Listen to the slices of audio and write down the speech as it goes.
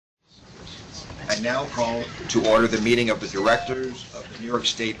I now call to order the meeting of the directors of the New York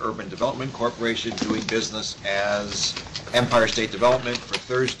State Urban Development Corporation doing business as Empire State Development for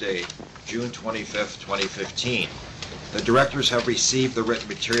Thursday, June 25th, 2015. The directors have received the written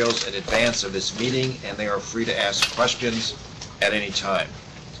materials in advance of this meeting, and they are free to ask questions at any time.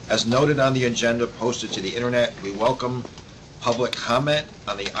 As noted on the agenda posted to the internet, we welcome public comment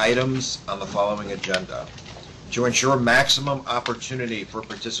on the items on the following agenda. To ensure maximum opportunity for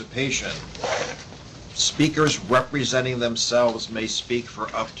participation, speakers representing themselves may speak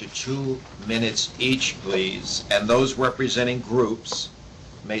for up to 2 minutes each, please, and those representing groups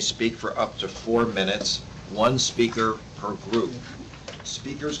may speak for up to 4 minutes, one speaker per group.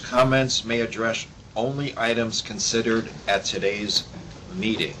 Speakers' comments may address only items considered at today's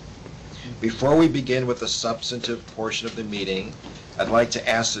meeting. Before we begin with the substantive portion of the meeting, I'd like to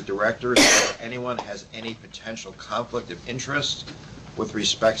ask the directors if anyone has any potential conflict of interest with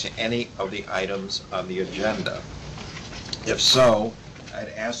respect to any of the items on the agenda. If so, I'd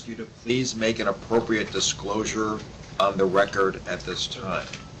ask you to please make an appropriate disclosure on the record at this time.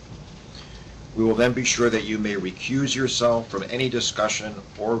 We will then be sure that you may recuse yourself from any discussion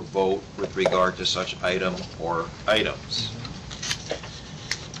or vote with regard to such item or items.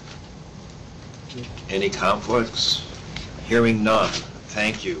 Any conflicts? Hearing none.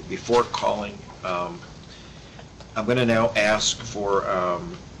 Thank you. Before calling, I'm going to now ask for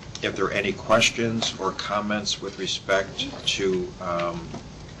if there are any questions or comments with respect to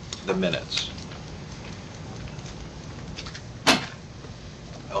the minutes.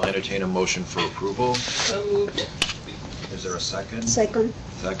 I'll entertain a motion for approval. So moved. Is there a second? Second.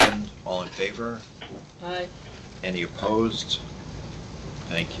 Second. All in favor? Aye. Any opposed?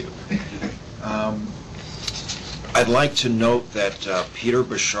 Thank you. I'd like to note that Peter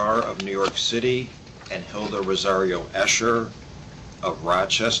Bashar of New York City and Hilda Rosario Escher of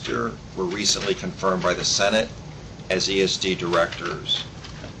Rochester were recently confirmed by the Senate as ESD directors.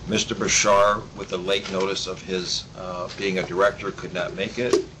 Mr. Bashar, with the late notice of his being a director, could not make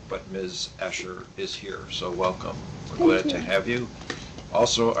it, but Ms. Escher is here, so welcome. We're glad to have you.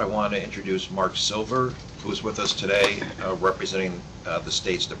 Also, I want to introduce Mark Silver, who's with us today, representing the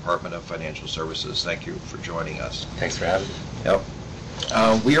state's Department of Financial Services. Thank you for joining us. Thanks for having me.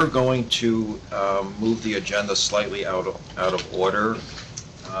 Yep. We are going to move the agenda slightly out of order.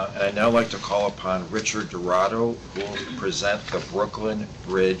 And I'd now like to call upon Richard Dorado, who will present the Brooklyn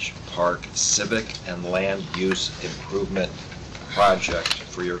Bridge Park Civic and Land Use Improvement Project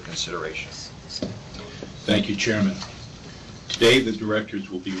for your consideration. Thank you, Chairman. Today, the directors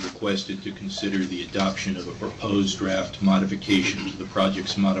will be requested to consider the adoption of a proposed draft modification to the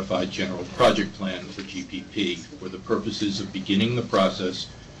project's modified general project plan, or GPP, for the purposes of beginning the process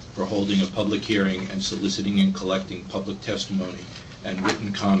for holding a public hearing and soliciting and collecting public testimony and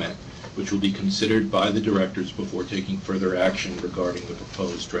written comment, which will be considered by the directors before taking further action regarding the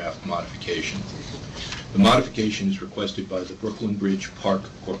proposed draft modification. The modification is requested by the Brooklyn Bridge Park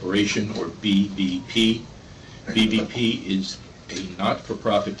Corporation, or BBP. BBP is a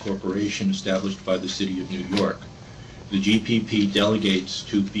not-for-profit corporation established by the City of New York. The GPP delegates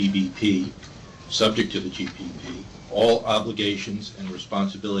to BBP, subject to the GPP, all obligations and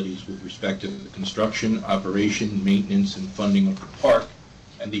responsibilities with respect to the construction, operation, maintenance, and funding of the park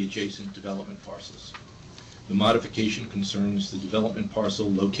and the adjacent development parcels. The modification concerns the development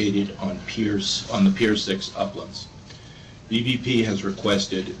parcel located on the Pier 6 uplands. BBP has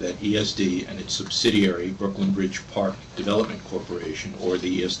requested that ESD and its subsidiary, Brooklyn Bridge Park Development Corporation, or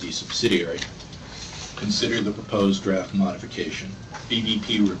the ESD subsidiary, consider the proposed draft modification.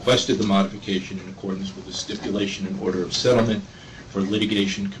 BBP requested the modification in accordance with the stipulation and order of settlement for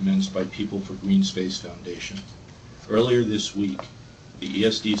litigation commenced by People for Green Space Foundation. Earlier this week, the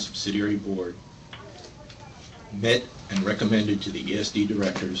ESD subsidiary board met and recommended to the ESD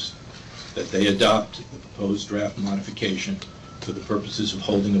directors that they adopt the proposed draft modification for the purposes of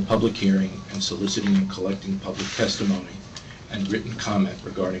holding a public hearing and soliciting and collecting public testimony and written comment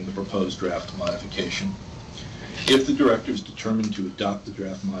regarding the proposed draft modification. If the directors determine to adopt the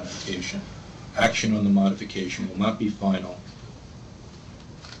draft modification, action on the modification will not be final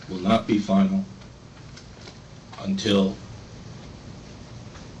until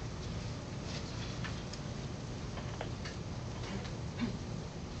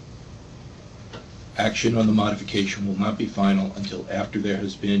after there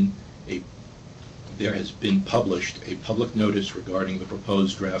has been published a public notice regarding the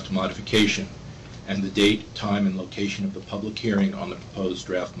proposed draft modification and the date, time, and location of the public hearing on the proposed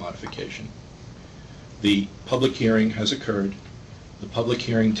draft modification. The public hearing has occurred. The public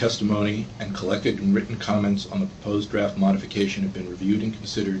hearing testimony and collected and written comments on the proposed draft modification have been reviewed and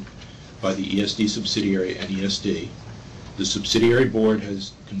considered by the ESD subsidiary and ESD. The subsidiary board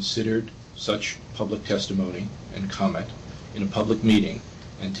has considered such public testimony and comment in a public meeting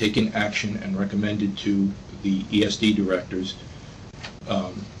and taken action and recommended to the ESD directors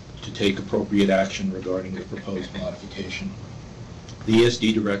to take appropriate action regarding the proposed modification. The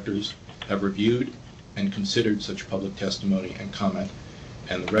ESD directors have reviewed and considered such public testimony and comment,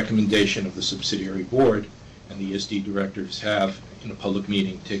 and the recommendation of the subsidiary board and the ESD directors have, in a public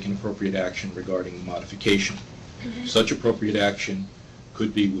meeting, taken appropriate action regarding the modification. Such appropriate action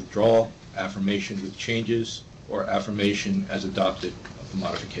could be withdrawal, affirmation with changes, or affirmation as adopted of the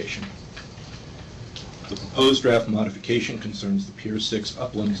modification. The proposed draft modification concerns the Pier 6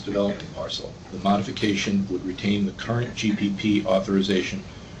 Uplands development parcel. The modification would retain the current GPP authorization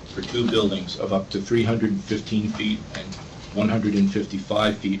for two buildings of up to 315 feet and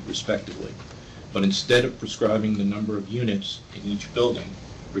 155 feet respectively, but instead of prescribing the number of units in each building,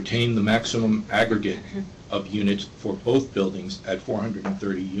 retain the maximum aggregate of units for both buildings at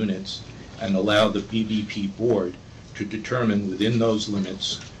 430 units and allow the BBP board to determine within those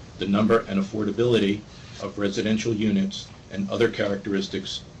limits the number and affordability of residential units and other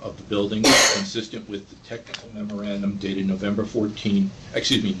characteristics of the building consistent with the technical memorandum dated November 18,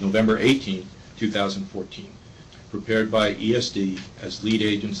 2014, prepared by ESD as lead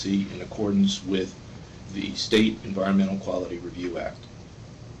agency in accordance with the State Environmental Quality Review Act.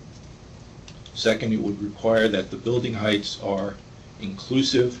 Second, it would require that the building heights are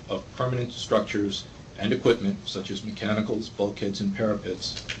inclusive of permanent structures and equipment such as mechanicals, bulkheads, and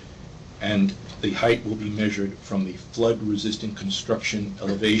parapets, and the height will be measured from the flood-resistant construction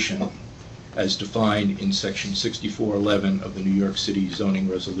elevation as defined in Section 6411 of the New York City Zoning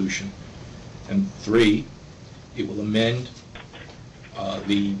Resolution. And three, it will amend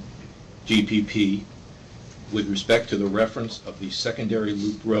the GPP with respect to the reference of the secondary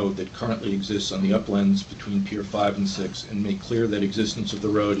loop road that currently exists on the uplands between Pier 5 and 6 and make clear that existence of the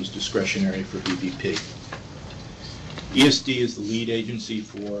road is discretionary for BBP. ESD is the lead agency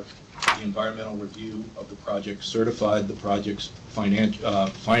for the environmental review of the project, certified the project's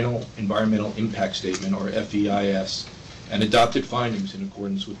final environmental impact statement, or FEIS, and adopted findings in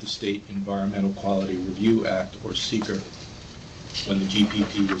accordance with the State Environmental Quality Review Act, or SEQR, when the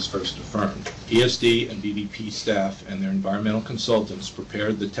GPP was first affirmed. ESD and BBP staff and their environmental consultants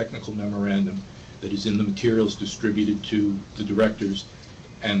prepared the technical memorandum that is in the materials distributed to the directors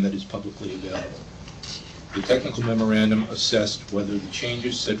and that is publicly available. The technical memorandum assessed whether the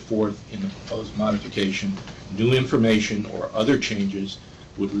changes set forth in the proposed modification, new information, or other changes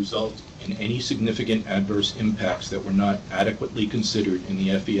would result in any significant adverse impacts that were not adequately considered in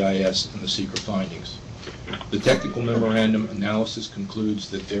the FEIS and the SEQR findings. The technical memorandum analysis concludes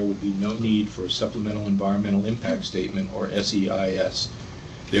that there would be no need for a supplemental environmental impact statement, or SEIS.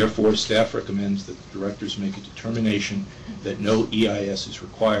 Therefore, staff recommends that the directors make a determination that no EIS is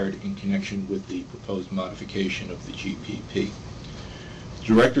required in connection with the proposed modification of the GPP. The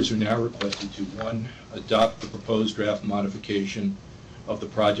directors are now requested to, 1, adopt the proposed draft modification of the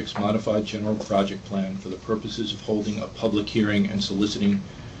project's modified general project plan for the purposes of holding a public hearing and soliciting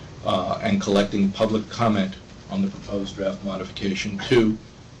and collecting public comment on the proposed draft modification. 2,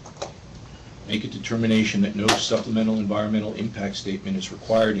 make a determination that no supplemental environmental impact statement is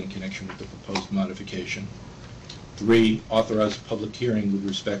required in connection with the proposed modification. 3, authorize a public hearing with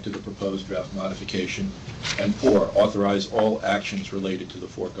respect to the proposed draft modification. And 4, authorize all actions related to the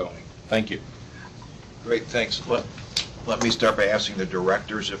foregoing. Thank you. Great, thanks. Let me start by asking the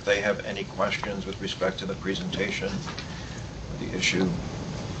directors if they have any questions with respect to the presentation of the issue.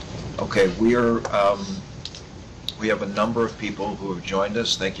 Okay, we have a number of people who have joined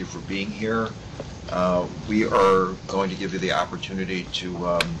us. Thank you for being here. We are going to give you the opportunity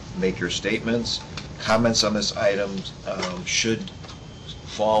to make your statements. Comments on this item should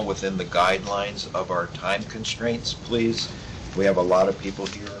fall within the guidelines of our time constraints, please. We have a lot of people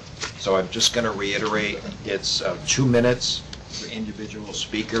here. So I'm just going to reiterate, it's 2 minutes for individual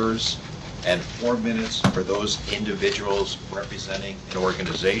speakers and 4 minutes for those individuals representing an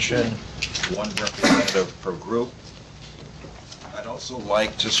organization, 1 representative per group. I'd also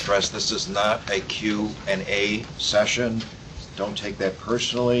like to stress this is not a Q&A session. Don't take that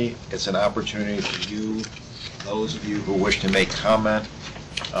personally. It's an opportunity for you, those of you who wish to make comment,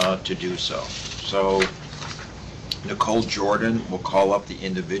 to do so. So Nicole Jordan will call up the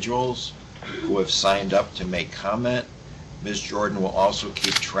individuals who have signed up to make comment. Ms. Jordan will also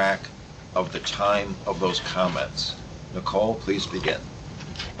keep track of the time of those comments. Nicole, please begin.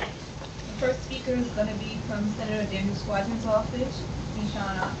 The first speaker is going to be from Senator Daniel Squadron's office,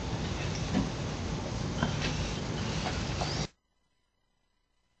 Nishana.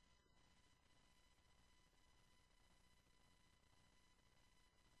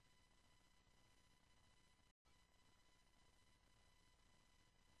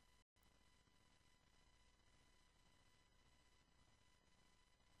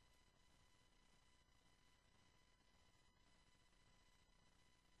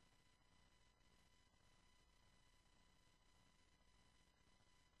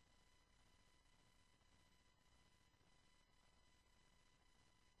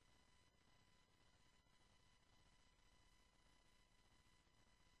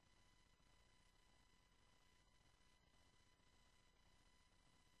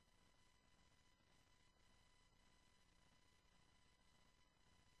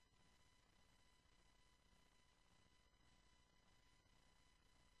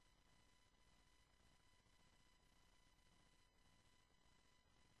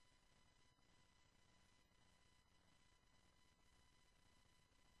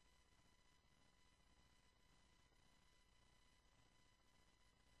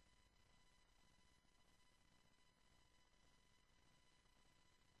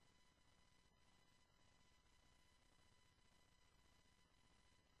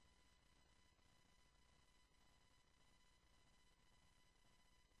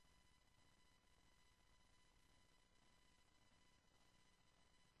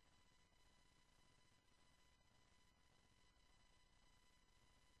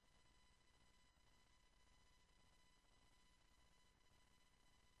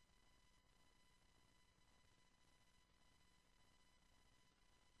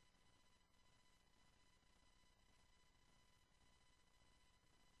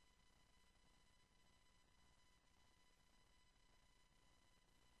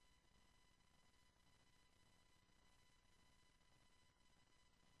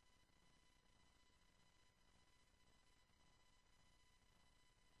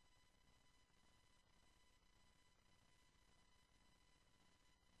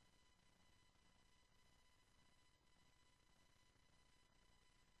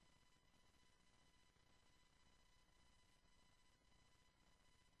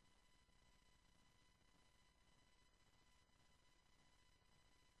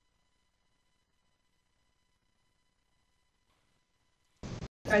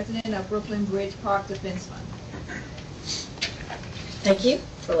 president of Brooklyn Bridge Park Defense Fund. Thank you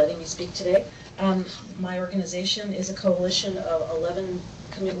for letting me speak today. My organization is a coalition of 11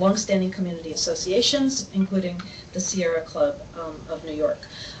 longstanding community associations, including the Sierra Club of New York.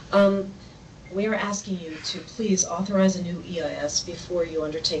 We are asking you to please authorize a new EIS before you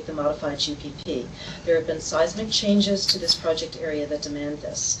undertake the modified GPP. There have been seismic changes to this project area that demand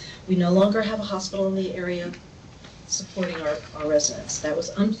this. We no longer have a hospital in the area supporting our residents. That was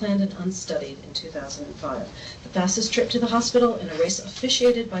unplanned and unstudied in 2005. The fastest trip to the hospital in a race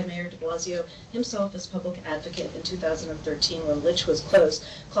officiated by Mayor de Blasio himself as public advocate in 2013 when Litch was closed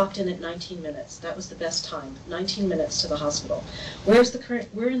clocked in at 19 minutes. That was the best time, 19 minutes to the hospital. Where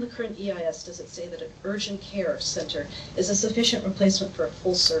in the current EIS does it say that an urgent care center is a sufficient replacement for a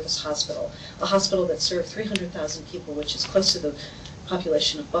full-service hospital, a hospital that served 300,000 people, which is close to the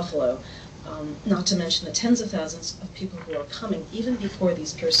population of Buffalo, not to mention the tens of thousands of people who are coming even before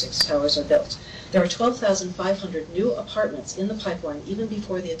these Pier 6 towers are built. There are 12,500 new apartments in the pipeline even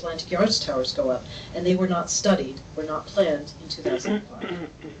before the Atlantic Yards towers go up, and they were not studied, were not planned in 2005.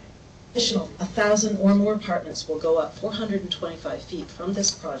 Additional 1,000 or more apartments will go up 425 feet from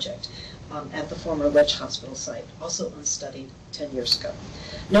this project at the former Letch Hospital site, also unstudied 10 years ago.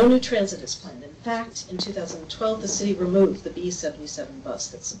 No new transit is planned. In fact, in 2012, the city removed the B77 bus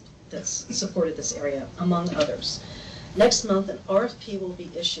that supported this area, among others. Next month, an RFP will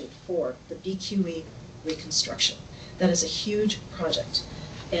be issued for the BQE reconstruction. That is a huge project.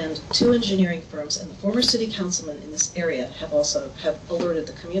 And 2 engineering firms and the former city councilman in this area have alerted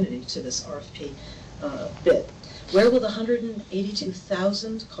the community to this RFP bid. Where will the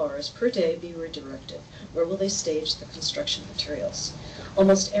 182,000 cars per day be redirected? Where will they stage the construction materials?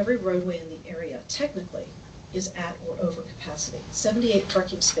 Almost every roadway in the area, technically, is at or over capacity. 78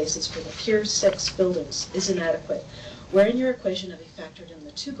 parking spaces for the Pier 6 buildings is inadequate. Where in your equation have you factored in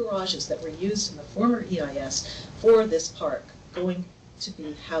the 2 garages that were used in the former EIS for this park going to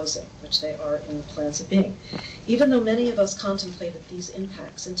be housing, which they are in the plans of being? Even though many of us contemplated these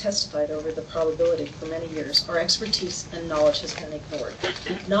impacts and testified over the probability for many years, our expertise and knowledge has been ignored.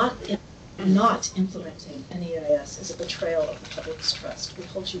 Not implementing an EIS is a betrayal of the public's trust. We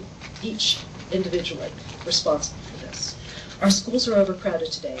hold you each individually responsible for this. Our schools are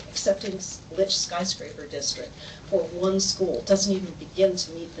overcrowded today. Accepting Litch skyscraper district for 1 school doesn't even begin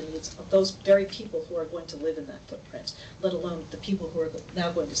to meet the needs of those very people who are going to live in that footprint, let alone the people who are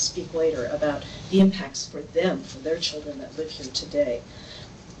now going to speak later about the impacts for them, for their children that live here today.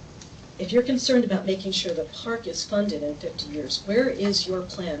 If you're concerned about making sure the park is funded in 50 years, where is your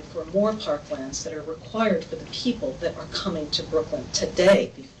plan for more parklands that are required for the people that are coming to Brooklyn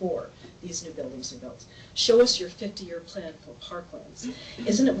today before these new buildings are built? Show us your 50-year plan for parklands.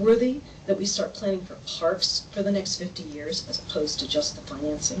 Isn't it worthy that we start planning for parks for the next 50 years as opposed to just the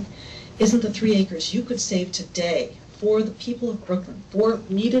financing? Isn't the 3 acres you could save today for the people of Brooklyn, for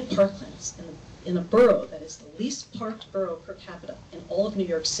needed parklands in a borough that is the least parked borough per capita in all of New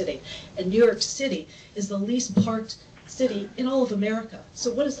York City, and New York City is the least parked city in all of America?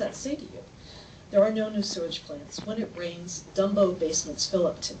 So what does that say to you? There are no new sewage plants. When it rains, Dumbo basements fill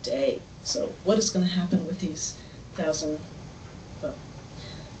up today. So what is going to happen with these new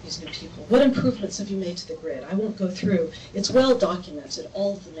people? What improvements have you made to the grid? I won't go through. It's well documented,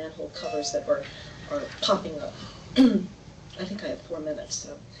 all of the manhole covers that are popping up. I think I have 4 minutes.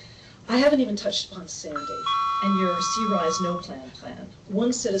 So I haven't even touched upon Sandy and your Sea Rise No Plan plan.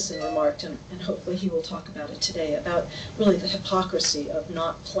 One citizen remarked, and hopefully he will talk about it today, about really the hypocrisy of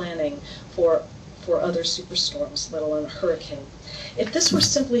not planning for other superstorms, let alone a hurricane. If this were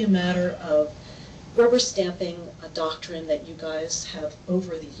simply a matter of rubber stamping a doctrine that you guys have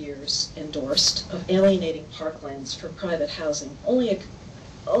over the years endorsed of alienating parklands for private housing, only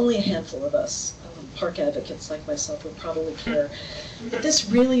a handful of us, park advocates like myself, would probably care. But this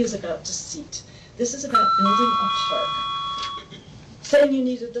really is about deceit. This is about building a park, saying you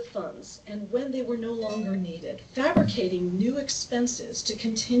needed the funds, and when they were no longer needed, fabricating new expenses to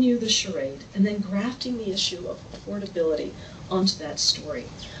continue the charade, and then grafting the issue of affordability onto that story.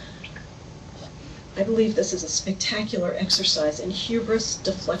 I believe this is a spectacular exercise in hubris,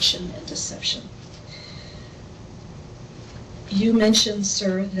 deflection, and deception. You mentioned,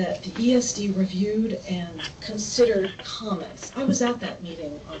 sir, that the ESD reviewed and considered comments. I was at that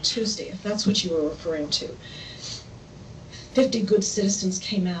meeting on Tuesday, if that's what you were referring to. 50 good citizens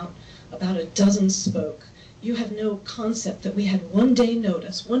came out, about a dozen spoke. You have no concept that we had 1 day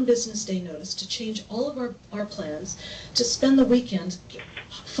notice, 1 business day notice, to change all of our plans, to spend the weekend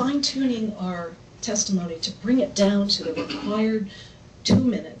fine-tuning our testimony to bring it down to the required 2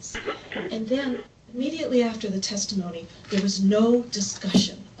 minutes. And then Immediately after the testimony, there was no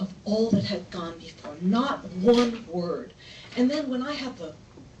discussion of all that had gone before, not one word. And then when I had the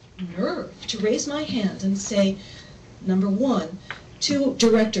nerve to raise my hand and say, number one, 2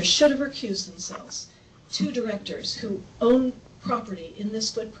 directors should have recused themselves. 2 directors who own property in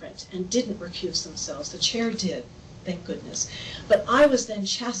this footprint and didn't recuse themselves. The chair did, thank goodness. But I was then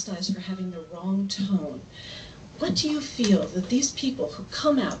chastised for having the wrong tone. What do you feel that these people who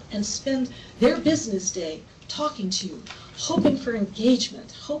come out and spend their business day talking to you, hoping for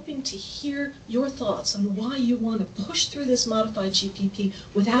engagement, hoping to hear your thoughts on why you want to push through this modified GPP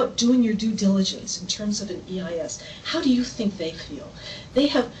without doing your due diligence in terms of an EIS, how do you think they feel?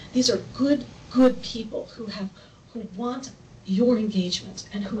 These are good people who want your engagement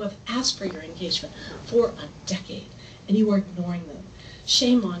and who have asked for your engagement for a decade, and you are ignoring them.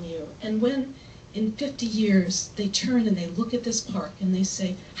 Shame on you. And when in 50 years they turn and they look at this park and they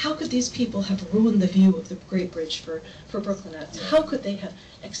say, how could these people have ruined the view of the Great Bridge for Brooklynites? How could they have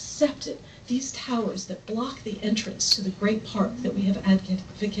accepted these towers that block the entrance to the great park that we have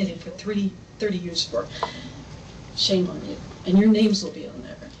advocated for 30 years for? Shame on you. And your names will be on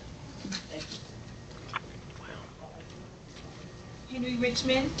there. Thank you. Henry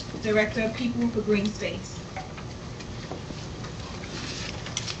Richmond, Director of People for Green Space.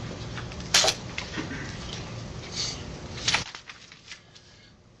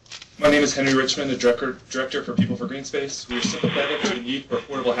 My name is Henry Richmond, the Director for People for Green Space. We are sympathetic to the need for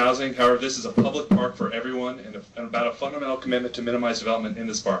affordable housing. However, this is a public park for everyone and about a fundamental commitment to minimize development in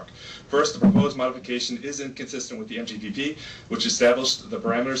this park. First, the proposed modification is inconsistent with the MGPP, which established the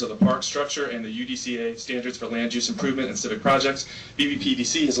parameters of the park structure and the UDCA standards for land use improvement and civic projects.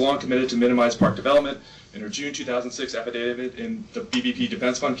 BBPDC has long committed to minimize park development. In her June 2006 affidavit in the BBP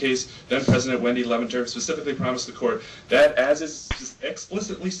Defense Fund case, then President Wendy Leventer specifically promised the court that, as is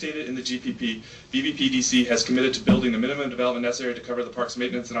explicitly stated in the GPP, BBPDC has committed to building the minimum development necessary to cover the park's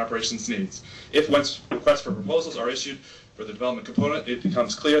maintenance and operations needs. If requests for proposals are issued for the development component, it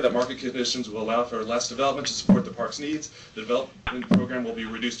becomes clear that market conditions will allow for less development to support the park's needs. The development program will be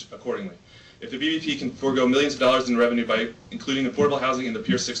reduced accordingly. If the BBP can forego millions of dollars in revenue by including affordable housing in the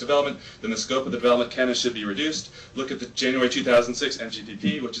Pier 6 development, then the scope of the development can and should be reduced. Look at the January 2006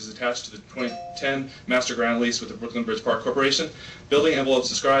 MGPP, which is attached to the 2010 master ground lease with the Brooklyn Bridge Park Corporation. Building envelopes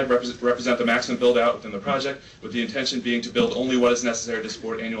described represent the maximum build-out within the project, with the intention being to build only what is necessary to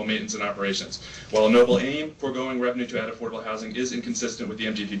support annual maintenance and operations. While a noble aim, foregoing revenue to add affordable housing is inconsistent with the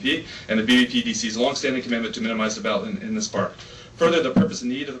MGPP and the BBPDC's longstanding commitment to minimize development in this park. Further, the purpose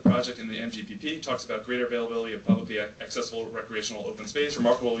and need of the project in the MGPP talks about greater availability of publicly accessible recreational open space,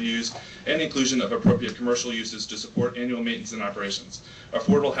 remarkable use, and the inclusion of appropriate commercial uses to support annual maintenance and operations.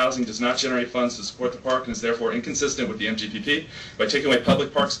 Affordable housing does not generate funds to support the park and is therefore inconsistent with the MGPP. By taking away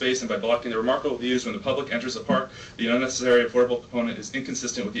public park space and by blocking the remarkable views when the public enters the park, the unnecessary affordable component is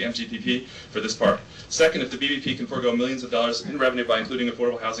inconsistent with the MGPP for this park. Second, if the BBP can forego millions of dollars in revenue by including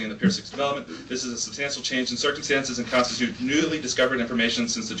affordable housing in the Pier 6 development, this is a substantial change in circumstances and constitutes newly discovered information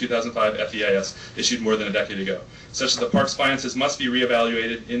since the 2005 FEIS issued more than a decade ago, such that the park's finances must be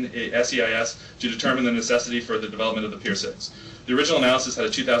reevaluated in a SEIS to determine the necessity for the development of the Pier 6. The original analysis had a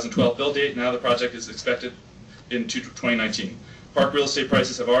 2012 build date. Now the project is expected in 2019. Park real estate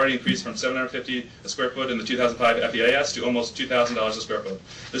prices have already increased from $750 a square foot in the 2005 FEIS to almost $2,000 a square foot.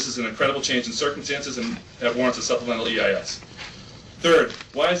 This is an incredible change in circumstances and that warrants a supplemental EIS. Third,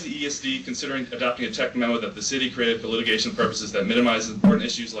 why is the ESD considering adopting a tech memo that the city created for litigation purposes that minimizes important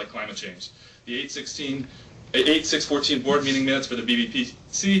issues like climate change? The 8/6/14 board meeting minutes for the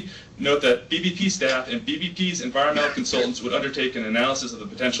BBPC note that BBP staff and BBP's environmental consultants would undertake an analysis of the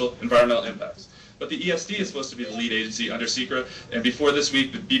potential environmental impacts. But the ESD is supposed to be the lead agency under SECRA, and before this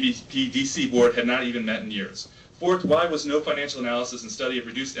week, the BBPDC board had not even met in years. Fourth, why was no financial analysis and study of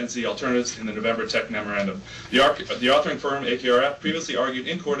reduced NC alternatives in the November tech memorandum? The authoring firm, AKRF, previously argued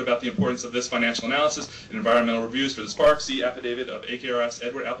in court about the importance of this financial analysis and environmental reviews for this park. See affidavit of AKRF's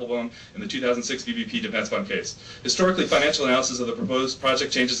Edward Applebaum in the 2006 BBP Defense Fund case. Historically, financial analysis of the proposed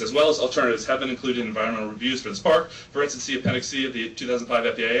project changes as well as alternatives have been included in environmental reviews for this park. For instance, see Appendix C of the 2005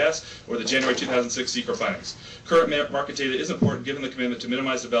 FEIS or the January 2006 SECRA findings. Current market data is important given the commitment to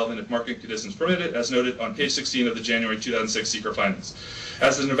minimize development if market conditions permit it, as noted on page 16 of the January 2006 SECRA findings.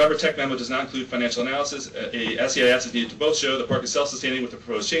 As the November tech memo does not include financial analysis, a SEIS is needed to both show the park is self-sustaining with the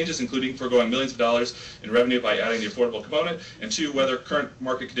proposed changes, including foregoing millions of dollars in revenue by adding the affordable component, and two, whether current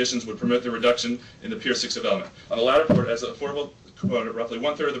market conditions would permit the reduction in the Pier 6 development. On the latter report, as affordable roughly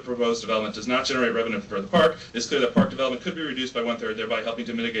one-third of the proposed development does not generate revenue for the park, it's clear that park development could be reduced by one-third, thereby helping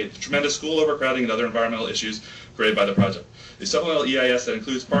to mitigate the tremendous school overcrowding and other environmental issues created by the project. The supplemental EIS that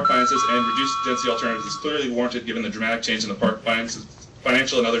includes park finances and reduced density alternatives is clearly warranted given the dramatic change in the park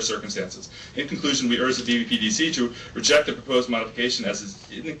financial and other circumstances. In conclusion, we urge the DVPDC to reject the proposed modification as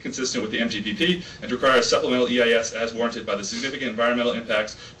is inconsistent with the MGPP and to require a supplemental EIS as warranted by the significant environmental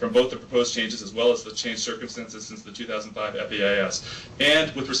impacts from both the proposed changes as well as the changed circumstances since the 2005 FEIS.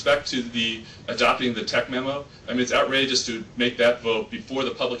 And with respect to the adopting the tech memo, I mean, it's outrageous to make that vote before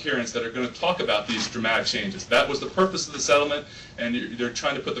the public hearings that are going to talk about these dramatic changes. That was the purpose of the settlement, and they're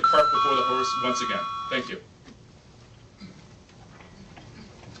trying to put the cart before the horse once again. Thank you.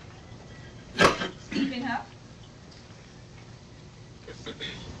 Stephen Huff.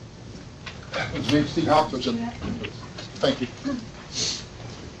 It's me, Steve House. Thank you.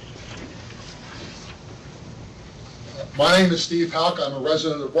 My name is Steve Houck. I'm a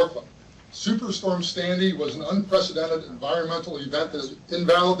resident of Brooklyn. Superstorm Sandy was an unprecedented environmental event that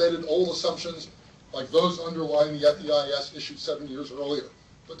invalidated old assumptions like those underlying the FEIS issued 7 years earlier.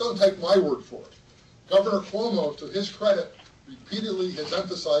 But don't take my word for it. Governor Cuomo, to his credit, repeatedly has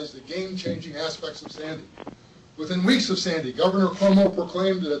emphasized the game-changing aspects of Sandy. Within weeks of Sandy, Governor Cuomo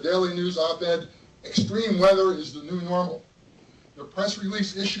proclaimed in a Daily News op-ed, "Extreme weather is the new normal." In a press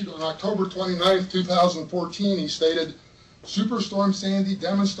release issued on October 29, 2014, he stated, "Superstorm Sandy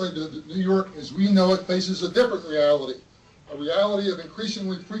demonstrated that New York as we know it faces a different reality, a reality of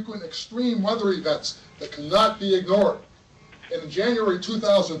increasingly frequent extreme weather events that cannot be ignored." And in January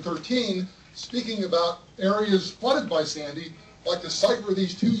 2013, speaking about areas flooded by Sandy, like the site where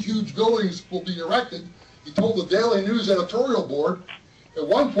these two huge buildings will be erected, he told the Daily News editorial board, "At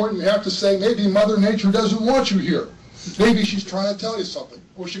one point we have to say maybe Mother Nature doesn't want you here. Maybe she's trying to tell you something."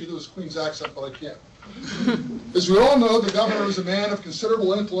 I wish I could do his Queen's accent, but I can't. As we all know, the governor is a man of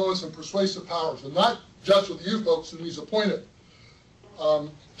considerable influence and persuasive powers, and not just with you folks whom he's appointed.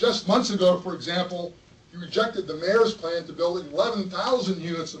 Just months ago, for example, he rejected the mayor's plan to build 11,000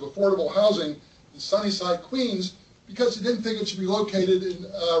 units of affordable housing in Sunnyside, Queens, because he didn't think it should be located in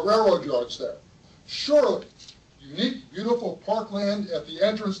railroad yards there. Surely, unique, beautiful parkland at the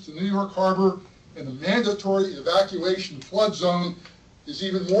entrance to New York Harbor and the mandatory evacuation flood zone is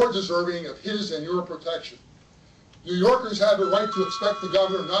even more deserving of his and your protection. New Yorkers have the right to expect the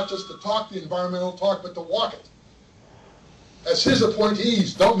governor not just to talk the environmental talk, but to walk it. As his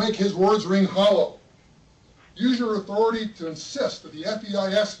appointees, don't make his words ring hollow. Use your authority to insist that the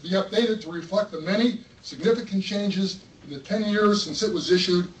FEIS be updated to reflect the many significant changes in the 10 years since it was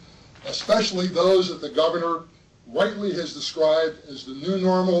issued, especially those that the governor rightly has described as the new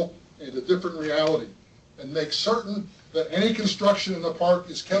normal and a different reality, and make certain that any construction in the park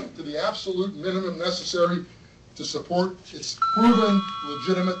is kept to the absolute minimum necessary to support its proven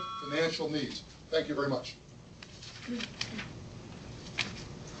legitimate financial needs. Thank you very much.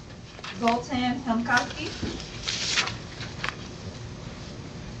 Zoltan Helmkowski.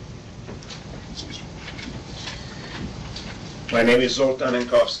 My name is Zoltan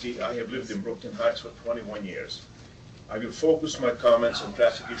Helmkowski. I have lived in Brooklyn Heights for 21 years. I will focus my comments on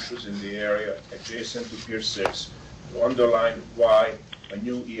traffic issues in the area adjacent to Pier 6 to underline why a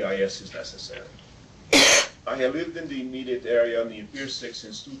new EIS is necessary. I have lived in the immediate area near Pier 6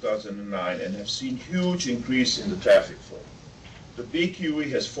 since 2009 and have seen huge increase in the traffic flow. The BQE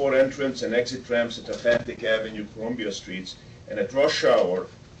has 4 entrance and exit ramps at Atlantic Avenue, Columbia Streets, and at rush hour,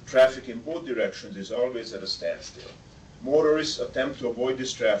 traffic in both directions is always at a standstill. Motorists attempt to avoid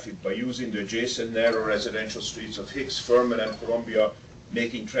this traffic by using the adjacent narrow residential streets of Hicks, Furman, and Columbia,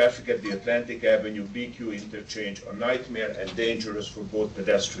 making traffic at the Atlantic Avenue BQ interchange a nightmare and dangerous for both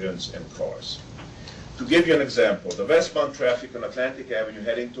pedestrians and cars. To give you an example, the westbound traffic on Atlantic Avenue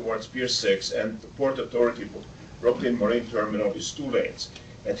heading towards Pier 6 and the Port Authority Brooklyn Marine Terminal is 2 lanes.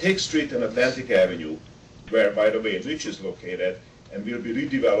 At Hicks Street and Atlantic Avenue, where, by the way, Rich is located, and will be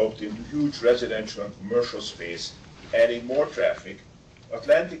redeveloped into huge residential and commercial space, adding more traffic,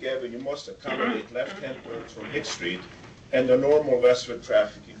 Atlantic Avenue must accommodate left-hand turns from Hicks Street and the normal westward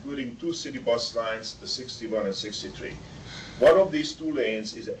traffic, including 2 city bus lines, the 61 and 63. One of these 2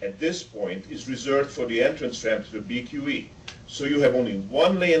 lanes is, at this point, is reserved for the entrance ramp to the BQE. So you have only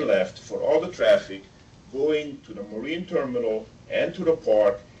 1 lane left for all the traffic going to the Marine Terminal and to the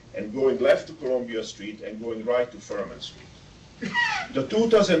park, and going left to Columbia Street and going right to Furman Street. The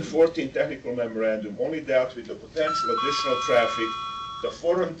 2014 technical memorandum only dealt with the potential additional traffic the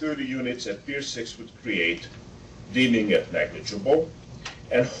 430 units at Pier 6 would create, deeming it negligible,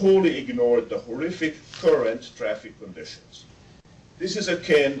 and wholly ignored the horrific current traffic conditions. This is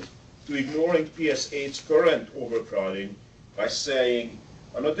akin to ignoring PS8's current overcrowding by saying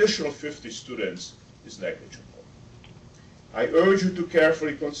an additional 50 students is negligible. I urge you to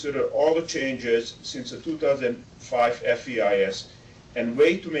carefully consider all the changes since the 2005 FEIS and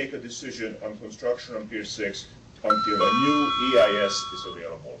wait to make a decision on construction on Pier 6 until a new EIS is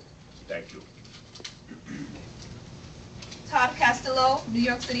available. Thank you. Todd Castillo, New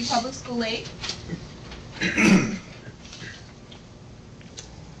York City Public School 8.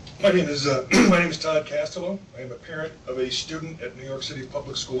 My name is Todd Castillo. I am a parent of a student at New York City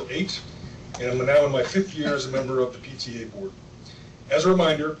Public School 8, and I'm now in my 5th year as a member of the PTA board. As a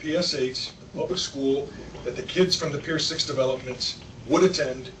reminder, PS8, the public school that the kids from the Pier 6 development would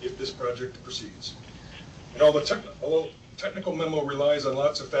attend if this project proceeds. And although technical memo relies on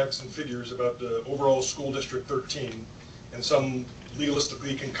lots of facts and figures about the overall school district 13 and some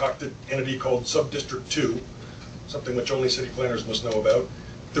legalistically concocted entity called Subdistrict 2, something which only city planners must know about,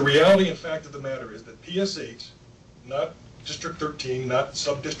 the reality and fact of the matter is that PS8, not District 13, not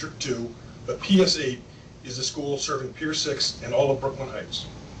Subdistrict 2, but PS8 is the school serving Pier 6 and all of Brooklyn Heights.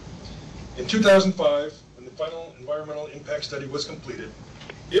 In 2005, when the final environmental impact study was completed,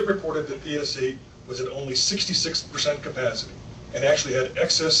 it reported that PS8 was at only 66% capacity and actually had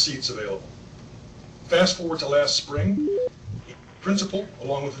excess seats available. Fast forward to last spring, the principal,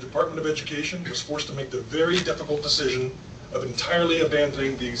 along with the Department of Education, was forced to make the very difficult decision of entirely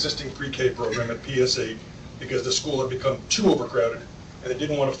abandoning the existing pre-K program at PS8 because the school had become too overcrowded and they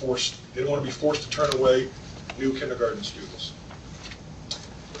didn't want to be forced to turn away new kindergarten students.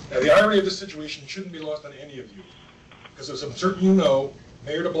 Now, the irony of this situation shouldn't be lost on any of you, because as I'm certain you know,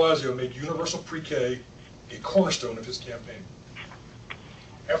 Mayor de Blasio made universal pre-K a cornerstone of his campaign.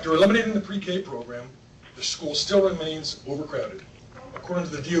 After eliminating the pre-K program, the school still remains overcrowded. According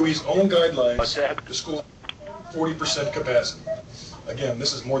to the DOE's own guidelines, the school has 40% capacity. Again,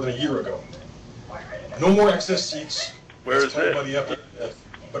 this is more than a year ago. No more excess seats as planned by the FAA,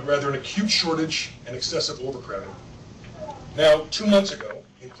 but rather an acute shortage and excessive overcrowding. Now, 2 months ago,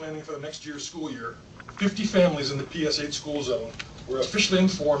 in planning for the next year's school year, 50 families in the PS8 school zone were officially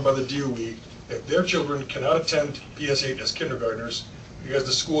informed by the DOE that their children cannot attend PS8 as kindergartners because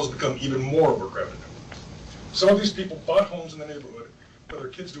the school has become even more overcrowded. Some of these people bought homes in the neighborhood for their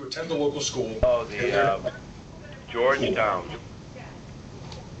kids to attend the local school. Oh, Georgetown.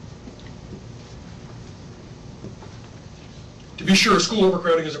 To be sure, school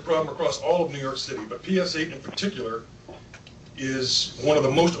overcrowding is a problem across all of New York City, but PS8 in particular is one of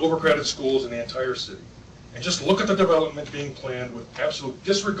the most overcrowded schools in the entire city. And just look at the development being planned with absolute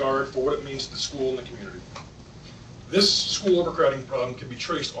disregard for what it means to the school and the community. This school overcrowding problem can be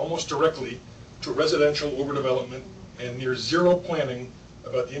traced almost directly to residential overdevelopment and near zero planning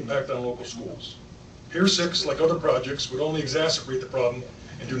about the impact on local schools. Pier 6, like other projects, would only exacerbate the problem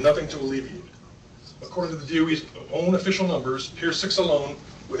and do nothing to alleviate it. According to the DOE's own official numbers, Pier 6 alone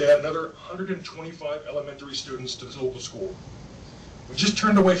would add another 125 elementary students to this local school. We just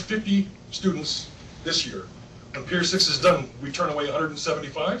turned away 50 students this year. When Pier 6 is done, we turn away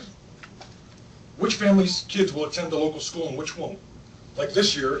 175? Which families' kids will attend the local school and which won't? Like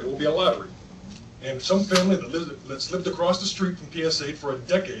this year, it will be a lottery. And some family that's lived across the street from PS8 for a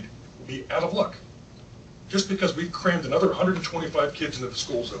decade will be out of luck, just because we've crammed another 125 kids into the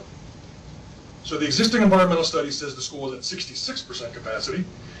school zone. So the existing environmental study says the school is at 66% capacity,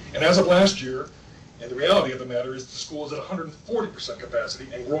 and as of last year, and the reality of the matter is the school is at 140% capacity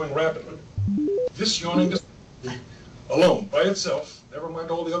and growing rapidly. This yawning disparity alone, by itself, never mind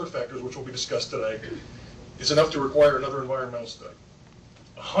all the other factors which will be discussed today, is enough to require another environmental study.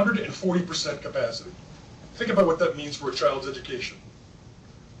 140% capacity. Think about what that means for a child's education.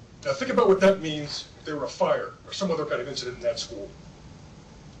 Now think about what that means if there were a fire or some other kind of incident in that school.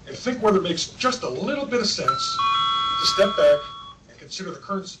 And think whether it makes just a little bit of sense to step back and consider the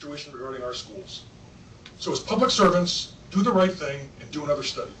current situation regarding our schools. So as public servants, do the right thing and do another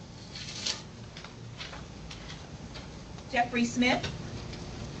study. Jeffrey Smith.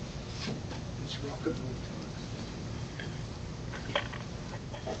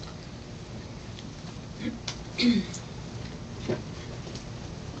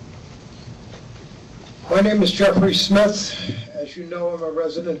 My name is Jeffrey Smith. As you know, I'm a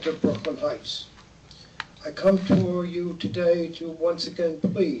resident of Brooklyn Heights. I come to you today to once again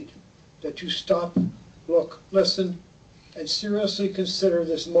plead that you stop, look, listen, and seriously consider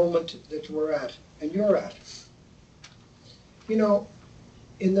this moment that we're at, and you're at. You know,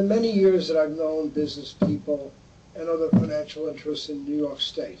 in the many years that I've known business people and other financial interests in New York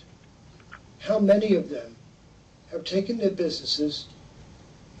State, how many of them have taken their businesses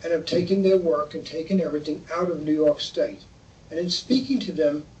and have taken their work and taken everything out of New York State. And in speaking to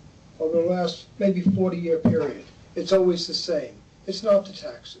them over the last maybe 40-year period, It's always the same. It's not the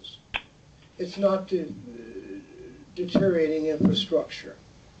taxes. It's not the deteriorating infrastructure.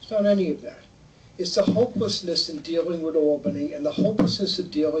 It's not any of that. It's the hopelessness in dealing with Albany and the hopelessness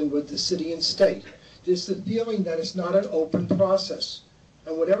of dealing with the city and state. There's the feeling that it's not an open process.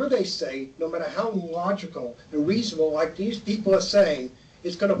 And whatever they say, no matter how logical and reasonable, like these people are saying,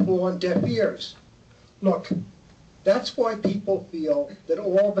 it's going to fall on deaf ears. Look, that's why people feel that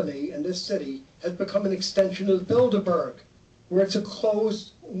Albany and this city has become an extension of Bilderberg, where it's a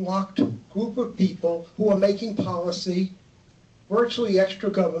closed, locked group of people who are making policy virtually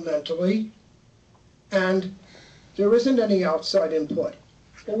extra-governmentally, and there isn't any outside input.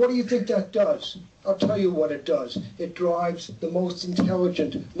 Well, what do you think that does? I'll tell you what it does. It drives the most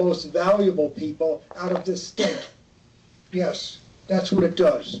intelligent, most valuable people out of this state. Yes, that's what it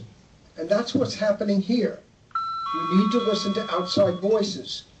does. And that's what's happening here. You need to listen to outside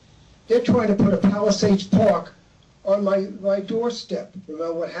voices. They're trying to put a Palisades Park on my doorstep.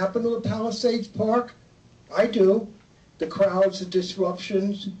 Remember what happened to the Palisades Park? I do. The crowds, the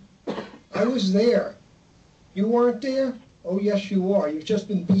disruptions. I was there. You weren't there? Oh, yes, you are. You've just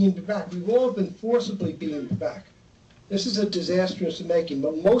been beamed back. We've all been forcibly beamed back. This is a disastrous making,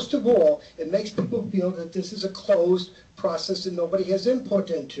 but most of all, it makes people feel that this is a closed process that nobody has input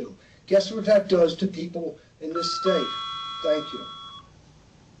into. Guess what that does to people in this state? Thank you.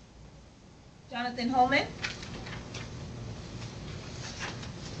 Jonathan Holman.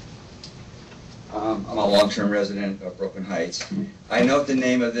 I'm a long-term resident of Brooklyn Heights. I note the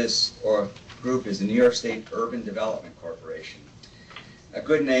name of this group is the New York State Urban Development Corporation. A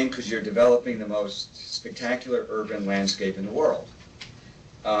good name because you're developing the most spectacular urban landscape in the world.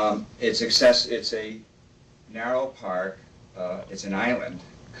 It's a narrow park. It's an island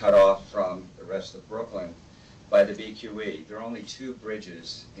cut off from the rest of Brooklyn by the BQE. There are only 2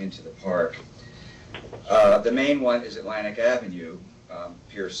 bridges into the park. The main one is Atlantic Avenue,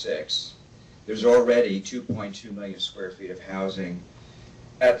 Pier 6. There's already 2.2 million square feet of housing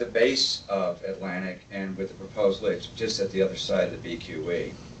at the base of Atlantic and with the proposed lift just at the other side of the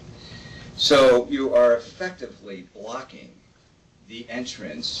BQE. So you are effectively blocking the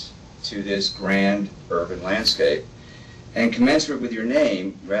entrance to this grand urban landscape. And commensurate with your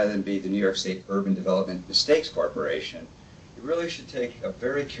name, rather than be the New York State Urban Development Mistakes Corporation, you really should take a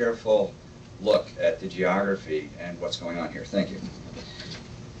very careful look at the geography and what's going on here. Thank you.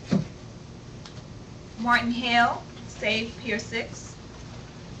 Martin Hale, Save Pier 6.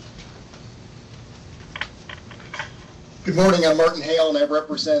 Good morning, I'm Martin Hale and I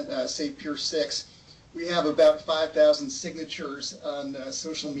represent Save Pier 6. We have about 5,000 signatures on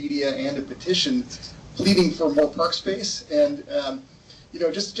social media and a petition pleading for more park space. And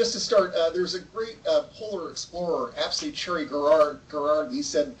just to start, there's a great polar explorer, Apsley Cherry Garrard, and he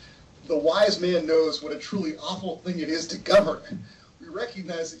said, "The wise man knows what a truly awful thing it is to govern." We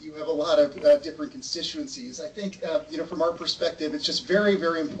recognize that you have a lot of different constituencies. I think, from our perspective, it's just very,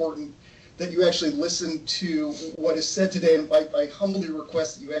 very important that you actually listen to what is said today, and I humbly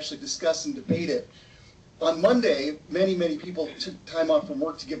request that you actually discuss and debate it. On Monday, many, many people took time off from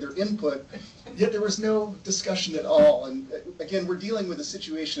work to give their input, yet there was no discussion at all. And again, we're dealing with a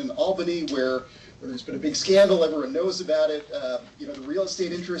situation in Albany where there's been a big scandal, everyone knows about it. The real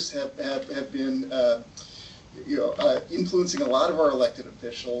estate interests have been influencing a lot of our elected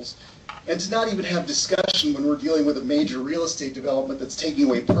officials. And to not even have discussion when we're dealing with a major real estate development that's taking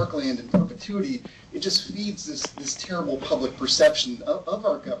away parkland in perpetuity, it just feeds this terrible public perception of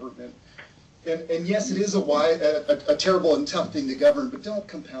our government. And yes, it is a terrible and tough thing to govern, but don't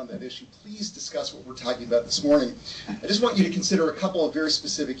compound that issue. Please discuss what we're talking about this morning. I just want you to consider a couple of very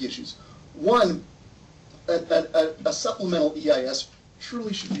specific issues. One, a supplemental EIS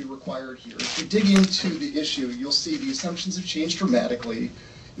truly should be required here. If you dig into the issue, you'll see the assumptions have changed dramatically.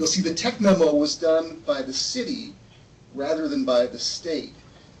 You'll see the tech memo was done by the city rather than by the state.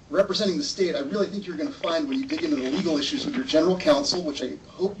 Representing the state, I really think you're going to find when you dig into the legal issues with your general counsel, which I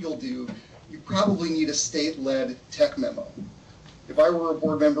hope you'll do, you probably need a state-led tech memo. If I were a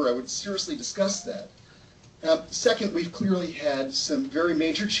board member, I would seriously discuss that. Second, we've clearly had some very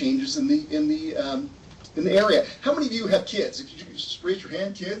major changes in the area. How many of you have kids? If you just raise your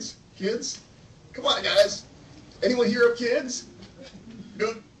hand, kids? Kids? Come on, guys. Anyone here have kids?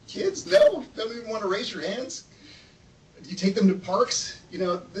 Kids? No? Don't even want to raise your hands? Do you take them to parks?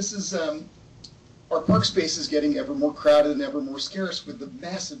 This is, our park space is getting ever more crowded and ever more scarce with the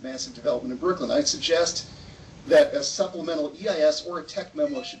massive, massive development in Brooklyn. I suggest that a supplemental EIS or a tech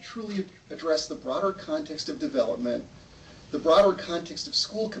memo should truly address the broader context of development, the broader context of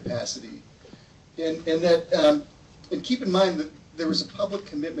school capacity, and keep in mind that there was a public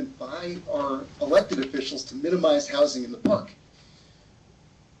commitment by our elected officials to minimize housing in the park.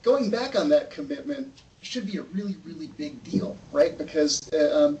 Going back on that commitment should be a really, really big deal, right? Because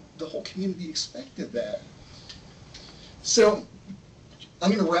the whole community expected that. So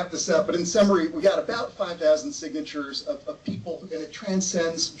I'm going to wrap this up, but in summary, we got about 5,000 signatures of people, and it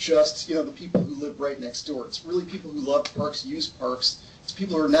transcends just, the people who live right next door. It's really people who love parks, use parks. It's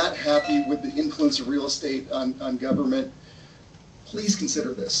people who are not happy with the influence of real estate on government. Please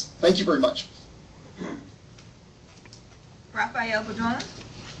consider this. Thank you very much. Raphael Padron.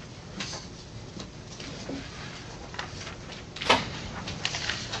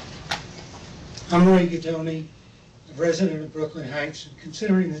 I'm Ray Guidoni, a resident of Brooklyn Heights, and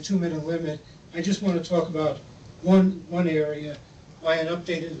considering the 2-minute limit, I just want to talk about one area why an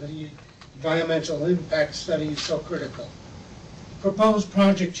update of the environmental impact study is so critical. Proposed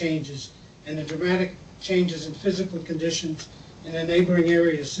project changes and the dramatic changes in physical conditions in the neighboring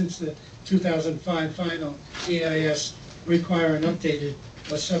areas since the 2005 final EIS require an updated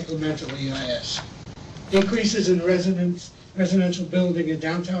or supplemental EIS. Increases in residential building in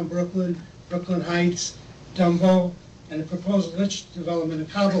downtown Brooklyn, Brooklyn Heights, Dumbo, and the proposed Litch development in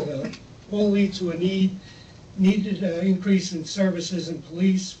Cobbleville all lead to a needed increase in services in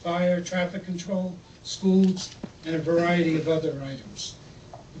police, fire, traffic control, schools, and a variety of other items.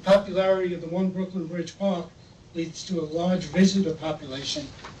 The popularity of the One Brooklyn Bridge Park leads to a large visitor population,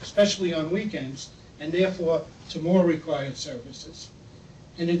 especially on weekends, and therefore to more required services.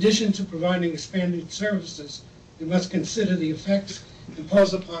 In addition to providing expanded services, we must consider the effects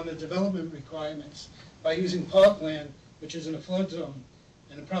imposed upon the development requirements by using parkland, which is in a flood zone,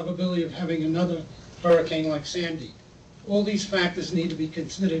 and the probability of having another hurricane like Sandy. All these factors need to be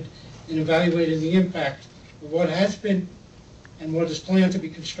considered in evaluating the impact of what has been and what is planned to be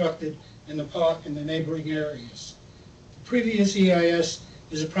constructed in the park and the neighboring areas. The previous EIS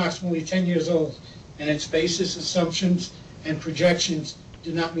is approximately 10 years old, and its basis, assumptions, and projections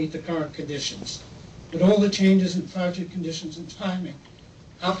do not meet the current conditions. With all the changes in project conditions and timing,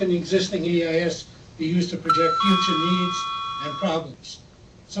 how can the existing EIS be used to project future needs and problems?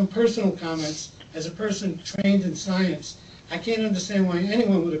 Some personal comments. As a person trained in science, I can't understand why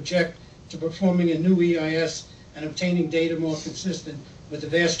anyone would object to performing a new EIS and obtaining data more consistent with the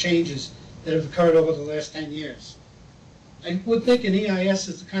vast changes that have occurred over the last 10 years. I would think an EIS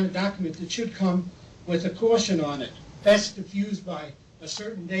is the kind of document that should come with a caution on it, best if used by a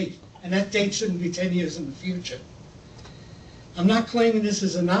certain date, and that date shouldn't be 10 years in the future. I'm not claiming this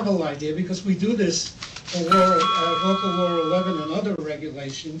is a novel idea because we do this for Local Law 11 and other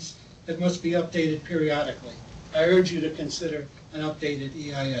regulations that must be updated periodically. I urge you to consider an updated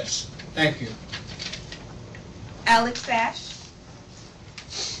EIS. Thank you. Alex Sash.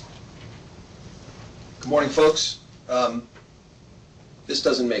 Good morning, folks. This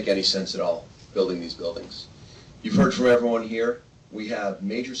doesn't make any sense at all, building these buildings. You've heard from everyone here. We have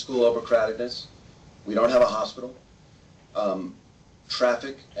major school overcrowdedness. We don't have a hospital.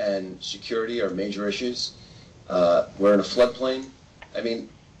 Traffic and security are major issues. We're in a floodplain. I mean,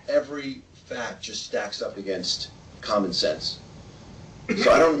 every fact just stacks up against common sense.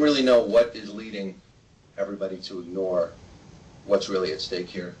 So I don't really know what is leading everybody to ignore what's really at stake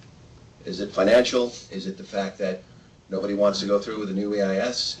here. Is it financial? Is it the fact that nobody wants to go through with a new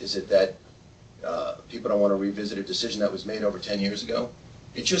EIS? Is it that people don't want to revisit a decision that was made over 10 years ago?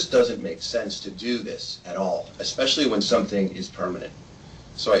 It just doesn't make sense to do this at all, especially when something is permanent.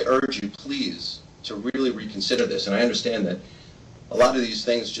 So I urge you, please, to really reconsider this. And I understand that a lot of these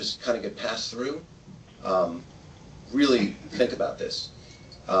things just kind of get passed through. Really think about this.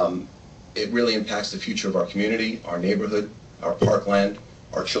 It really impacts the future of our community, our neighborhood, our parkland,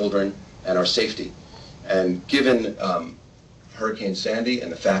 our children, and our safety. And given Hurricane Sandy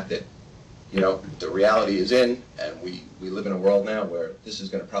and the fact that, the reality is in, and we live in a world now where this is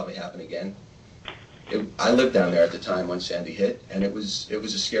going to probably happen again. I lived down there at the time when Sandy hit, and it was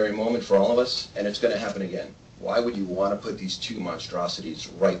a scary moment for all of us, and it's going to happen again. Why would you want to put these two monstrosities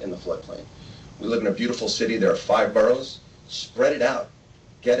right in the floodplain? We live in a beautiful city. There are 5 boroughs. Spread it out.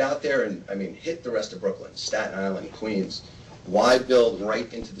 Get out there and, hit the rest of Brooklyn, Staten Island, Queens. Why build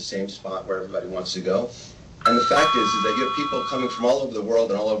right into the same spot where everybody wants to go? And the fact is that you have people coming from all over the world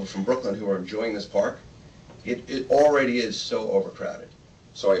and all over from Brooklyn who are enjoying this park. It already is so overcrowded.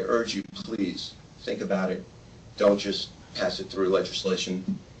 So I urge you, please, think about it. Don't just pass it through legislation,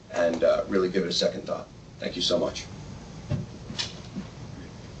 and really give it a second thought. Thank you so much.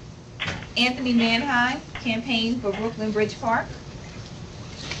 Anthony Manheim, Campaign for Brooklyn Bridge Park.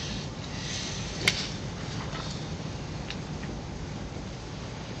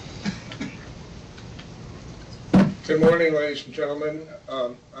 Good morning, ladies and gentlemen.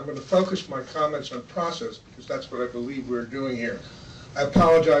 I'm going to focus my comments on process because that's what I believe we're doing here. I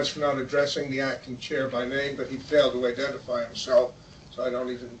apologize for not addressing the acting chair by name, but he failed to identify himself, so I don't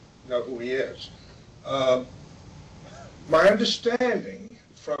even know who he is. My understanding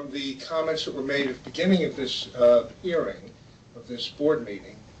from the comments that were made at the beginning of this hearing, of this board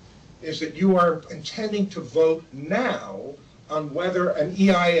meeting, is that you are intending to vote now on whether an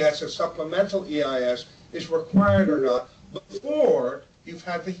EIS, a supplemental EIS, is required or not before you've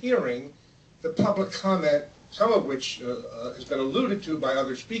had the hearing, the public comment, some of which has been alluded to by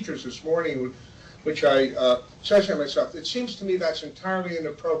other speakers this morning, which I said to myself, it seems to me that's entirely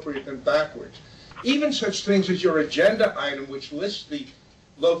inappropriate and backwards. Even such things as your agenda item, which lists the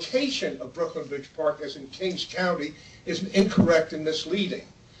location of Brooklyn Bridge Park as in Kings County, is incorrect and misleading.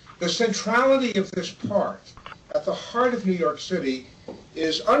 The centrality of this park at the heart of New York City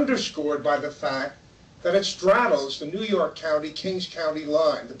is underscored by the fact that it straddles the New York County, Kings County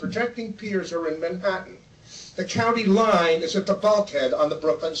line. The projecting piers are in Manhattan. The county line is at the bulkhead on the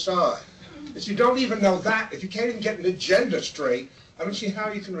Brooklyn side. If you don't even know that, if you can't even get an agenda straight, I don't see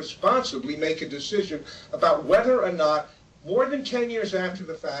how you can responsibly make a decision about whether or not, more than 10 years after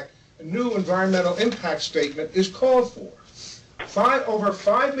the fact, a new environmental impact statement is called for. Over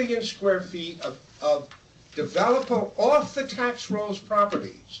 5 million square feet of developable off-the-tax rolls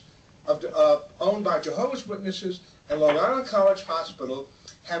properties owned by Jehovah's Witnesses and Long Island College Hospital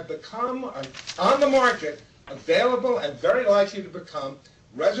have become on the market, available and very likely to become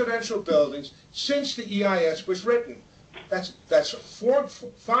residential buildings since the EIS was written. That's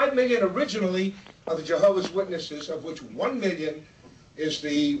 5 million originally of the Jehovah's Witnesses, of which 1 million is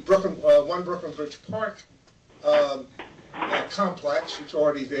the One Brooklyn Bridge Park complex. It's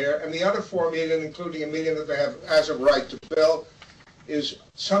already there, and the other 4 million, including 1 million that they have as a right to build, is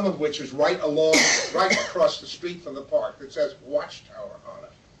some of which is right across the street from the park. It says Watchtower on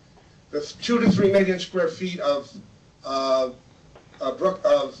it. The 2 to 3 million square feet of Long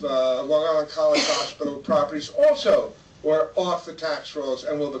Island College Hospital properties also were off the tax rolls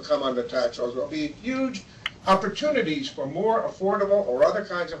and will become under tax rolls. There will be huge opportunities for more affordable or other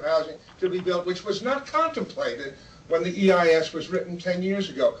kinds of housing to be built, which was not contemplated when the EIS was written 10 years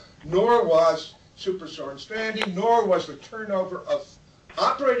ago, nor was Superstorm Sandy, nor was the turnover of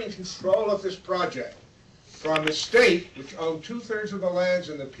operating control of this project from the state, which owned 2/3 of the lands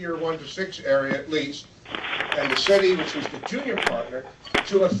in the Pier 1 to 6 area at least, and the city, which was the junior partner,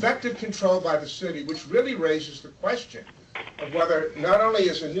 to effective control by the city, which really raises the question of whether not only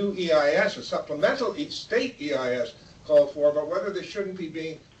is a new EIS, a supplemental state EIS called for, but whether they shouldn't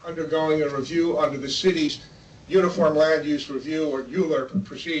be undergoing a review under the city's Uniform Land Use Review or ULURP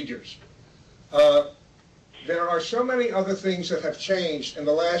procedures. There are so many other things that have changed in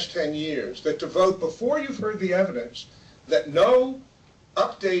the last 10 years that to vote before you've heard the evidence that no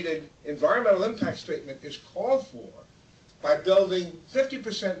updated environmental impact statement is called for by building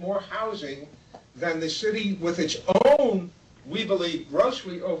 50% more housing than the city with its own, we believe,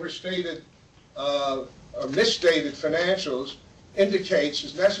 grossly overstated or misstated financials indicates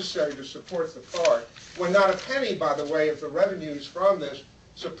is necessary to support the park, when not a penny, by the way, of the revenues from this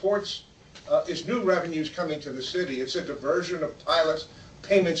supports is new revenues coming to the city. It's a diversion of pilots,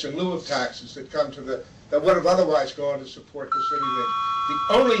 payments in lieu of taxes that come to that would have otherwise gone to support the city.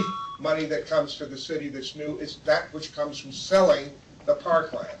 The only money that comes to the city that's new is that which comes from selling the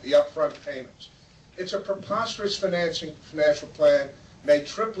parkland, the upfront payments. It's a preposterous financial plan, made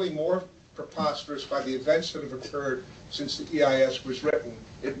triply more preposterous by the events that have occurred since the EIS was written.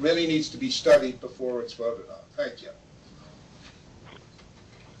 It really needs to be studied before it's voted on. Thank you.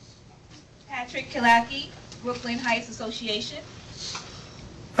 Patrick Kilaki, Brooklyn Heights Association.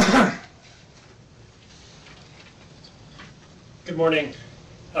 Good morning.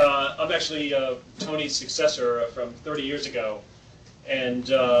 I'm actually Tony's successor from 30 years ago, and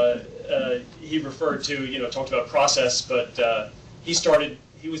he referred to, talked about process, but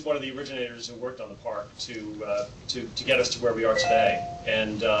he was one of the originators who worked on the park to get us to where we are today,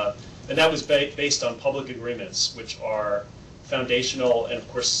 and that was based on public agreements, which are foundational and of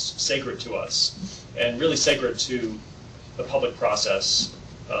course sacred to us, and really sacred to the public process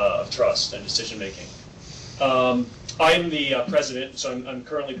of trust and decision making. I am the president, so I'm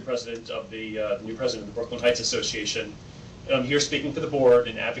currently the president of the new president of the Brooklyn Heights Association, and I'm here speaking for the board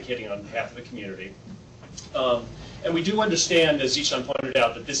and advocating on behalf of the community. And we do understand, as Zishan pointed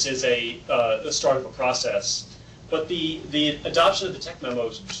out, that this is the start of a process, but the adoption of the tech memo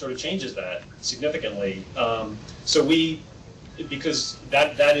sort of changes that significantly. So we because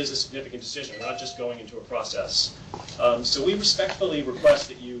that is a significant decision. We're not just going into a process. So we respectfully request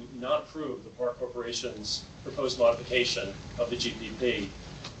that you not approve the Park Corporation's proposed modification of the GPP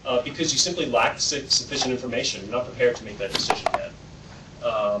because you simply lack sufficient information. You're not prepared to make that decision yet.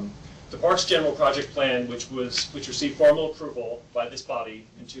 The Park's General Project Plan, which received formal approval by this body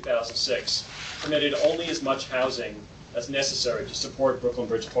in 2006, permitted only as much housing as necessary to support Brooklyn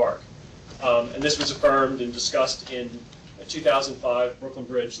Bridge Park. And this was affirmed and discussed in a 2005 Brooklyn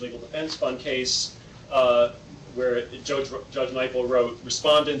Bridge Legal Defense Fund case, where Judge Neipel wrote,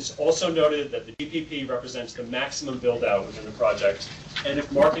 respondents also noted that the GPP represents the maximum build-out within the project, and if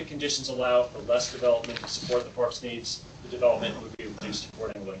market conditions allow for less development to support the park's needs, the development would be reduced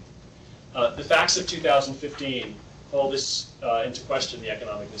accordingly. The facts of 2015 call this into question the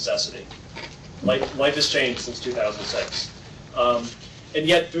economic necessity. Life has changed since 2006. And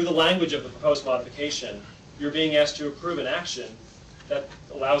yet, through the language of the proposed modification, you're being asked to approve an action that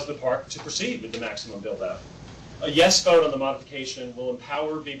allows the park to proceed with the maximum build-out. A yes vote on the modification will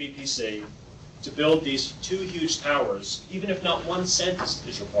empower BBPC to build these 2 huge towers, even if not 1 cent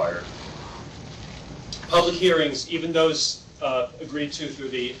is required. Public hearings, even those agreed to through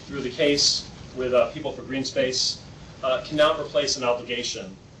the case with People for Green Space, cannot replace an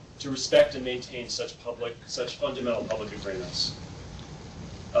obligation to respect and maintain such fundamental public agreements.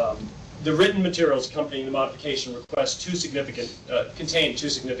 The written materials accompanying the modification request contain 2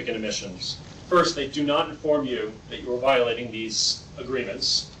 significant omissions. First, they do not inform you that you are violating these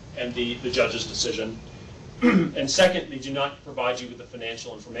agreements and the judge's decision. And second, they do not provide you with the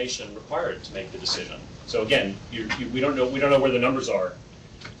financial information required to make the decision. So again, we don't know where the numbers are.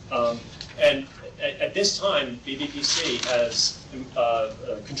 And at this time, BBPC has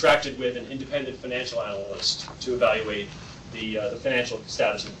contracted with an independent financial analyst to evaluate the financial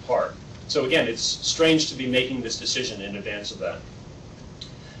status of the park. So again, it's strange to be making this decision in advance of that.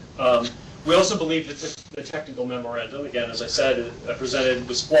 We also believe that the technical memorandum, again, as I said, presented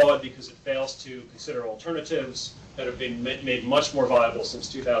was flawed because it fails to consider alternatives that have been made much more viable since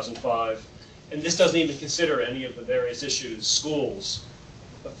 2005. And this doesn't even consider any of the various issues, schools,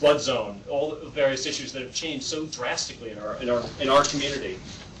 the flood zone, all the various issues that have changed so drastically in our community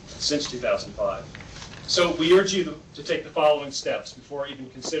since 2005. So we urge you to take the following steps before even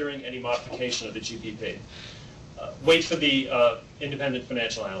considering any modification of the GPP. Wait for the independent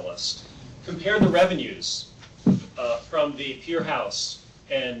financial analyst. Compare the revenues from the Pier House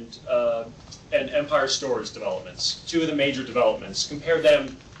and Empire Stores developments, 2 of the major developments. Compare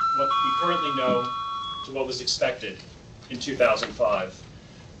them, what we currently know, to what was expected in 2005.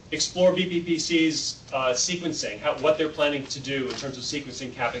 Explore BBPC's sequencing, what they're planning to do in terms of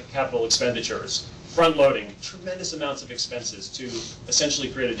sequencing capital expenditures, front-loading tremendous amounts of expenses to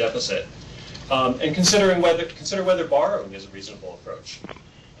essentially create a deficit, and consider whether borrowing is a reasonable approach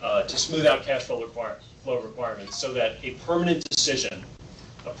to smooth out cash flow requirements so that a permanent decision,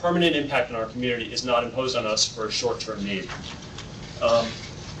 a permanent impact on our community is not imposed on us for a short-term need.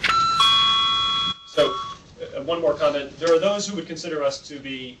 So one more comment. There are those who would consider us to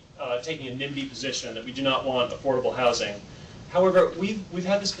be taking a NIMBY position that we do not want affordable housing. However, we've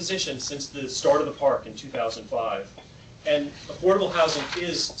had this position since the start of the park in 2005. And affordable housing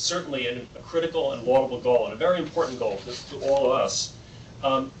is certainly a critical and laudable goal, and a very important goal to all of us.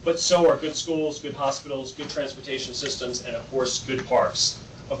 But so are good schools, good hospitals, good transportation systems, and of course, good parks,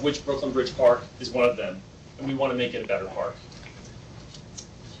 of which Brooklyn Bridge Park is one of them. And we want to make it a better park.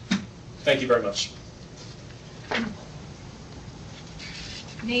 Thank you very much.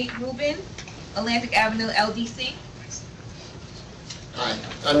 Nate Rubin, Atlantic Avenue LDC. Hi,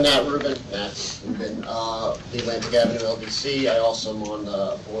 I'm Nat Rubin, the Atlantic Avenue LDC. I also am on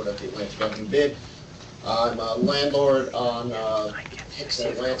the board of the Atlantic Avenue BID. I'm a landlord on Hicks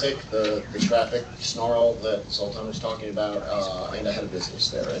and Atlantic, the traffic snarl that Sultan was talking about, and I had a business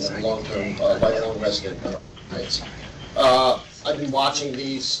there, and I'm a long-term, lifelong resident of Heights. I've been watching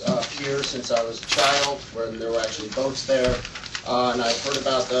these piers since I was a child, when there were actually boats there, and I've heard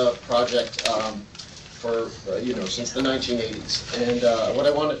about the project since the 1980s. And what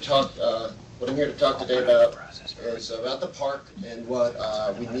I want to talk, what I'm here to talk today about is about the park and what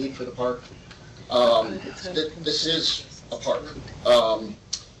we need for the park. This is a park.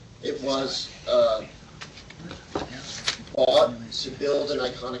 It was bought to build an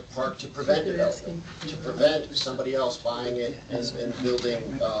iconic park to prevent development, to prevent somebody else buying it and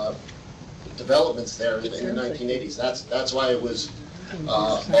building developments there in the 1980s. That's why it was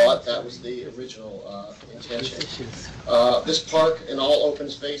bought. That was the original intention. This park and all open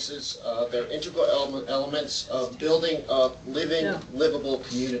spaces, they're integral elements of building a living, livable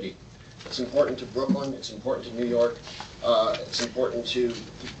community. It's important to Brooklyn, it's important to New York, it's important to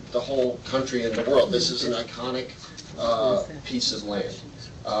the whole country and the world. This is an iconic piece of land.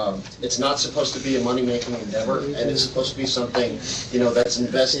 It's not supposed to be a money-making endeavor, and it's supposed to be something, that's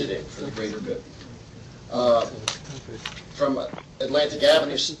invested in for the greater good. From Atlantic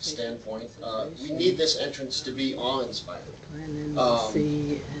Avenue's standpoint, we need this entrance to be awe-inspiring.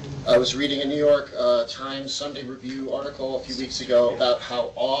 I was reading a New York Times Sunday Review article a few weeks ago about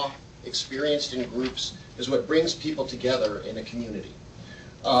how awe experienced in groups is what brings people together in a community.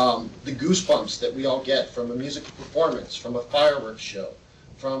 The goosebumps that we all get from a musical performance, from a fireworks show,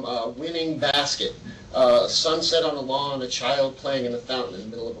 from a winning basket, sunset on a lawn, a child playing in a fountain in the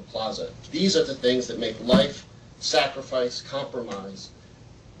middle of a plaza. These are the things that make life, sacrifice, compromise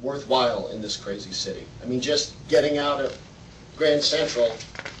worthwhile in this crazy city. I mean, just getting out of Grand Central,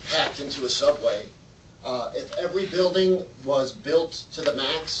 packed into a subway, if every building was built to the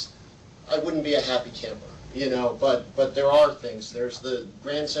max, I wouldn't be a happy camper, but there are things. There's the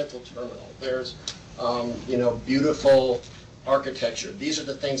Grand Central Terminal. There's, beautiful architecture. These are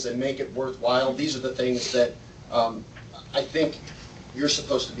the things that make it worthwhile. These are the things that I think you're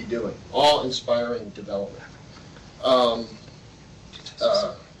supposed to be doing. Awe-inspiring development.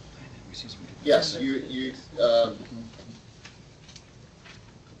 Yes,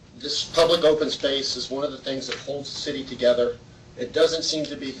 this public open space is one of the things that holds the city together. It doesn't seem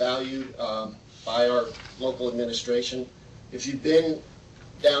to be valued by our local administration. If you've been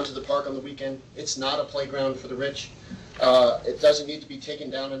down to the park on the weekend, it's not a playground for the rich. It doesn't need to be taken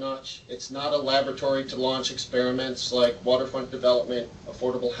down a notch. It's not a laboratory to launch experiments like waterfront development,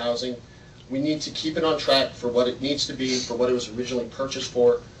 affordable housing. We need to keep it on track for what it needs to be, for what it was originally purchased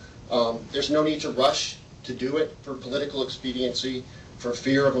for. There's no need to rush to do it for political expediency, for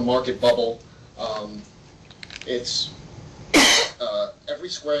fear of a market bubble. Every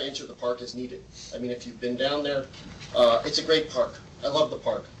square inch of the park is needed. I mean, if you've been down there, it's a great park. I love the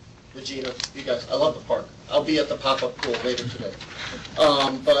park. Regina, you guys, I love the park. I'll be at the pop-up pool later today.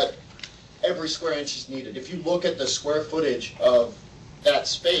 But every square inch is needed. If you look at the square footage of that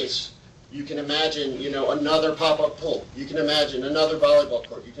space, you can imagine, another pop-up pool. You can imagine another volleyball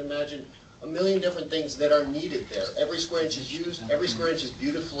court. You can imagine a million different things that are needed there. Every square inch is used. Every square inch is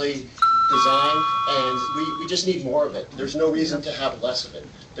beautifully designed, and we just need more of it. There's no reason to have less of it.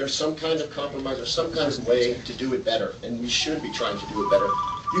 There's some kind of compromise or some kind of way to do it better, and we should be trying to do it better.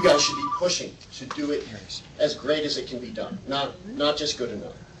 You guys should be pushing to do it as great as it can be done, not just good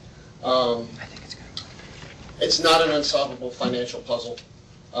enough. It's not an unsolvable financial puzzle.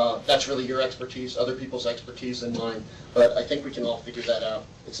 That's really your expertise, other people's expertise than mine, but I think we can all figure that out.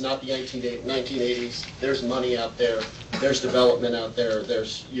 It's not the 1980s. There's money out there. There's development out there.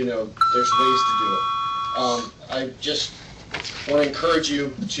 There's ways to do it. I just want to encourage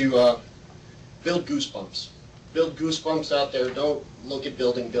you to build goosebumps. Build goosebumps out there. Don't look at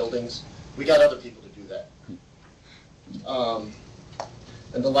building buildings. We got other people to do that.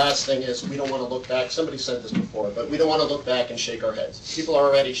 And the last thing is, we don't want to look back. Somebody said this before, but we don't want to look back and shake our heads. People are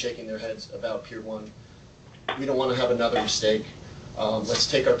already shaking their heads about Pier 1. We don't want to have another mistake. Let's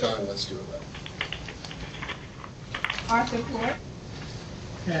take our time. Let's do it right. Arthur Ford?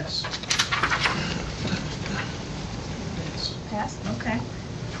 Yes. Pass, okay.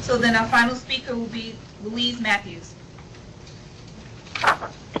 So then our final speaker will be Louise Matthews.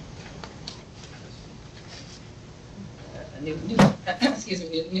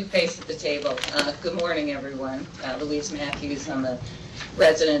 New face at the table. Good morning, everyone. Louise Matthews. I'm a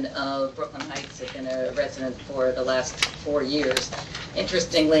resident of Brooklyn Heights. I've been a resident for the last 4 years.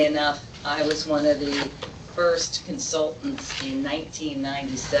 Interestingly enough, I was one of the first consultants in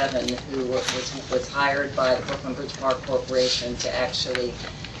 1997 who was hired by the Brooklyn Bridge Park Corporation to actually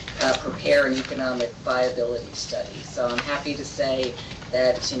prepare an economic viability study. So I'm happy to say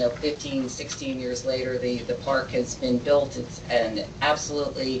that 15, 16 years later, the park has been built. It's an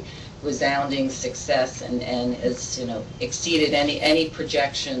absolutely resounding success and has exceeded any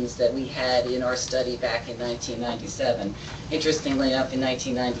projections that we had in our study back in 1997. Interestingly enough, in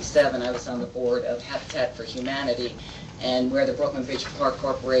 1997, I was on the board of Habitat for Humanity, and where the Brooklyn Bridge Park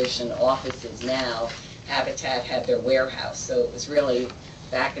Corporation office is now, Habitat had their warehouse. So it was really,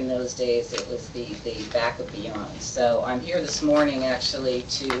 back in those days, it was the back of beyond. So I'm here this morning actually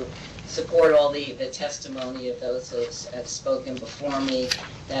to support all the testimony of those who have spoken before me,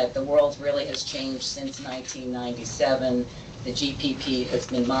 that the world really has changed since 1997. The GPP has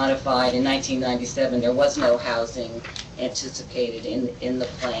been modified. In 1997, there was no housing anticipated in the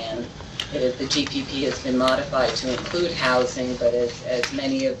plan. The GPP has been modified to include housing, but as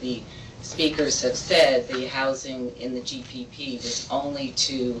many of the speakers have said, the housing in the GPP was only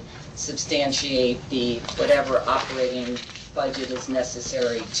to substantiate the whatever operating budget is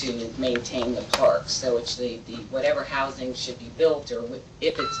necessary to maintain the park. So it's the whatever housing should be built, or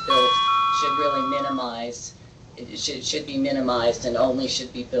if it's built, should really minimize. It should be minimized and only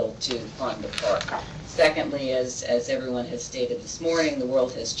should be built to fund the park. Secondly, as everyone has stated this morning, the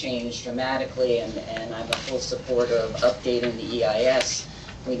world has changed dramatically, and I'm a full supporter of updating the EIS.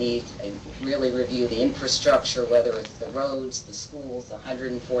 We need to really review the infrastructure, whether it's the roads, the schools,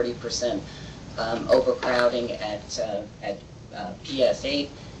 140% overcrowding at PS8.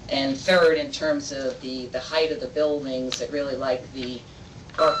 And third, in terms of the height of the buildings, I'd really like the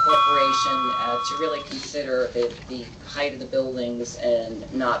Park Corporation to really consider the height of the buildings and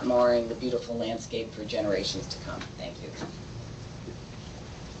not marring the beautiful landscape for generations to come. Thank you.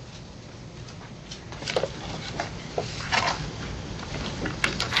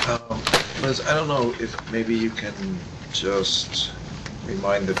 Liz, I don't know if maybe you can just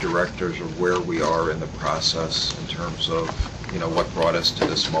remind the directors of where we are in the process in terms of, what brought us to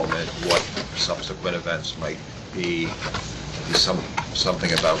this moment, what subsequent events might be,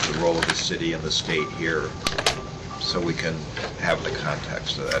 something about the role of the city and the state here, so we can have the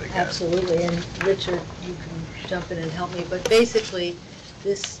context of that again. Absolutely, and Richard, you can jump in and help me, but basically,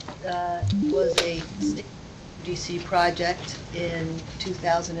 this was a DC project in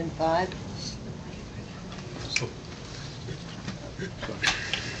 2005.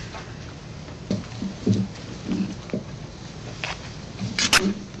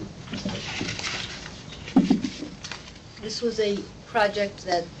 This was a project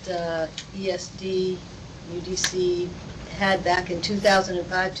that ESD, UDC had back in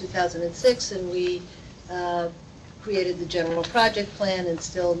 2005, 2006, and we created the general project plan and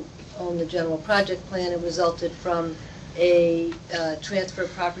still own the general project plan. It resulted from a transfer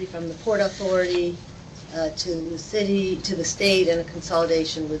of property from the Port Authority to the city, to the state, and a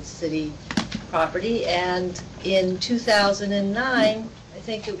consolidation with city property. And in 2009, I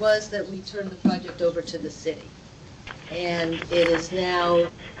think it was, that we turned the project over to the city. And it is now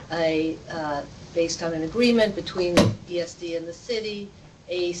based on an agreement between ESD and the city,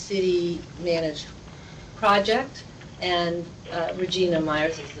 a city-managed project. And Regina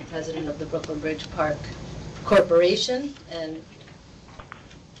Myers is the president of the Brooklyn Bridge Park Corporation and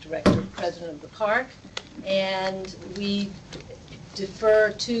president of the park. And we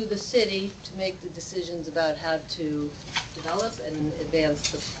defer to the city to make the decisions about how to develop and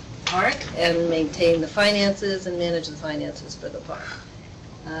advance the park and maintain the finances and manage the finances for the park.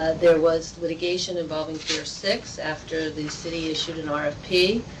 There was litigation involving Pier 6 after the city issued an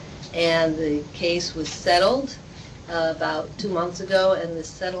RFP, and the case was settled about 2 months ago, and the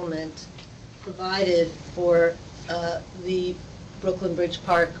settlement provided for the Brooklyn Bridge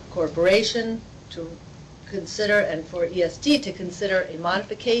Park Corporation to consider, and for ESD to consider, a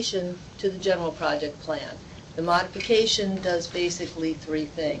modification to the general project plan. The modification does basically three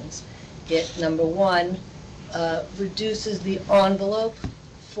things. It, number one, reduces the envelope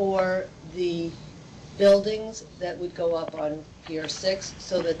for the buildings that would go up on Pier 6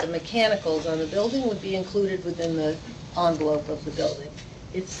 so that the mechanicals on the building would be included within the envelope of the building.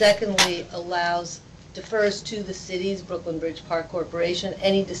 It secondly defers to the city's Brooklyn Bridge Park Corporation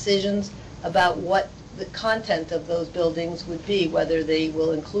any decisions about what the content of those buildings would be, whether they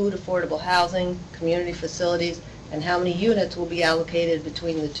will include affordable housing, community facilities, and how many units will be allocated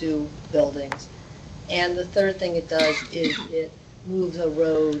between the two buildings. And the third thing it does is it moves a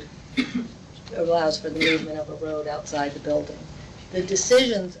road, allows for the movement of a road outside the building. The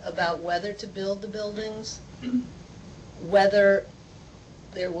decisions about whether to build the buildings, whether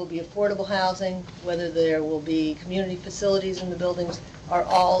there will be affordable housing, whether there will be community facilities in the buildings, are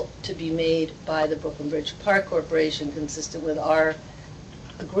all to be made by the Brooklyn Bridge Park Corporation, consistent with our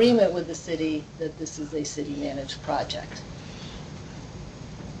agreement with the city that this is a city-managed project.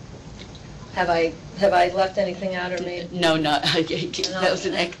 Have I left anything out or made? No, that was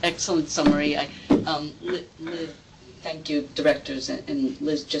an excellent summary. Liz, thank you, directors, and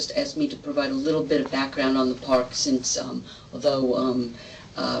Liz just asked me to provide a little bit of background on the park, since although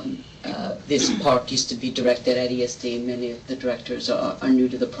this park used to be directed at ESD, many of the directors are new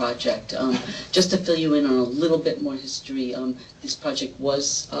to the project. Just to fill you in on a little bit more history, this project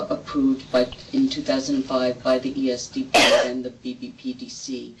was approved in 2005 by the ESD board and the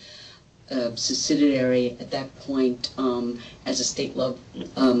BBPDC. subsidiary at that point as a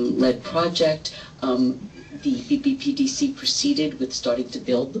state-led project. The BBPDC proceeded with starting to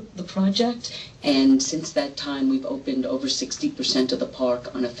build the project, and since that time we've opened over 60% of the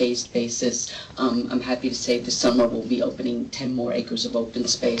park on a phased basis. I'm happy to say this summer we'll be opening 10 more acres of open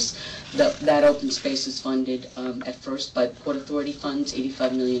space. That open space is funded at first by Port Authority funds,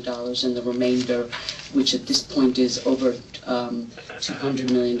 $85 million, and the remainder, which at this point is over $200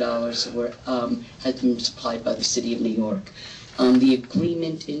 million, has been supplied by the City of New York. The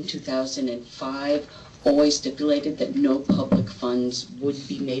agreement in 2005 always stipulated that no public funds would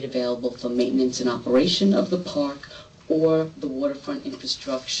be made available for maintenance and operation of the park or the waterfront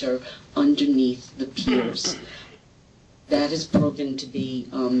infrastructure underneath the piers. That has proven to be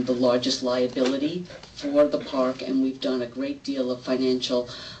the largest liability for the park, and we've done a great deal of financial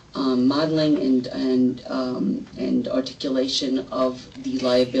modeling and articulation of the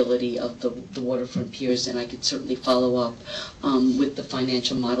liability of the waterfront piers, and I could certainly follow up with the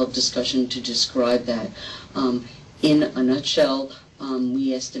financial model discussion to describe that. In a nutshell,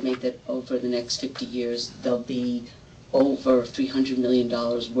 we estimate that over the next 50 years there'll be over $300 million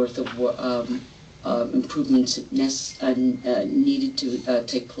worth of improvements needed to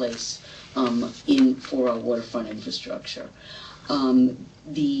take place for our waterfront infrastructure.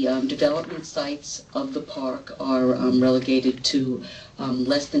 The development sites of the park are relegated to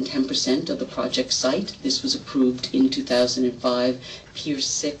less than 10% of the project site. This was approved in 2005. Pier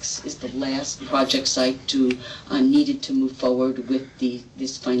 6 is the last project site needed to move forward with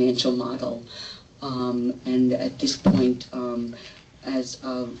this financial model. And at this point, as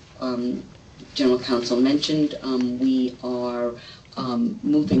General Counsel mentioned, we are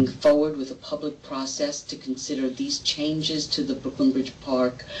moving forward with a public process to consider these changes to the Brooklyn Bridge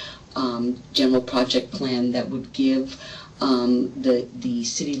Park general project plan that would give the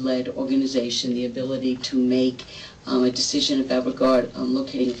city-led organization the ability to make a decision about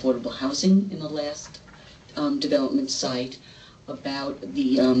locating affordable housing in the last development site, about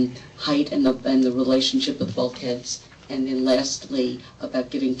the height and the relationship with bulkheads, and then lastly about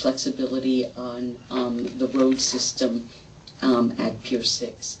giving flexibility on the road system at Pier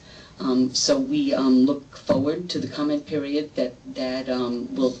 6. So we look forward to the comment period that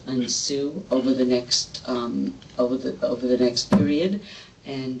will ensue over the next period,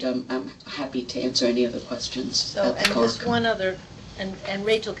 and I'm happy to answer any other questions. So, and just one other, and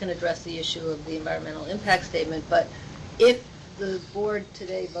Rachel can address the issue of the environmental impact statement, but if the board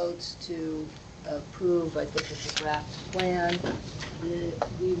today votes to approve, I think it's a draft plan,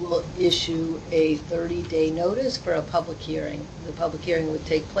 we will issue a 30-day notice for a public hearing. The public hearing would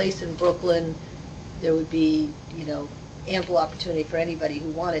take place in Brooklyn. There would be, ample opportunity for anybody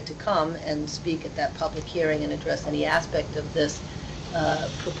who wanted to come and speak at that public hearing and address any aspect of this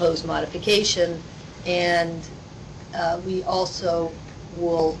proposed modification. And we also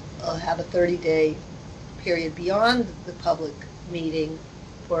will have a 30-day period beyond the public meeting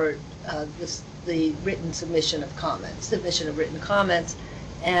for the written submission of written comments,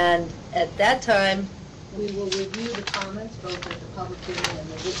 and at that time we will review the comments, both at the public hearing and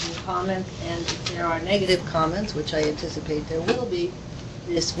the written comments, and if there are negative comments, which I anticipate there will be,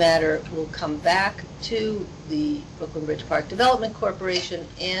 this matter will come back to the Brooklyn Bridge Park Development Corporation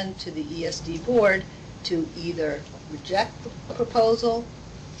and to the ESD board to either reject the proposal,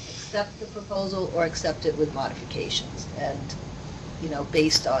 accept the proposal, or accept it with modifications, and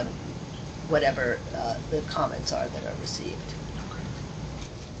based on whatever the comments are that are received.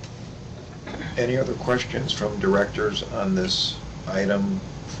 Any other questions from directors on this item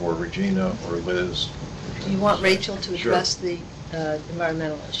for Regina or Liz? Do you want Rachel to Sure. address the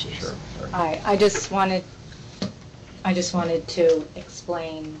environmental issues? Sure. I just wanted to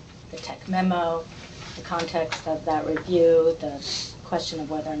explain the tech memo, the context of that review, the question of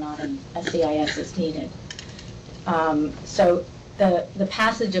whether or not an SEIS is needed. So the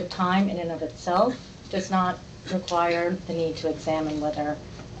passage of time in and of itself does not require the need to examine whether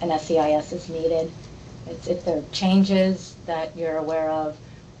an SEIS is needed. It's if there are changes that you're aware of,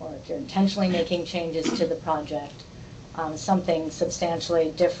 or if you're intentionally making changes to the project, something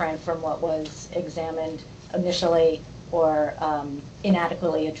substantially different from what was examined initially, or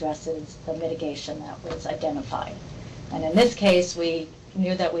inadequately addresses the mitigation that was identified. And in this case, we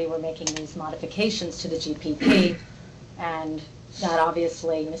knew that we were making these modifications to the GPP, and that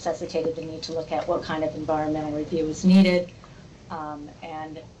obviously necessitated the need to look at what kind of environmental review is needed.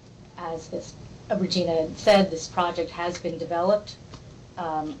 And as Regina had said, this project has been developed,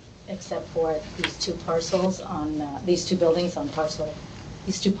 except for these two parcels on these two buildings on Pier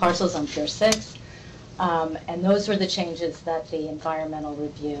 6. And those were the changes that the environmental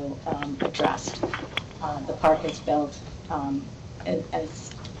review addressed. The park is built,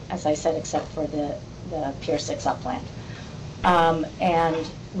 as I said, except for the Pier 6 upland. And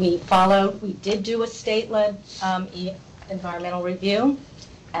we did do a state-led environmental review.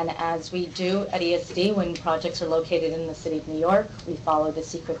 And as we do at ESD, when projects are located in the city of New York, we follow the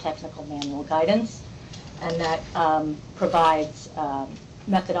secret technical manual guidance. And that provides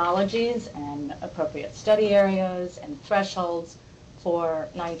methodologies and appropriate study areas and thresholds for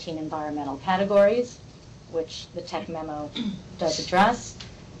 19 environmental categories, which the tech memo does address.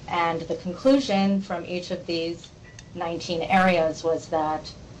 And the conclusion from each of these 19 areas was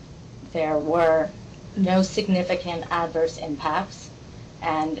that there were no significant adverse impacts,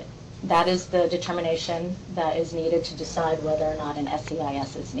 and that is the determination that is needed to decide whether or not an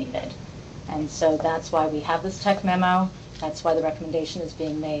SEIS is needed. And so that's why we have this tech memo. That's why the recommendation is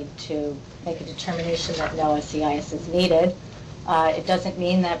being made to make a determination that no SEIS is needed. It doesn't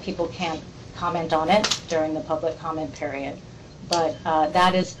mean that people can't comment on it during the public comment period, but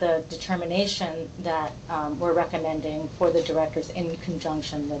that is the determination that we're recommending for the directors in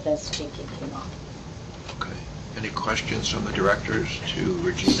conjunction with this GPP law. Okay. Any questions from the directors to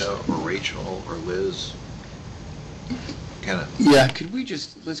Regina or Rachel or Liz? Kenneth? Yeah, could we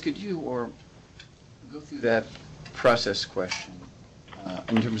just, Liz, could you or go through that process question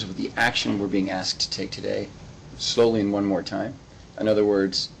in terms of the action we're being asked to take today, slowly and one more time? In other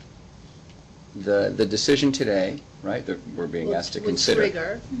words, the decision today, right, that we're being asked to consider.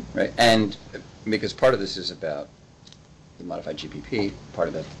 Trigger. Right, and because part of this is about the modified GPP, part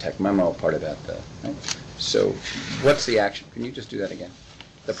of that the tech memo, part of that the, right? So what's the action? Can you just do that again?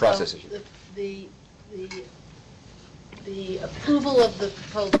 The process issue. The approval of the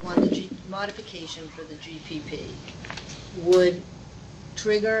proposed one, the modification for the GPP, would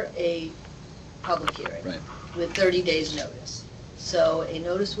trigger a public hearing with 30 days notice. So a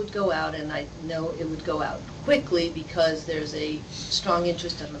notice would go out, and I know it would go out quickly because there's a strong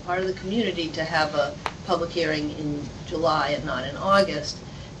interest on the part of the community to have a public hearing in July and not in August.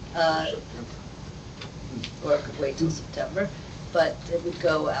 Or it could wait till September, but it would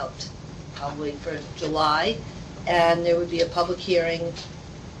go out probably for July, and there would be a public hearing,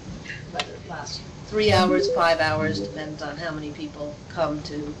 whether it lasts 3 hours, 5 hours, depends on how many people come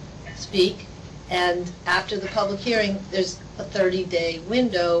to speak. And after the public hearing, there's a 30-day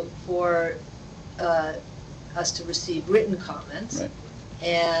window for us to receive written comments. Right.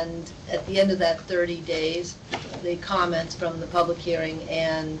 And at the end of that 30 days, the comments from the public hearing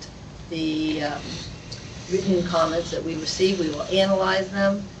and the written comments that we receive, we will analyze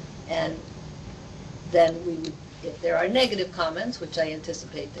them, and then we would, if there are negative comments, which I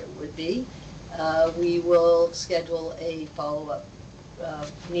anticipate there would be, we will schedule a follow-up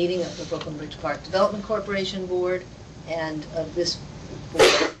meeting of the Brooklyn Bridge Park Development Corporation Board and of this board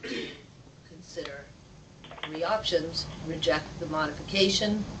to consider 3 options: reject the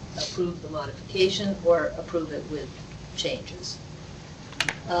modification, approve the modification, or approve it with changes.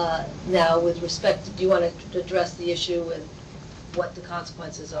 Now, with respect, do you want to address the issue with what the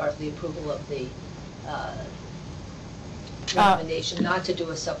consequences are of the approval of the recommendation not to do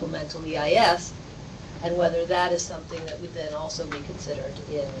a supplemental EIS, and whether that is something that would then also be considered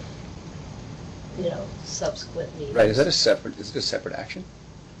in, subsequent meetings? Right, is it a separate action?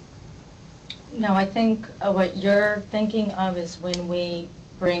 No, I think what you're thinking of is when we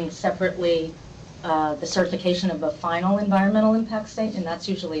bring separately the certification of a final environmental impact statement. That's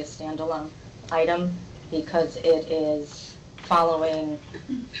usually a standalone item because it is following,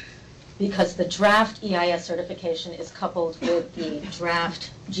 because the draft EIS certification is coupled with the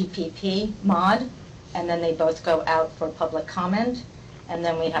draft GPP mod, and then they both go out for public comment, and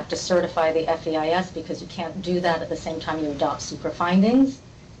then we have to certify the FEIS because you can't do that at the same time you adopt secret findings,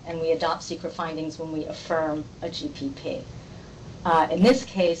 and we adopt secret findings when we affirm a GPP. In this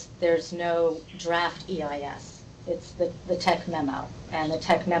case, there's no draft EIS. It's the tech memo, and the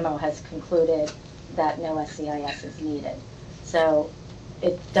tech memo has concluded that no SEIS is needed. So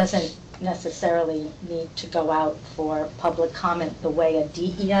it doesn't necessarily need to go out for public comment the way a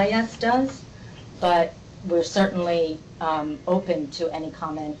DEIS does, but we're certainly open to any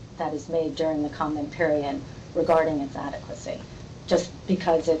comment that is made during the comment period regarding its adequacy, just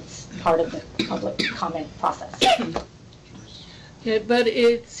because it's part of the public comment process. Yeah, but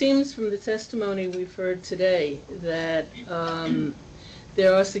it seems from the testimony we've heard today that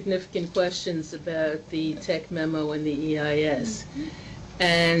there are significant questions about the tech memo and the EIS.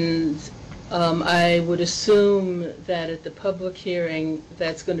 And I would assume that at the public hearing,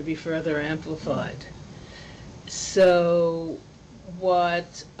 that's going to be further amplified. So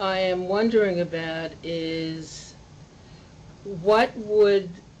What I am wondering about is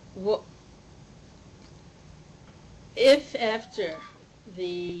if after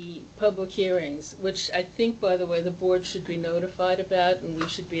the public hearings, which I think, by the way, the board should be notified about and we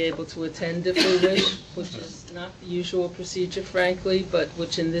should be able to attend if we wish, which is not the usual procedure, frankly, but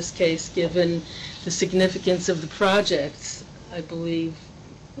which in this case, given the significance of the projects, I believe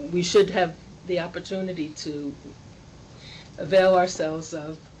we should have the opportunity to avail ourselves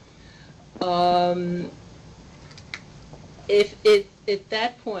of. If it at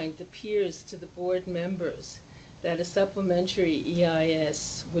that point appears to the board members that a supplementary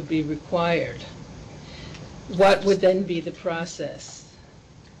EIS would be required, what would then be the process?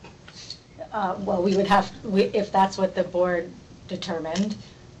 Well, we would have, if that's what the board determined,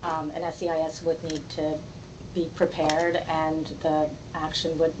 an SEIS would need to be prepared and the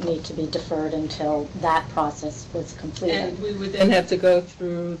action would need to be deferred until that process was completed. And we would then have to go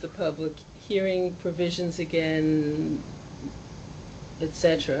through the public hearing provisions again,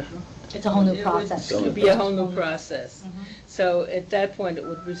 etc. It's a whole new process. It would be a whole new process. So at that point, it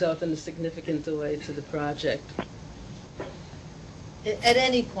would result in a significant delay to the project. At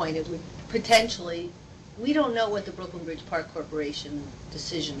any point, it would potentially, we don't know what the Brooklyn Bridge Park Corporation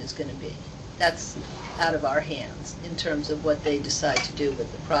decision is going to be. That's out of our hands in terms of what they decide to do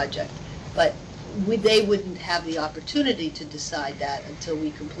with the project. But they wouldn't have the opportunity to decide that until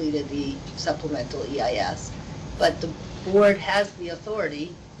we completed the supplemental EIS. But the board has the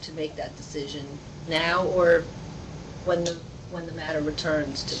authority to make that decision now or when the matter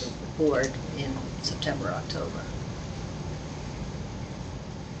returns to the board in September, October.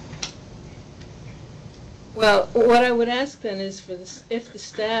 Well, what I would ask then is if the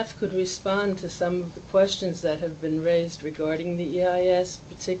staff could respond to some of the questions that have been raised regarding the EIS,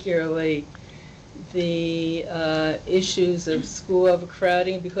 particularly the issues of school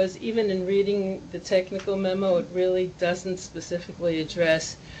overcrowding, because even in reading the technical memo, it really doesn't specifically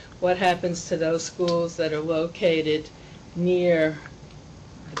address what happens to those schools that are located near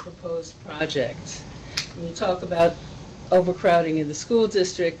the proposed project. When you talk about overcrowding in the school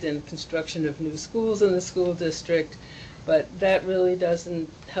district and construction of new schools in the school district, but that really doesn't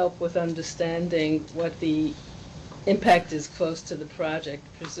help with understanding what the impact is close to the project.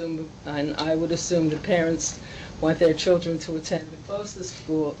 And I would assume the parents want their children to attend the closest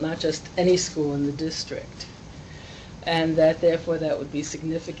school, not just any school in the district. And that therefore that would be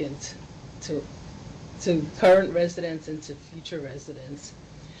significant to current residents and to future residents.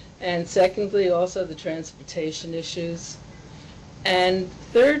 And secondly, also the transportation issues. And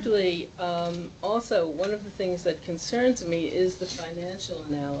thirdly, also one of the things that concerns me is the financial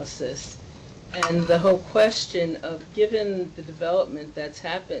analysis and the whole question of, given the development that's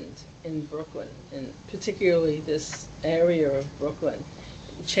happened in Brooklyn, and particularly this area of Brooklyn,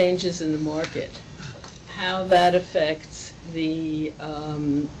 changes in the market, how that affects the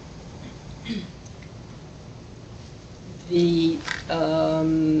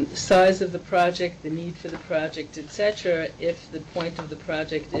size of the project, the need for the project, etc., if the point of the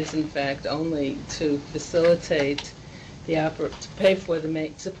project is in fact only to facilitate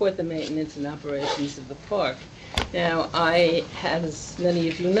support the maintenance and operations of the park. Now, I, as many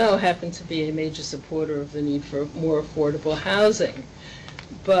of you know, happen to be a major supporter of the need for more affordable housing,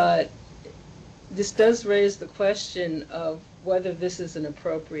 but this does raise the question of whether this is an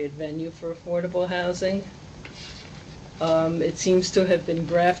appropriate venue for affordable housing. It seems to have been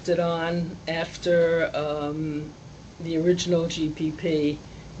grafted on after the original GPP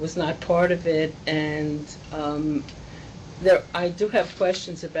was not part of it, and I do have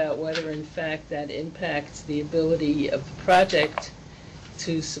questions about whether in fact that impacts the ability of the project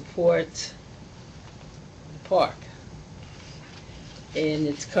to support the park in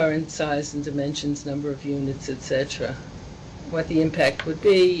its current size and dimensions, number of units, etc. What the impact would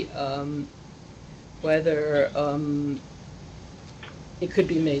be, whether it could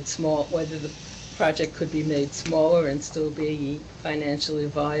be made small, whether the project could be made smaller and still be financially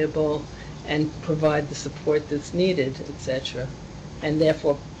viable and provide the support that's needed, etc., and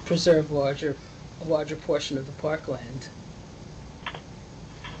therefore preserve a larger portion of the parkland.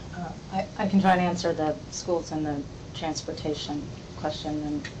 I can try to answer the schools and the transportation question,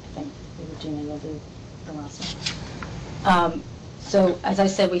 and I think Regina will do the last one. So, as I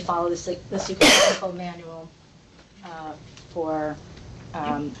said, we follow the secret manual for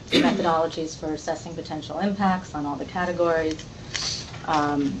methodologies for assessing potential impacts on all the categories.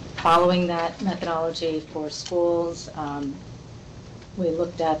 Following that methodology for schools, we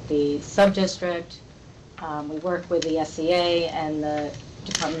looked at the sub-district. We worked with the SEA and the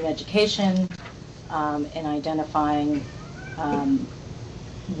Department of Education in identifying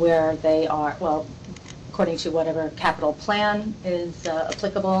where they are, well, according to whatever capital plan is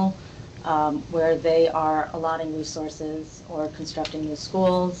applicable, where they are allotting resources or constructing new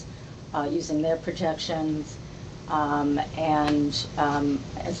schools, using their projections. And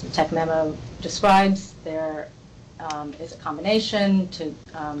as the tech memo describes, there is a combination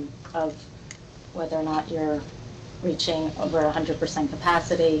of whether or not you're reaching over 100%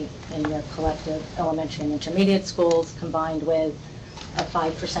 capacity in your collective elementary and intermediate schools, combined with a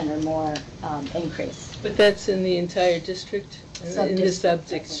 5% or more increase. But that's in the entire district? In the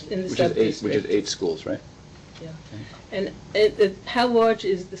sub-district? Which is 8 schools, right? Yeah. And how large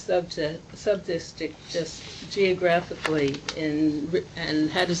is the sub-district just geographically, and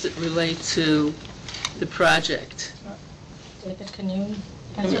how does it relate to the project? David, can you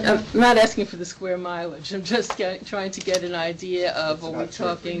I'm not asking for the square mileage. I'm just trying to get an idea of, are we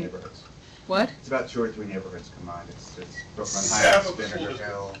talking? What? It's about 2 or 3 neighborhoods combined. It's Brooklyn Heights, Vinegar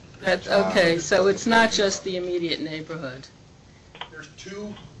Hill. That's okay. So it's not just the immediate neighborhood. There's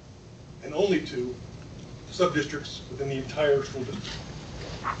 2, and only 2, sub-districts within the entire school district.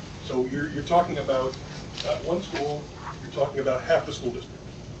 So you're talking about not one school, you're talking about half the school district.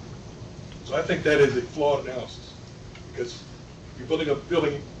 So I think that is a flawed analysis, because you're building a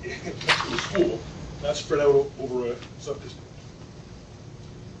building next to a school, not spread out over a sub-district.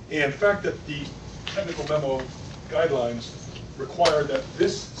 And the fact that the technical memo guidelines require that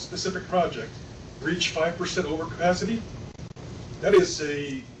this specific project reach 5% over capacity, that is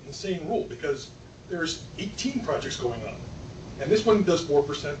an insane rule, because there's 18 projects going on. And this one does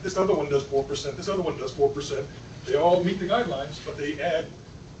 4%, this other one does 4%, this other one does 4%. They all meet the guidelines, but they add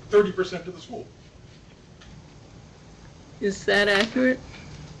 30% to the school. Is that accurate?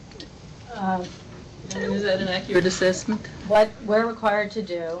 Is that an accurate assessment? What we're required to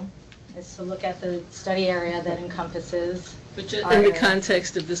do is to look at the study area that encompasses. But just in the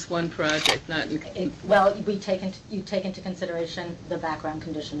context of this one project, not in... Well, you take into consideration the background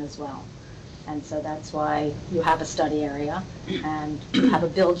condition as well. And so that's why you have a study area, and you have a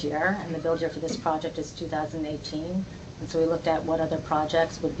build year, and the build year for this project is 2018. And so we looked at what other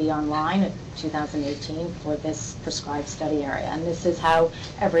projects would be online in 2018 for this prescribed study area. And this is how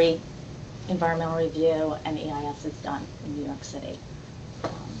every environmental review and EIS is done in New York City.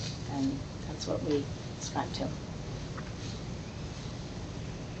 And that's what we ascribe to.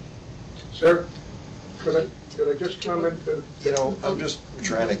 Sir, could I just comment that, I'm just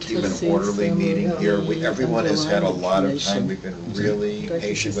trying to keep an orderly meeting here. Everyone has had a lot of time. We've been really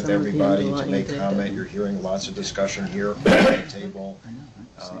patient with everybody to make comment. You're hearing lots of discussion here at the table.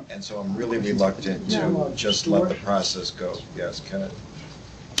 And so I'm really reluctant to just let the process go. Yes, Kenneth?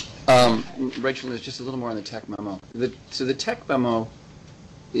 Rachel, there's just a little more on the tech memo. So the tech memo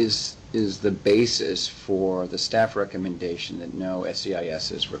is the basis for the staff recommendation that no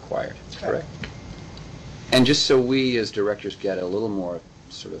SEIS is required, correct? And just so we as directors get a little more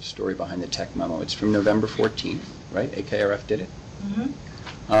sort of story behind the tech memo, it's from November 14th, right? AKRF did it?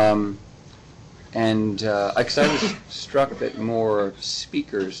 Mm-hmm. Because I was struck that more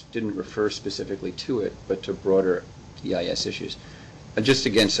speakers didn't refer specifically to it, but to broader EIS issues. Just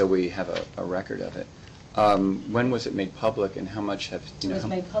again, so we have a record of it. When was it made public, and how much have you know? It was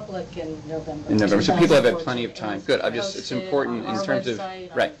made public in November. In November, so people have had plenty of time. Good. It's important in terms of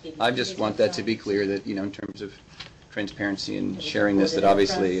right. I just want that to be clear that in terms of transparency and sharing this, that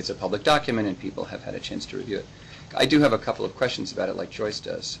obviously it's a public document and people have had a chance to review it. I do have a couple of questions about it, like Joyce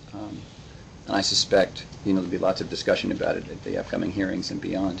does, and I suspect there'll be lots of discussion about it at the upcoming hearings and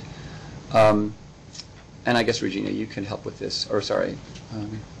beyond. And I guess, Regina, you can help with this, or sorry,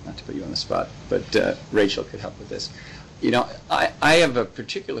 not to put you on the spot, but Rachel could help with this. I have a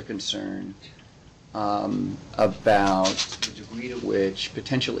particular concern about the degree to which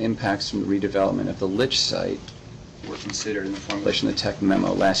potential impacts from the redevelopment of the Litch site were considered in the formulation of the tech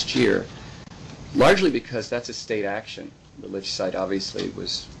memo last year, largely because that's a state action. The Litch site obviously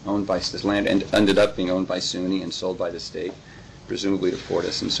was owned by this land and ended up being owned by SUNY and sold by the state, presumably to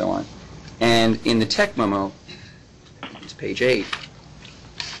Fortis and so on. And in the tech memo, it's page 8,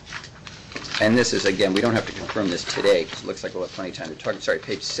 and this is, again, we don't have to confirm this today because it looks like we'll have plenty of time to talk. Sorry,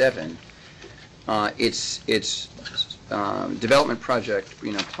 page 7. It's development project,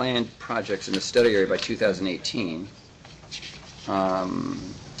 planned projects in the study area by 2018, and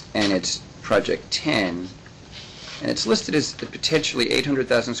it's project 10, and it's listed as potentially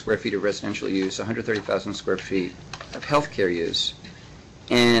 800,000 square feet of residential use, 130,000 square feet of healthcare use,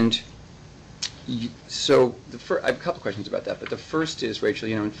 and so I have a couple questions about that, but the first is, Rachel,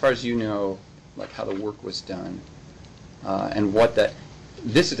 as far as you know, like how the work was done, and what that,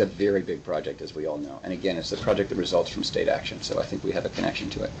 This is a very big project, as we all know. And again, it's a project that results from state action, so I think we have a connection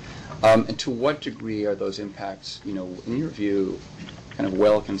to it. And to what degree are those impacts, in your view, kind of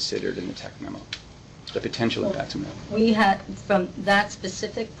well considered in the tech memo? The potential impacts of that? We had, from that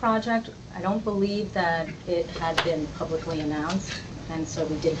specific project, I don't believe that it had been publicly announced, and so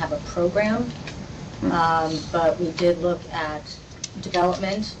we didn't have a program. But we did look at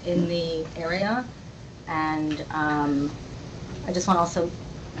development in the area, and I just want to also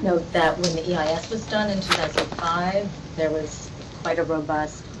note that when the EIS was done in 2005, there was quite a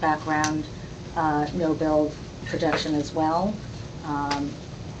robust background no-build projection as well.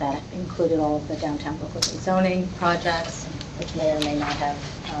 That included all of the downtown Brooklyn zoning projects, which may or may not have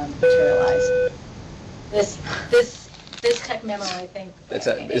materialized. This tech memo, I think,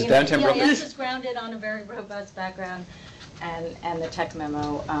 is downtown Brooklyn? EIS is grounded on a very robust background, and the tech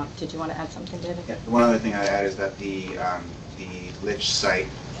memo. Did you want to add something, David? Yeah, one other thing I'd add is that the Lich site,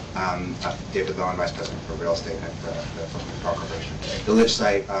 David Lowen, Vice President for Real Estate at the Brooklyn Park Corporation. The Lich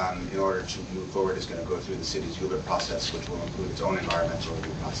site, in order to move forward, is going to go through the city's ULIP process, which will include its own environmental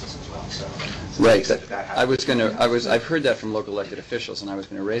review process as well. So right. I've heard that from local elected officials, and I was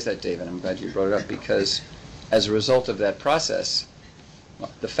going to raise that, David. I'm glad you brought it up because, as a result of that process,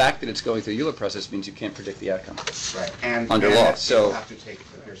 the fact that it's going through the ULIP process means you can't predict the outcome. Right. And under law. So, have to take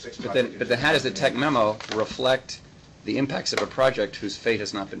your 6 but then how does the tech memo reflect the impacts of a project whose fate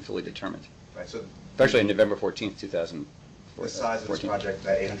has not been fully determined? Right. So especially on November 14th, 2014. The size of this project,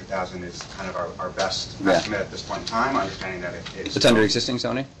 that 800,000, is kind of our best estimate at this point in time, understanding that it's under existing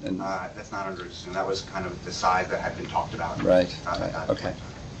zoning? That's not under existing. That was kind of the size that had been talked about. Right. Okay.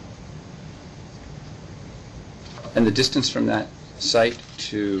 And the distance from that site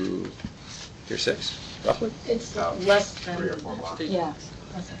to Pier 6, roughly? It's less than 3 or 4 blocks. Yeah,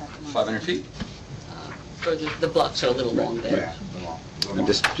 less than 500 feet? Or the blocks are a little long there. And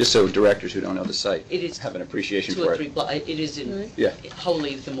just so directors who don't know the site have an appreciation 2 for or it. 3 blocks. It is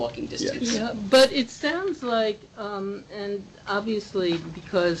wholly within walking distance. Yeah, but it sounds like, and obviously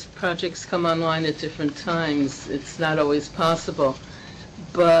because projects come online at different times, it's not always possible.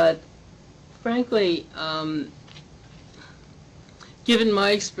 But frankly, given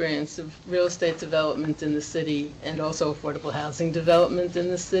my experience of real estate development in the city and also affordable housing development in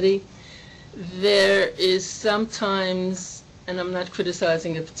the city, there is sometimes, and I'm not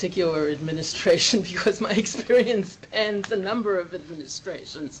criticizing a particular administration because my experience spans a number of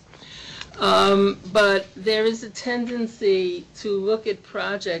administrations, but there is a tendency to look at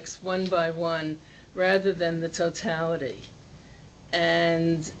projects one by one rather than the totality.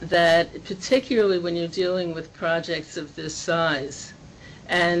 And that particularly when you're dealing with projects of this size,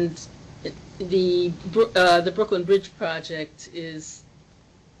 and the Brooklyn Bridge project is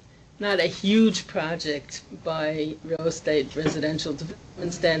not a huge project by real estate residential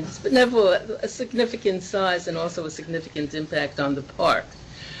development standards, but nevertheless a significant size and also a significant impact on the park.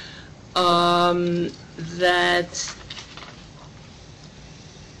 That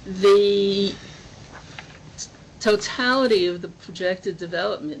the totality of the projected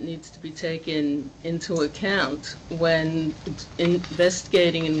development needs to be taken into account when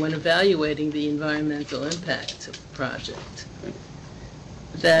investigating and when evaluating the environmental impact of the project.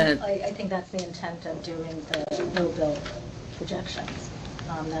 I think that's the intent of doing the no-build projections.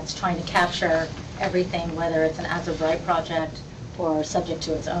 That's trying to capture everything, whether it's an as-of-right project or subject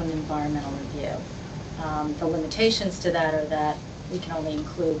to its own environmental review. The limitations to that are that we can only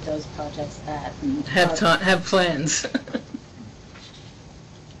include those projects that have plans.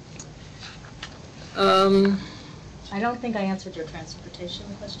 I don't think I answered your transportation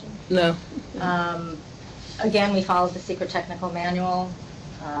question. No. Again, we followed the secret technical manual.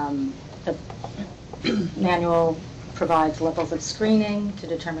 The manual provides levels of screening to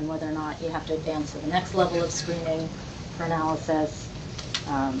determine whether or not you have to advance to the next level of screening for analysis.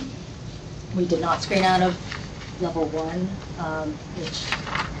 We did not screen out of level 1, which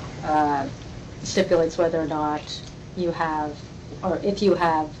stipulates whether or not you have, or if you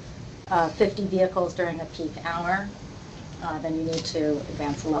have 50 vehicles during a peak hour, then you need to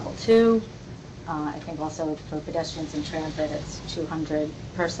advance to level 2. I think also for pedestrians in transit, it's 200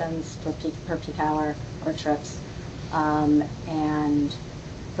 persons per peak hour or trips. And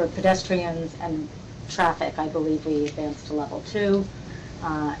for pedestrians and traffic, I believe we advanced to level 2.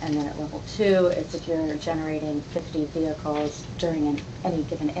 And then at level 2, it's if you're generating 50 vehicles during any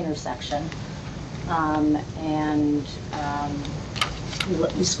given intersection. And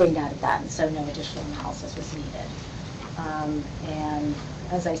we screened out of that, and so no additional analysis was needed. And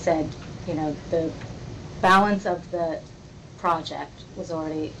as I said, the balance of the project was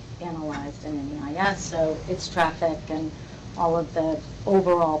already analyzed in an EIS, so its traffic and all of the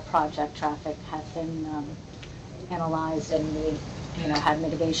overall project traffic has been analyzed, and we, had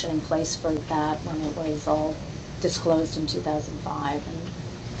mitigation in place for that when it was all disclosed in 2005.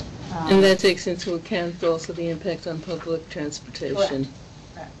 And that takes into account also the impact on public transportation.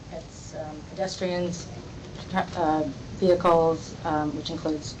 Correct. It's pedestrians, vehicles, which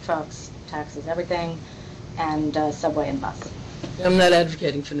includes trucks, taxis, everything, and subway and bus. I'm not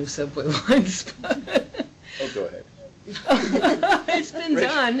advocating for new subway lines, but Oh, go ahead. it's been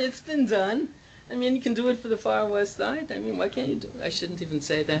done. It's been done. I mean, you can do it for the far west side. I mean, why can't you do it? I shouldn't even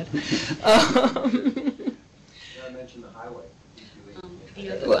say that. I mentioned the highway.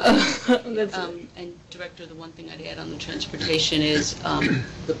 And Director, the one thing I'd add on the transportation is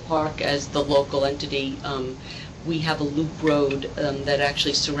the park as the local entity. We have a loop road that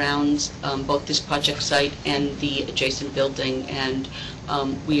actually surrounds both this project site and the adjacent building, and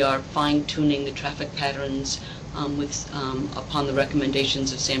we are fine-tuning the traffic patterns upon the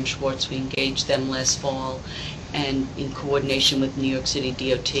recommendations of Sam Schwartz. We engaged them last fall, and in coordination with New York City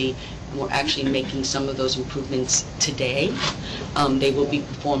DOT, and we're actually making some of those improvements today. They will be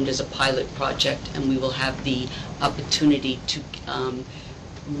performed as a pilot project, and we will have the opportunity to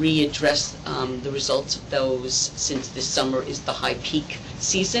readdress the results of those, since this summer is the high peak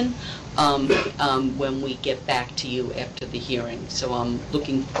season, when we get back to you after the hearing. So I'm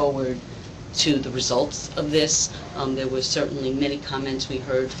looking forward to the results of this. There were certainly many comments we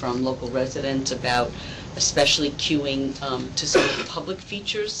heard from local residents about especially queuing to some of the public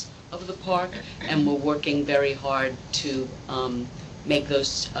features of the park, and we're working very hard to make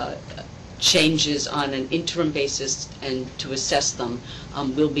those changes on an interim basis and to assess them.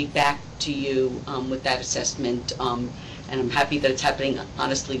 We'll be back to you with that assessment, and I'm happy that it's happening,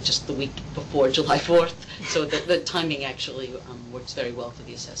 honestly, just the week before July 4th, so the timing actually works very well for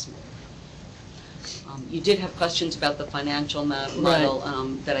the assessment. You did have questions about the financial model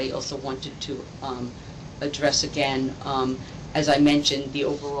that I also wanted to address again. As I mentioned, the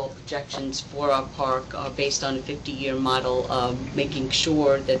overall projections for our park are based on a 50-year model of making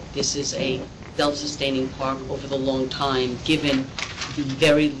sure that this is a self-sustaining park over the long time, given the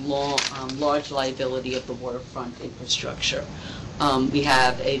very large liability of the waterfront infrastructure. We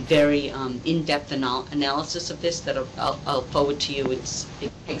have a very in-depth analysis of this that I'll forward to you. It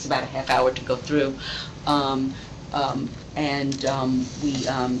takes about a half hour to go through. We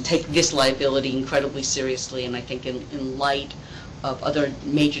take this liability incredibly seriously, and I think in light of other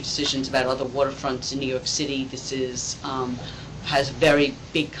major decisions about other waterfronts in New York City, this has very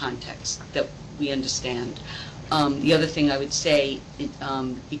big context that we understand. The other thing I would say,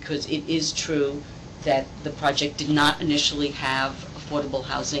 because it is true that the project did not initially have affordable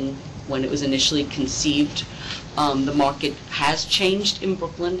housing when it was initially conceived. The market has changed in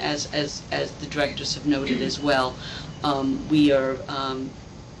Brooklyn, as the directors have noted as well. We are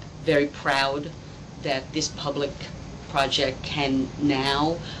very proud that this public project can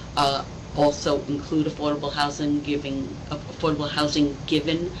now also include affordable housing,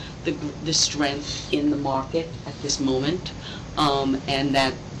 given the strength in the market at this moment, and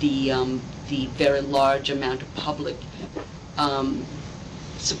that the very large amount of public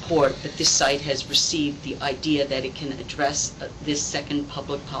support that this site has received, the idea that it can address this second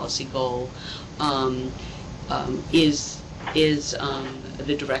public policy goal, is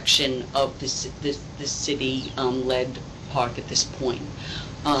the direction of this city-led park at this point.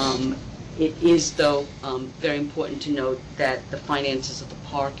 It is, though, very important to note that the finances of the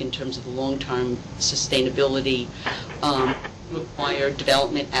park, in terms of the long-term sustainability, require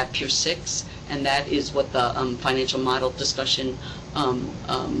development at Pier 6, and that is what the financial model discussion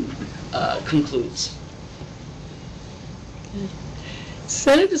concludes.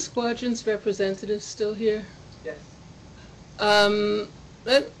 Senator Squadron's representative still here? Yes.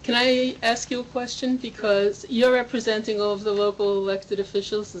 Can I ask you a question? Because you're representing all of the local elected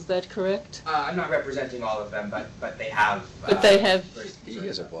officials, is that correct? I'm not representing all of them, but they have. But they have. He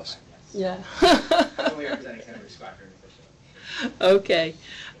has a boss. Yeah. I'm only representing Senator Squadron officially. Okay.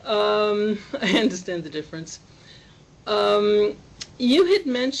 I understand the difference. You had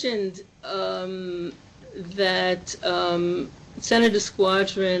mentioned that Senator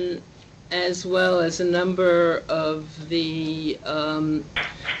Squadron, as well as a number of the other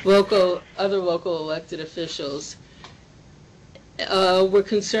local elected officials, were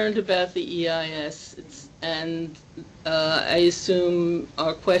concerned about the EIS, and I assume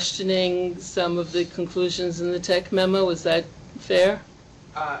are questioning some of the conclusions in the tech memo. Is that fair?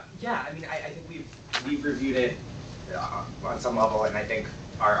 Yeah, I mean, I think we've reviewed it on some level, and I think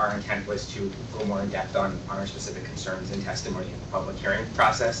our intent was to go more in depth on our specific concerns and testimony in the public hearing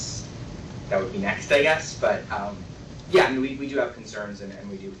process. That would be next, I guess, but Yeah, I mean, we do have concerns,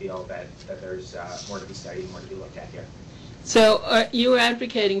 and we do feel that there's more to be studied, more to be looked at here. So you are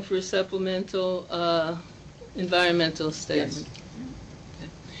advocating for a supplemental environmental statement? Yes.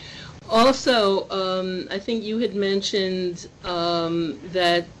 Also, I think you had mentioned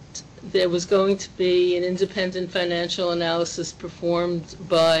that there was going to be an independent financial analysis performed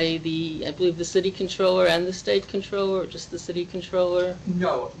by I believe, the city controller and the state controller, or just the city controller?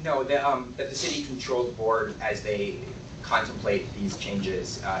 No, that the city controlled board, as they contemplate these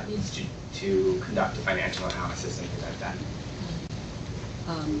changes, needs to conduct a financial analysis and present that.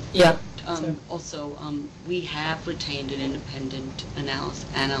 Yeah. Also, we have retained an independent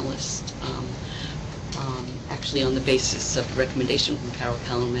analyst, actually on the basis of recommendation from Carol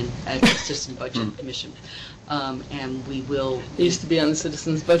Kellerman at the Citizen Budget Commission. And we will... I used to be on the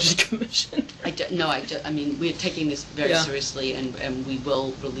Citizens Budget Commission. I mean, we're taking this very seriously, and we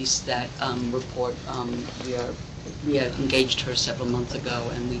will release that report. We have engaged her several months ago,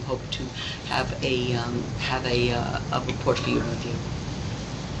 and we hope to have a report for your review.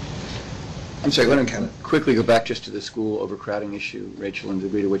 I'm sorry, let me quickly go back just to the school overcrowding issue, Rachel, and the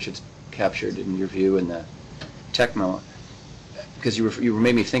degree to which it's captured in your view in the tech memo. Because you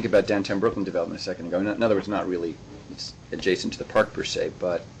made me think about downtown Brooklyn development a second ago. In other words, not really it's adjacent to the park per se,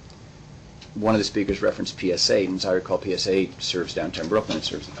 but one of the speakers referenced PS8, and as I recall, PS8 serves downtown Brooklyn. It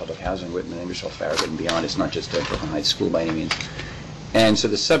serves the public housing, Whitman, Ingersoll, Farragut, and beyond. It's not just a Brooklyn Heights school by any means. And so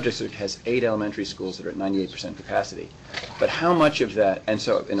the subject has 8 elementary schools that are at 98% capacity. But how much of that, and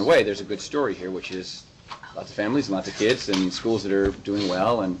so in a way there's a good story here, which is lots of families and lots of kids and schools that are doing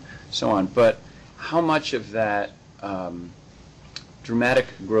well and so on. But how much of that dramatic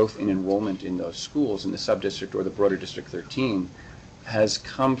growth in enrollment in those schools in the sub-district or the broader District 13 has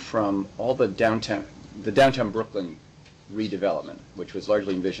come from all the downtown Brooklyn redevelopment, which was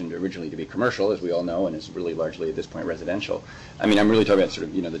largely envisioned originally to be commercial, as we all know, and is really largely at this point residential. I mean, I'm really talking about sort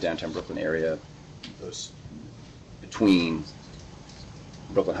of, the downtown Brooklyn area, those between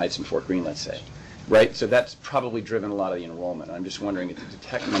Brooklyn Heights and Fort Greene, let's say, right? So that's probably driven a lot of the enrollment. I'm just wondering if the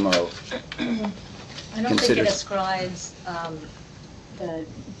tech memo I don't think it ascribes I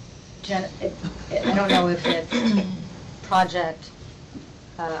don't know if it's project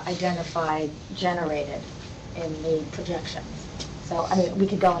identified, generated in the projections. So, I mean, we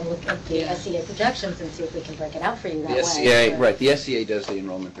could go and look at the SEA projections and see if we can break it out for you that way. The SEA, right, the SEA does the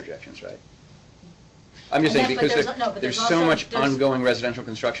enrollment projections, right? I'm just saying, because there's so much ongoing residential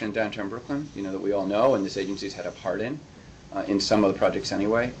construction in downtown Brooklyn, that we all know, and this agency's had a part in some of the projects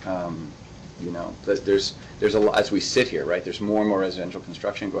anyway. There's a lot, as we sit here, right, there's more and more residential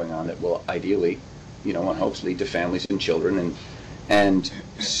construction going on that will ideally, one hopes, lead to families and children, and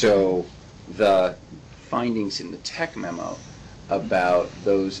so the findings in the tech memo about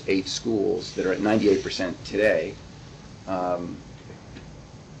those 8 schools that are at 98% today.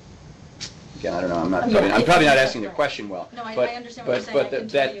 Again, I don't know. I'm probably not asking the question well. No, I understand what you're saying. I can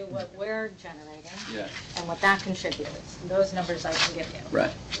tell you what we're generating and what that contributes. Those numbers I can give you.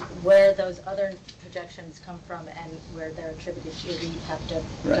 Right. Where those other projections come from and where they're attributed to, we have to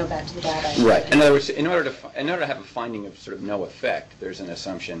go back to the data. Right. In other words, in order to have a finding of sort of no effect, there's an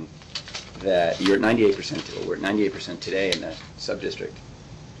assumption that you're at 98% today. We're at 98% today in that sub-district,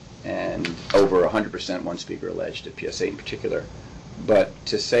 and over 100%, one speaker alleged, at PSA in particular. But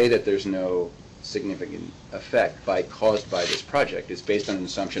to say that there's no significant effect caused by this project is based on an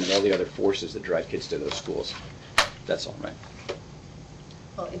assumption of all the other forces that drive kids to those schools. That's all, right?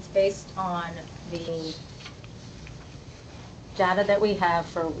 Well, it's based on the data that we have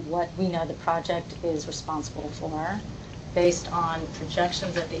for what we know the project is responsible for, based on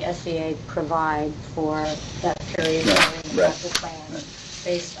projections that the SEA provide for that period in the capital plan,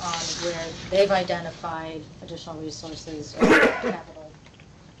 based on where they've identified additional resources or capital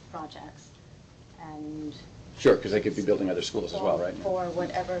projects. And sure, because they could be building other schools as well, right? Or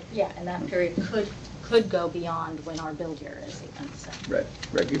whatever, and that period could go beyond when our build year is even. So. Right.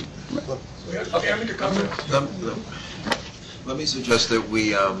 Right. Okay, I'll make a comment. Let me suggest that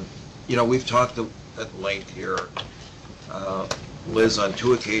we've talked at length here. Liz, on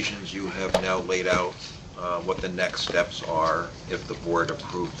 2 occasions you have now laid out what the next steps are if the board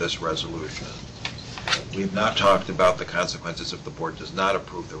approved this resolution. We've not talked about the consequences if the board does not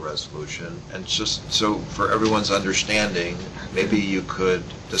approve the resolution. And just so for everyone's understanding, maybe you could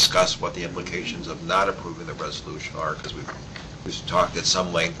discuss what the implications of not approving the resolution are, because we've talked at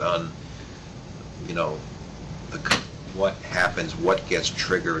some length on, what happens, what gets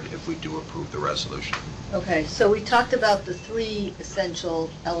triggered if we do approve the resolution. Okay, so we talked about the 3 essential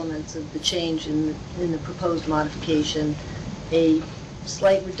elements of the change in the proposed modification. A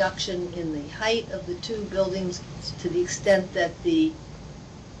slight reduction in the height of the two buildings to the extent that the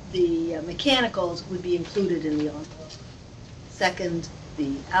mechanicals would be included in the envelope. Second,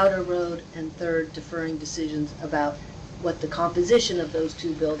 the outer road, and third, deferring decisions about what the composition of those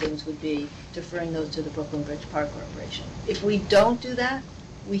two buildings would be, deferring those to the Brooklyn Bridge Park Corporation. If we don't do that,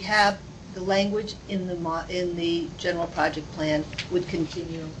 we have the language in the general project plan would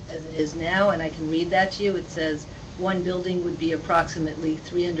continue as it is now, and I can read that to you. It says one building would be approximately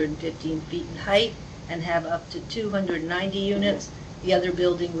 315 feet in height and have up to 290 units. The other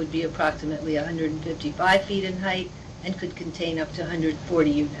building would be approximately 155 feet in height and could contain up to 140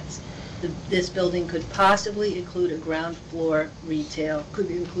 units. This building could possibly include a ground floor retail,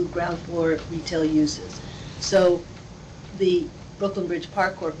 uses. So the Brooklyn Bridge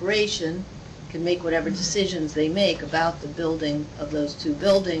Park Corporation can make whatever decisions they make about the building of those two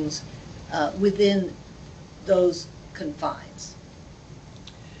buildings within those confines.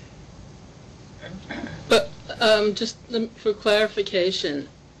 But just for clarification,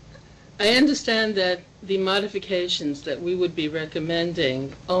 I understand that the modifications that we would be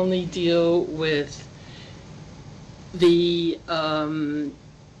recommending only deal with the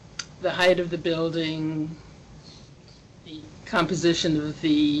height of the building, the composition of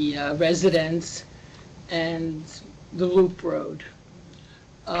the residence, and the loop road.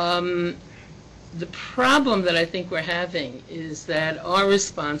 The problem that I think we're having is that our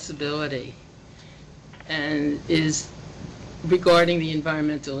responsibility is regarding the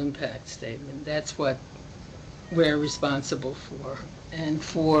environmental impact statement. That's what we're responsible for, and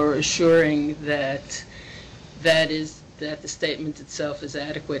for assuring that the statement itself is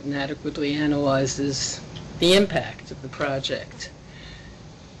adequate and adequately analyzes the impact of the project.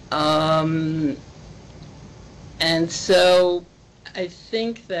 And so I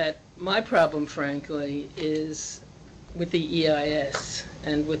think that my problem, frankly, is with the EIS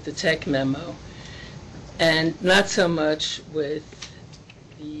and with the tech memo, and not so much with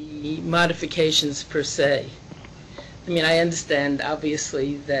the modifications per se. I mean, I understand,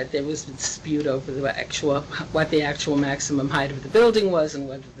 obviously, that there was a dispute over what the actual maximum height of the building was and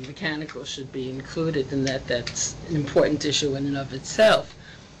whether the mechanical should be included, and that's an important issue in and of itself.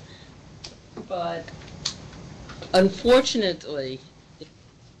 But unfortunately,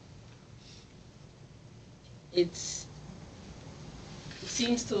 it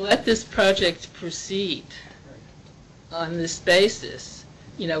seems to let this project proceed on this basis,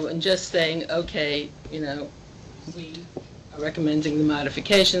 and just saying, okay, we are recommending the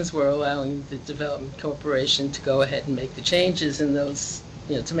modifications, we're allowing the development corporation to go ahead and make the changes in those,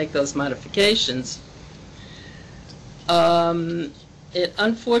 to make those modifications. It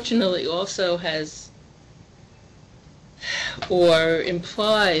unfortunately also has, or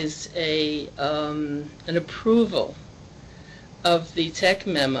implies, an approval of the tech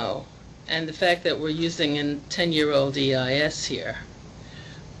memo and the fact that we're using a 10-year-old EIS here,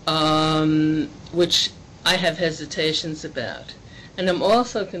 which I have hesitations about. And I'm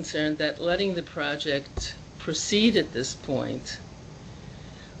also concerned that letting the project proceed at this point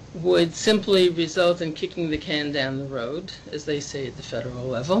would simply result in kicking the can down the road, as they say at the federal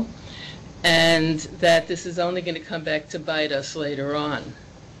level, and that this is only going to come back to bite us later on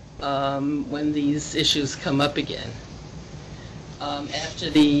when these issues come up again.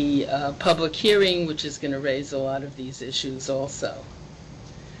 After the public hearing, which is going to raise a lot of these issues also.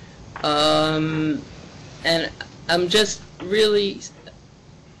 And I'm just really,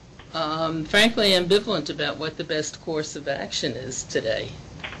 frankly, ambivalent about what the best course of action is today.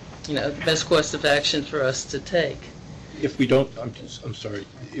 The best course of action for us to take. If we don't, I'm sorry,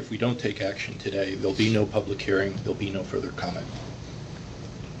 if we don't take action today, there'll be no public hearing, there'll be no further comment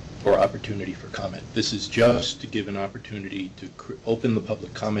or opportunity for comment. This is just to give an opportunity to open the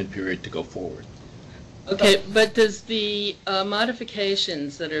public comment period to go forward. Okay, but does the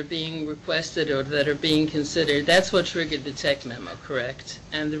modifications that are being requested or that are being considered, that's what triggered the tech memo, correct?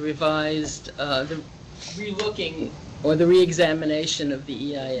 And the revised, the relooking or the reexamination of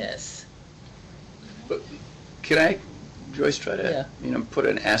the EIS? But could I, Joyce, try to put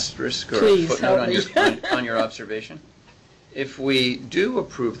an asterisk or Please, a footnote on your observation? If we do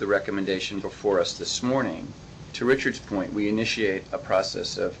approve the recommendation before us this morning, to Richard's point, we initiate a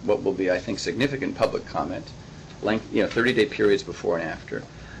process of what will be, I think, significant public comment, 30-day periods before and after,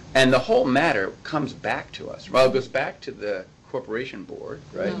 and the whole matter comes back to us. Well, it goes back to the corporation board,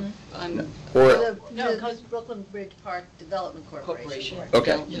 right? No, because Brooklyn Bridge Park Development Corporation.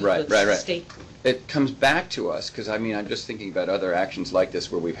 Okay, right. It comes back to us, because I'm just thinking about other actions like this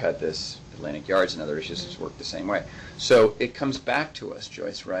where we've had this, Atlantic Yards and other issues that's worked the same way. So it comes back to us,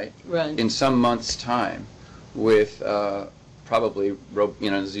 Joyce, right? Right. In some month's time with probably,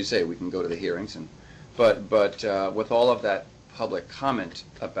 as you say, we can go to the hearings, but with all of that public comment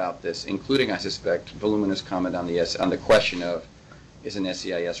about this, including, I suspect, voluminous comment on the question of is an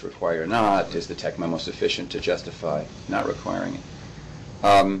SEIS required or not, is the tech memo sufficient to justify not requiring it?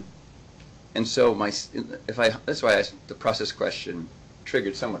 And so that's why the process question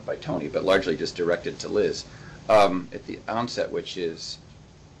triggered somewhat by Tony, but largely just directed to Liz at the onset, which is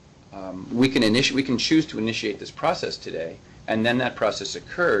we can choose to initiate this process today, and then that process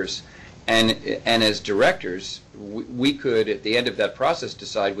occurs, and as directors, we could at the end of that process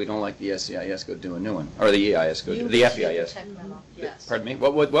decide we don't like the SEIS, go do a new one, or the EIS, go do the FEIS. Yes. Pardon me.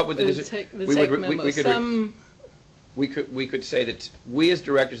 What would we could say that we as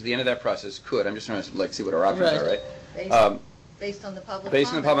directors at the end of that process could. I'm just trying to see what our options are, right? Based on the public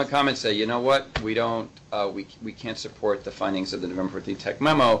Based on the public comments, say, you know what, we don't, we can't support the findings of the November 14th tech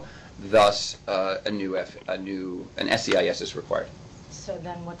memo, thus an SEIS is required. So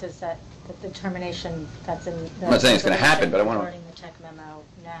then what does that, the determination that's in the... I'm not saying it's going to happen, but I want to... Regarding the tech memo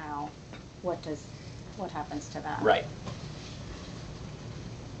now, what happens to that? Right.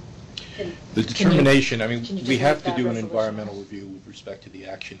 The determination, I mean, we have to do an environmental review with respect to the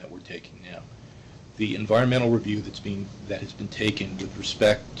action that we're taking now. The environmental review that has been taken with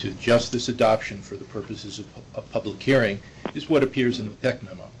respect to just this adoption for the purposes of public hearing is what appears in the tech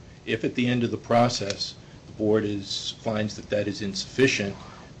memo. If at the end of the process the board finds that is insufficient,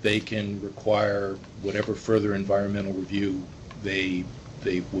 they can require whatever further environmental review they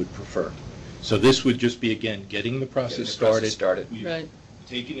would prefer. So this would just be, again, getting the process started. Right.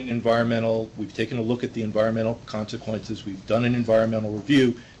 We've taken a look at the environmental consequences, we've done an environmental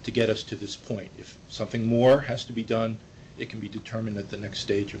review to get us to this point. If something more has to be done, it can be determined at the next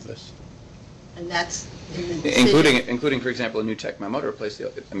stage of this. And that's including, for example, a new tech memo to replace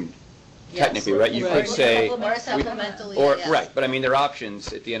the, I mean, technically, right? You could say, right, but I mean, there are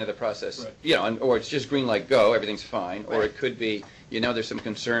options at the end of the process, or it's just green light, go, everything's fine, or it could be, there's some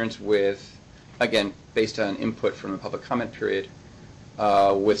concerns with, again, based on input from the public comment period,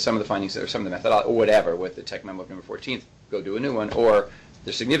 with some of the findings or some of the methodology, or whatever, with the tech memo of November 14th, go do a new one, or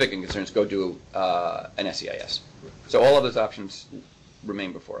there's significant concerns, go do an SEIS. So all of those options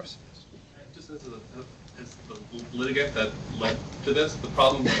remain before us. Just as the litigant that led to this, the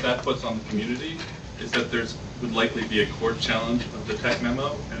problem that puts on the community is that would likely be a court challenge of the tech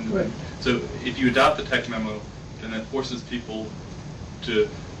memo. And so if you adopt the tech memo, then that forces people to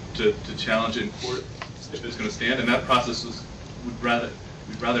challenge it in court if it's going to stand, and that process we'd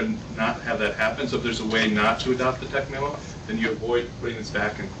rather not have that happen. So if there's a way not to adopt the tech memo, then you avoid putting this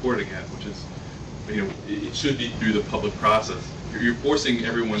back in court again, which is, it should be through the public process. You're forcing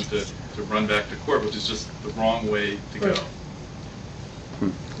everyone to run back to court, which is just the wrong way to go.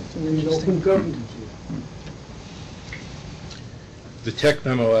 The tech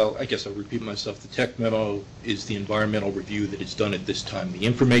memo, I guess I'll repeat myself, the tech memo is the environmental review that is done at this time. The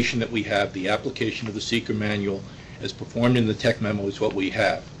information that we have, the application of the seeker manual as performed in the tech memo is what we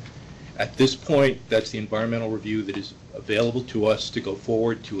have. At this point, that's the environmental review that is available to us to go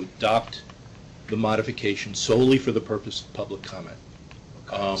forward to adopt the modification solely for the purpose of public comment.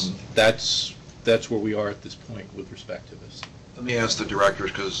 That's where we are at this point with respect to this. Let me ask the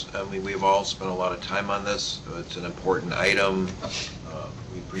directors, because we've all spent a lot of time on this. It's an important item.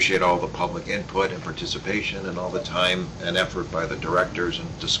 We appreciate all the public input and participation and all the time and effort by the directors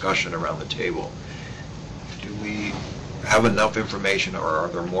and discussion around the table. Do we have enough information, or are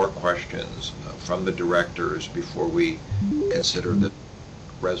there more questions from the directors before we consider the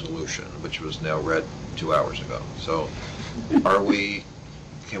resolution, which was now read 2 hours ago? So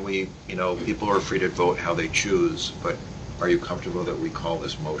can we, people are free to vote how they choose, but are you comfortable that we call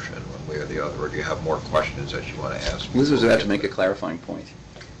this motion one way or the other, or do you have more questions that you want to ask? Liz was about to make a clarifying point.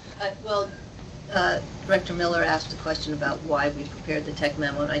 Director Miller asked a question about why we prepared the tech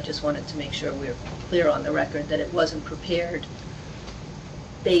memo, and I just wanted to make sure we're clear on the record that it wasn't prepared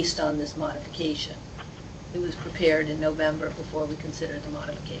based on this modification. It was prepared in November before we considered the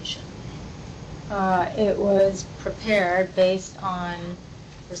modification. It was prepared based on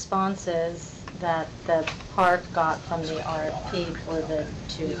responses that the park got from the RFP for the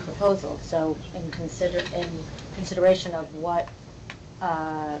two proposals. So in consideration of what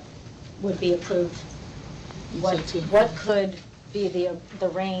would be approved, what could be the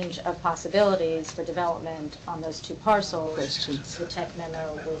range of possibilities for development on those two parcels, the tech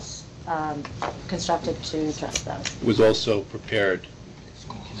memo was constructed to address those. It was also prepared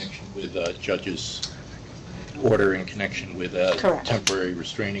in connection with a judge's order, in connection with a temporary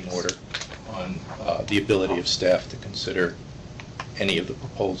restraining order on the ability of staff to consider any of the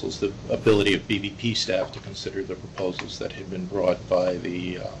proposals, the ability of BVP staff to consider the proposals that had been brought by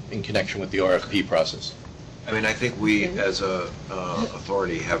in connection with the RFP process. I mean, I think we, as a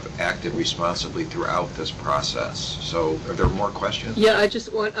authority, have acted responsibly throughout this process. So are there more questions? Yeah, I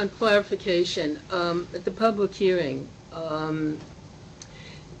just want, on clarification, at the public hearing,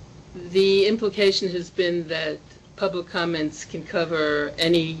 the implication has been that public comments can cover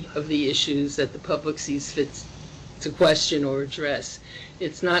any of the issues that the public sees fit to question or address.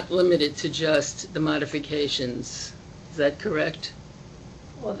 It's not limited to just the modifications. Is that correct?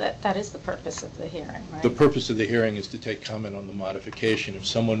 Well, that is the purpose of the hearing, right? The purpose of the hearing is to take comment on the modification. If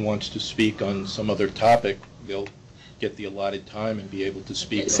someone wants to speak on some other topic, they'll get the allotted time and be able to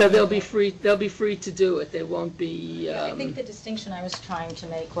speak. So they'll be free to do it. They won't be... I think the distinction I was trying to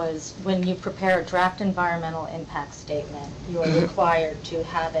make was when you prepare a draft environmental impact statement, you are required to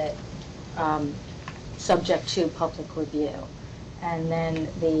have it subject to public review. And then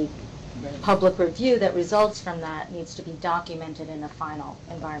the public review that results from that needs to be documented in a final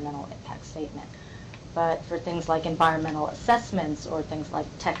environmental impact statement. But for things like environmental assessments or things like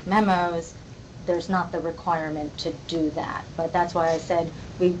tech memos, there's not the requirement to do that. But that's why I said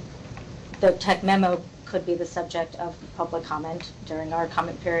the tech memo could be the subject of public comment during our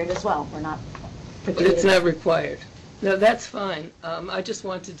comment period as well. We're not But it's not required. No, that's fine. I just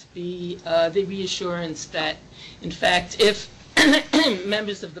wanted to be the reassurance that, in fact, if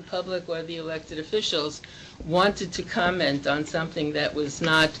members of the public or the elected officials wanted to comment on something that was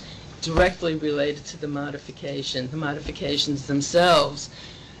not directly related to the modifications themselves,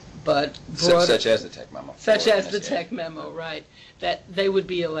 but broader, Such as the tech memo. such as the tech memo, right, that they would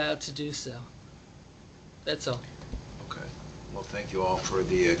be allowed to do so. That's all. Okay. Well, thank you all for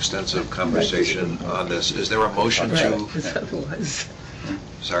the extensive conversation on this. Is there a motion to... Otherwise...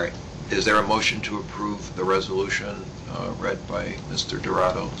 Sorry. Is there a motion to approve the resolution read by Mr.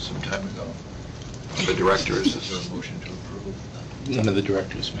 Dorado some time ago? The directors, is there a motion to approve? One of the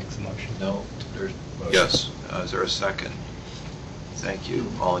directors makes the motion. No? Yes. Is there a second? Thank you.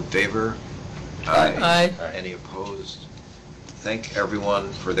 All in favor? Aye. Any opposed? Thank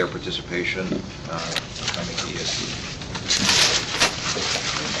everyone for their participation coming to ESD.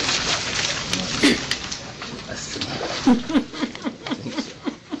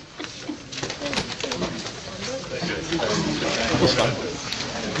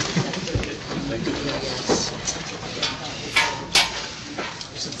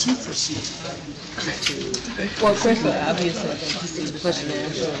 Well, first of all, obviously, I'd like to see the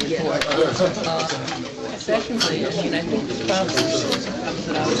presidential report. Secondly, I mean, I think the problem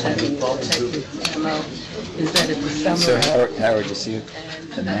that I was having with the tech memo is that at the So summary, Howard, just you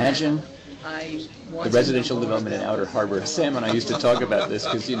imagine I the wanted residential development in Outer Harbor. Sam and I used to talk about this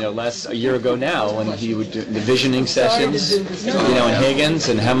because, a year ago now, when he would do the visioning sessions, in Higgins,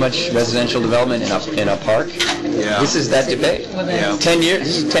 and how much residential development in a park. Yeah. This is that debate. Yeah. 10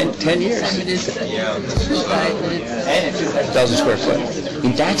 years. 10 years. Yeah. And it's 2,000 square foot. I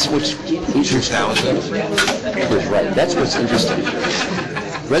mean, that's what's interesting. 2,000. Right. That's what's interesting.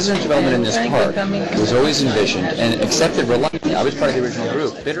 Resident development in this park was always envisioned and accepted reluctantly. I was part of the original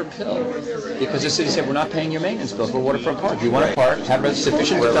group, bitter pill, because the city said, we're not paying your maintenance bill for a waterfront park. You want a park, have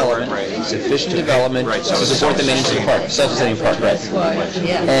sufficient development to support the maintenance of the park, self-sustaining park, right?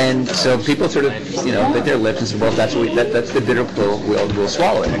 And so people sort of, bit their lips and said, well, that's the bitter pill, we'll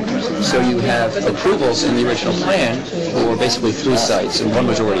swallow it. So you have approvals in the original plan for basically 3 sites, and one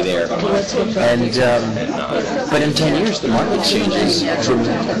was already there. And, but in 10 years, the market changes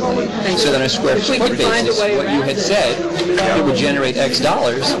dramatically. So then a square foot basis, what you had said, it would generate X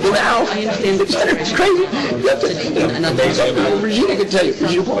dollars. Well, now, it's crazy. Regina can tell you.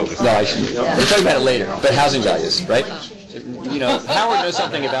 No, I shouldn't. We'll talk about it later. But housing values, right? Howard knows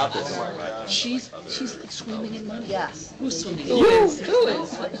something about this. She's like swimming in money. Yes. Who's swimming? Who is?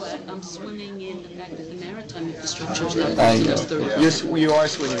 I'm swimming in the fact that the maritime infrastructure is not I built know. until 30. You are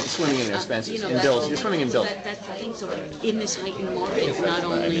swimming in expenses, in bills. You're swimming in bills. That's the thing. So in this heightened market, not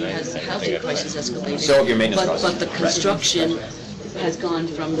only has the housing prices escalated, So have your maintenance costs. but the construction has gone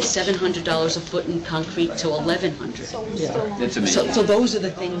from $700 a foot in concrete to $1,100. That's amazing. So those are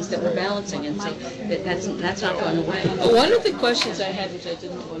the things that we're balancing, and so that's not going away. One of the questions I had, which I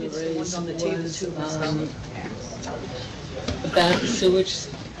didn't want to raise, was about the sewage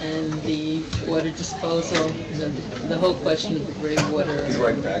and the water disposal, the whole question of the gray water,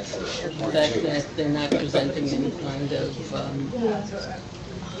 the fact that they're not presenting any kind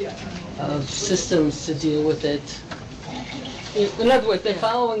of systems to deal with it. In other words, they're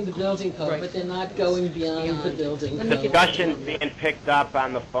following the building code, but they're not going beyond the building code. Discussion's being picked up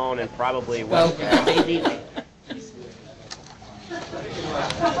on the phone and probably Well, webcast.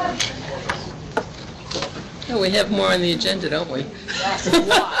 Oh, we have more on the agenda, don't we? A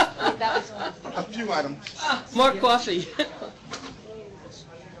few items. More coffee. Was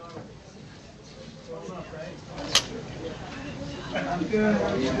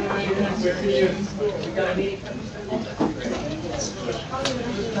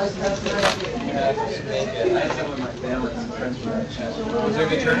there a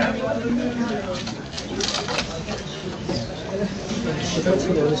good turnout? That's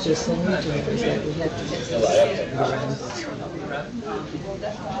what I was just saying, is that we have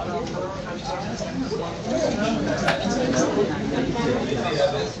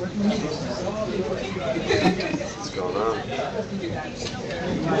What's going on?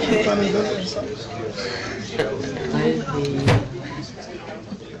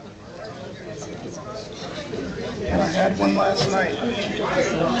 I had one last night.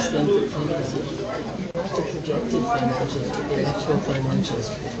 projected financials, but the actual financials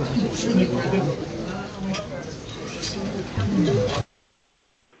for projects.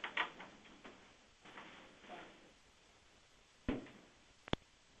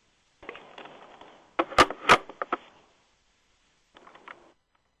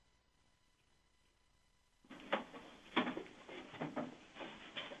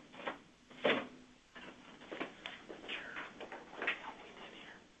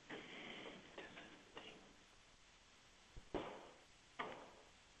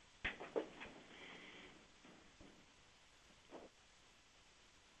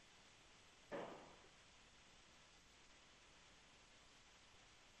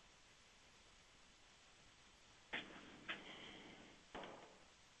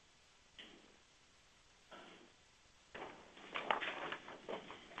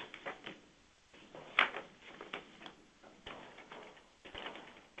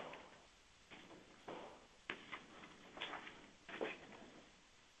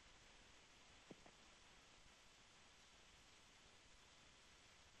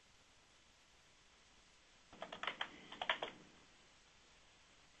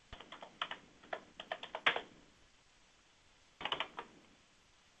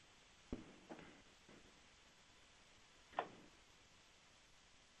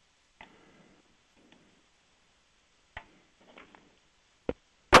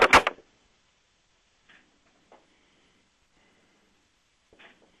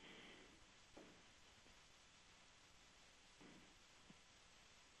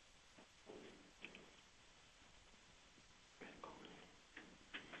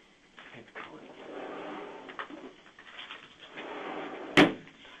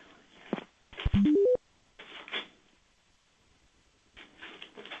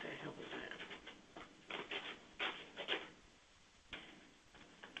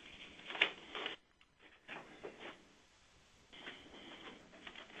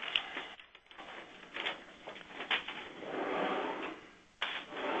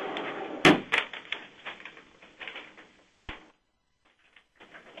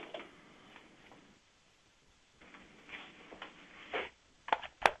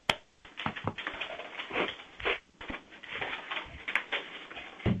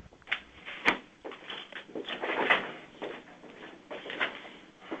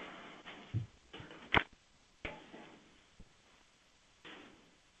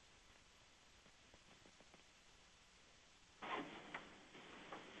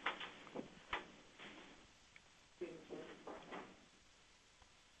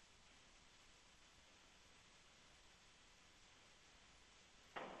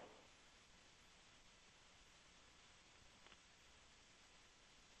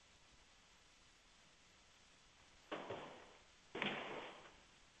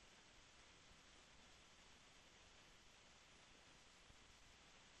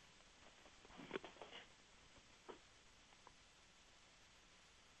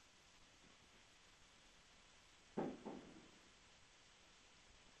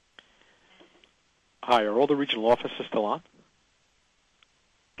 Hi, are all the regional offices still on?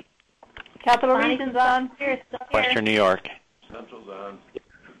 Capital Region's on. Here, still here. Western New York. Central's on.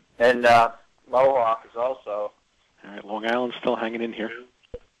 And Mohawk is also. All right, Long Island's still hanging in here.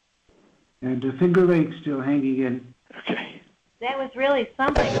 And Finger Lake's still hanging in. Okay. That was really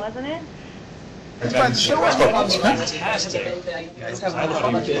something, wasn't it? But show us what fantastic. You guys have a lot of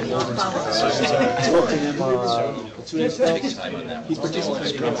fun. He's participated in the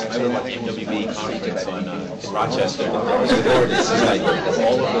MWB conference in Rochester.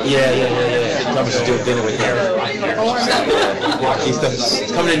 Yeah. Comes to do a dinner with him. He's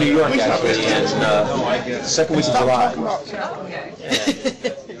coming to New York actually, and second week of July.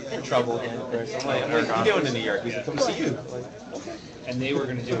 Trouble again. I'm like, what are you doing in New York? He's like, come see you. and they were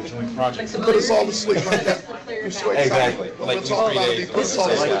gonna do a joint project. Put us all to sleep like that. Exactly. Like It's all about it. Put us all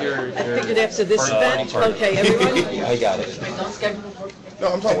to sleep. I figured after this event, okay, everyone? I got it. No,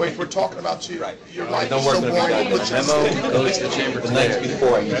 I'm talking, we're talking about you. Your life Don't is work so with boring. me. Let's just- Memo goes to the chamber the night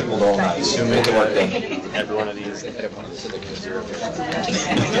before, and people don't get the work done. Every one of these.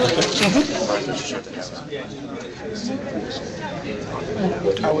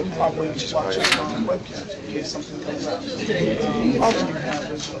 I would probably just watch it on the webcast in case something comes up. Often you have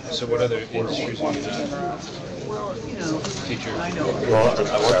this. So what other industries are you in? Well, you know. Teacher. I know. Well, I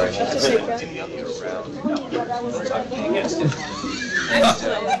work That's in okay. the other round. I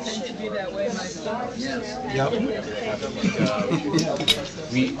tend to be that way myself.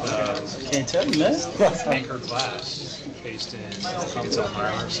 We can't tell you, man. Anchor Glass, based in Huntsville,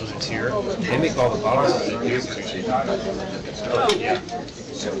 Maryland, so it's here. They make all the bottles. Yeah.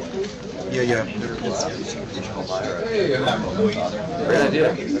 Yeah. Great idea.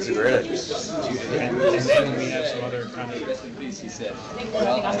 That's a great idea. And then we have some other kind of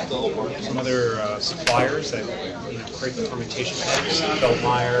some other suppliers that create the fermentation tanks.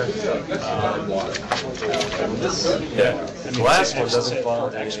 Feldmeyer. Yeah. The last one doesn't fall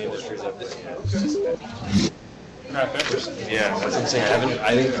into any industries up there. Yeah, that's what I'm saying.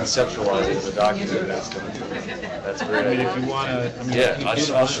 I didn't conceptualize it as a document. That's great. I mean, if you want to, yeah,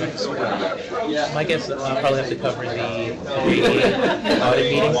 I'll show you. My guess is I'll probably have to cover the audit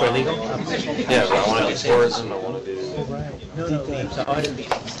meeting for legal. Yeah, but I want to do tourism, I want to do... No, the audit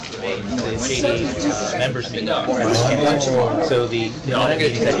meeting, the JD members meeting. So the audit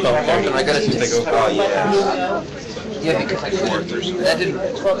meeting at 12:30. I got to think, oh, yeah. Yeah, because like 4:30. That didn't...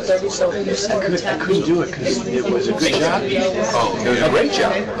 12:30, so I couldn't do it because it was a good job. Oh, it was a great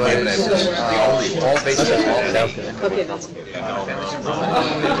job. But all bases, all Okay, that's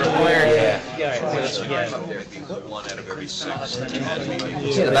One out of every 6.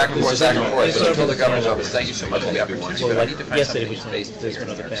 Back and forth, back and forth. So until the governor's office, thank you so much for the opportunity. Well, like yesterday, we there's one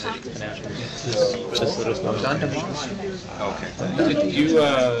other financial. Just let us know. Okay. Did you,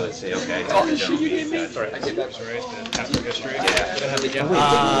 say okay? Oh, sure you did me. Sorry, I get that right, the Catholic history.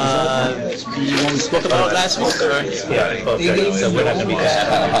 You want to spoke about last week, or? Yeah, okay, so we're not gonna be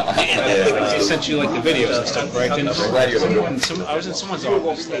that. I sent you like the videos and stuff, right? Didn't you? I was in someone's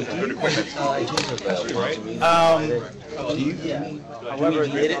office. Right? However,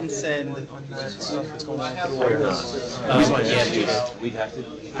 they didn't send stuff that's going on through our we have to.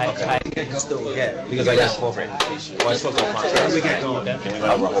 I can still get because I got full presentation. We get going. Kind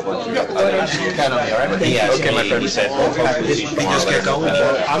of, all right? Yeah, okay, my friend said. Just get going.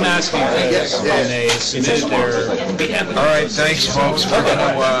 I'm asking when they submit their. All right, thanks, folks. We're going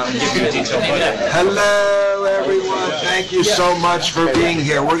to give you a detailed budget. Hello, everyone. Thank you so much for being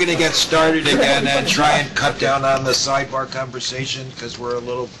here. We're going to get started again and try and cut down on the sidebar conversation because we're a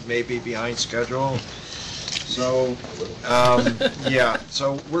little maybe behind schedule. So, yeah,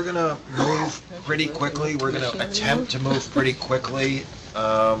 so we're going to move pretty quickly. We're going to attempt to move pretty quickly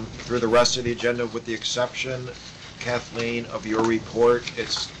through the rest of the agenda with the exception, Kathleen, of your report.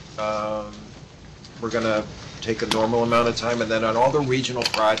 It's we're going to take a normal amount of time, and then on all the regional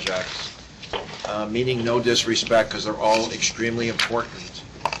projects, meaning no disrespect because they're all extremely important,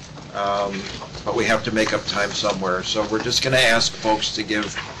 but we have to make up time somewhere. So we're just going to ask folks to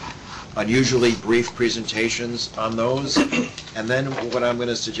give unusually brief presentations on those, and then what I'm going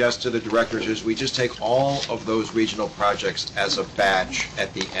to suggest to the directors is we just take all of those regional projects as a batch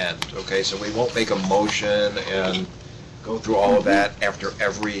at the end, okay? So we won't make a motion and go through all of that after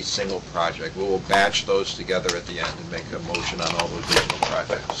every single project. We will batch those together at the end and make a motion on all those regional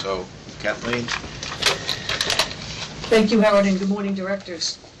projects. So, Kathleen? Thank you, Howard, and good morning,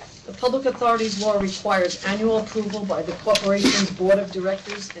 directors. The Public Authorities Law requires annual approval by the corporation's Board of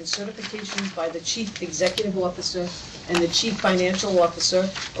Directors and certifications by the Chief Executive Officer and the Chief Financial Officer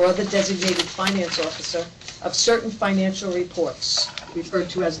or other designated finance officer of certain financial reports, referred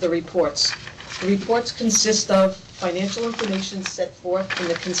to as the reports. The reports consist of financial information set forth in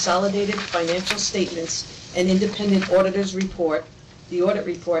the consolidated financial statements and independent auditor's report, the audit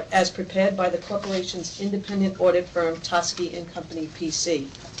report, as prepared by the corporation's independent audit firm, Tosky & Company, P.C.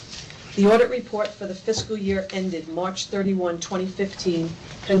 The audit report for the fiscal year ended March 31, 2015,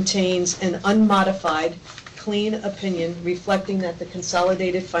 contains an unmodified, clean opinion reflecting that the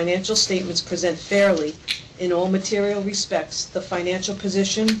consolidated financial statements present fairly, in all material respects, the financial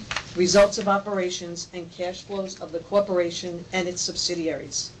position, results of operations, and cash flows of the corporation and its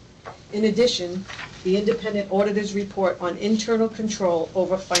subsidiaries. In addition, the independent auditor's report on internal control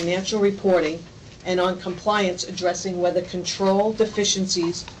over financial reporting and on compliance addressing whether control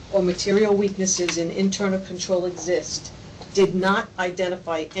deficiencies or material weaknesses in internal control exist, did not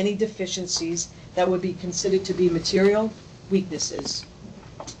identify any deficiencies that would be considered to be material weaknesses.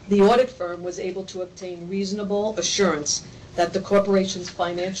 The audit firm was able to obtain reasonable assurance that the corporation's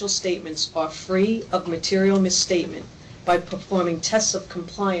financial statements are free of material misstatement by performing tests of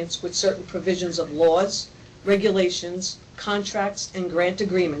compliance with certain provisions of laws, regulations, contracts, and grant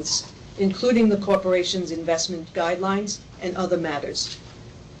agreements, including the corporation's investment guidelines and other matters.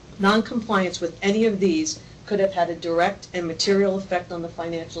 Non-compliance with any of these could have had a direct and material effect on the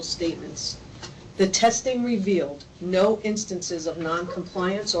financial statements. The testing revealed no instances of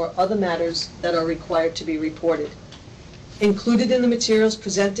non-compliance or other matters that are required to be reported. Included in the materials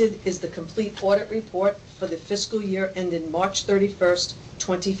presented is the complete audit report for the fiscal year ended March 31st,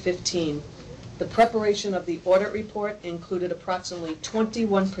 2015. The preparation of the audit report included approximately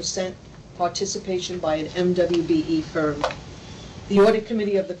 21% participation by an MWBE firm. The audit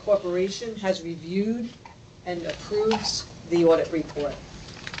committee of the corporation has reviewed and approves the audit report.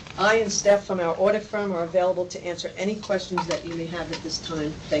 I and staff from our audit firm are available to answer any questions that you may have at this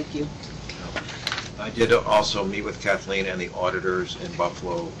time. Thank you. I did also meet with Kathleen and the auditors in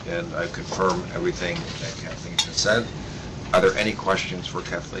Buffalo, and I confirm everything that Kathleen has said. Are there any questions for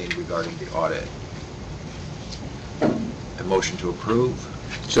Kathleen regarding the audit? A motion to approve?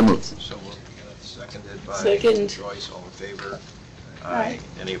 So moved. So moved. Seconded by Second. Joyce. All in favor? Aye.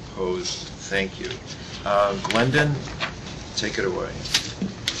 Any opposed? Thank you. Glendon, take it away.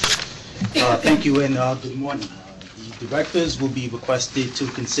 Thank you, and good morning. The directors will be requested to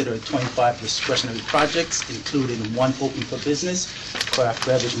consider 25 discretionary projects, including one open for business, craft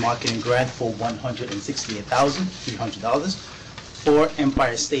beverage marketing grant for $168,300, 4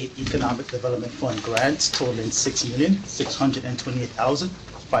 Empire State Economic Development Fund grants totaling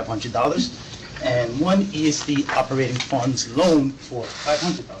 $6,628,500, and 1 ESD Operating Funds loan for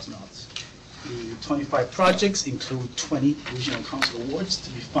 $500,000. The 25 projects include 20 Regional Council awards to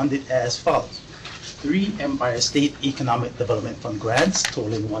be funded as follows. 3 Empire State Economic Development Fund grants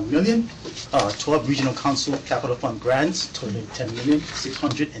totaling $1 million, 12 Regional Council Capital Fund grants totaling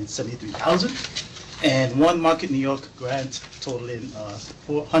 $10,673,000, and 1 Market New York grant totaling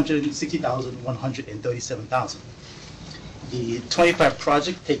 $460,137,000. The 25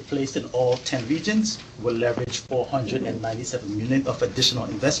 projects take place in all 10 regions, will leverage $497 million of additional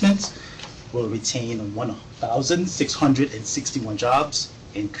investments, will retain 1,661 jobs,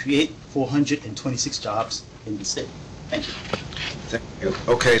 and create 426 jobs in the state. Thank you. Thank you.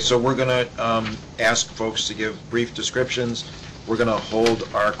 Okay, so we're going to ask folks to give brief descriptions. We're going to hold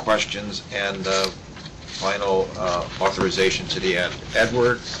our questions and final authorization to the end.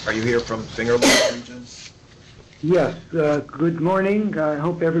 Edward, are you here from Finger Lakes region? Yes, good morning. I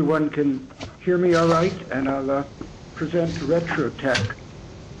hope everyone can hear me all right, and I'll present RetroTech.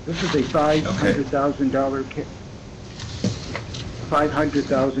 This is a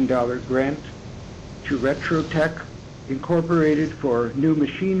 $500,000 grant to RetroTech Incorporated for new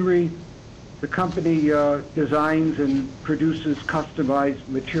machinery. The company designs and produces customized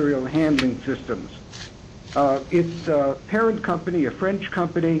material handling systems. Its parent company, a French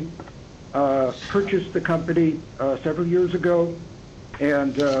company, purchased the company several years ago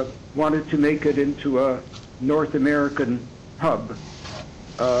and wanted to make it into a North American hub.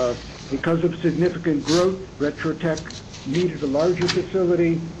 Because of significant growth, RetroTech needed a larger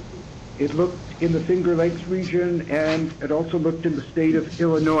facility. It looked in the Finger Lakes region, and it also looked in the state of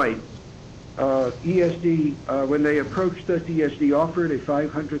Illinois. ESD, when they approached us, ESD offered a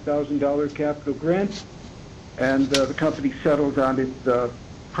 $500,000 capital grant, and the company settled on its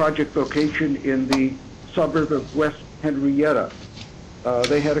project location in the suburb of West Henrietta.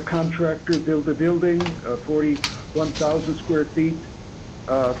 They had a contractor build a building, 41,000 square feet.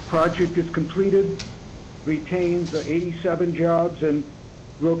 Project is completed, retains 87 jobs, and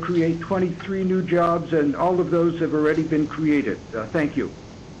will create 23 new jobs, and all of those have already been created. Thank you.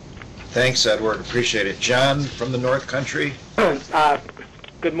 Thanks, Edward. Appreciate it. John from the North Country.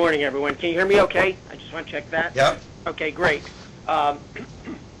 Good morning, everyone. Can you hear me okay? I just want to check that. Yep. Okay, great. I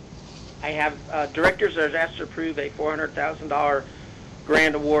have directors that are asked to approve a $400,000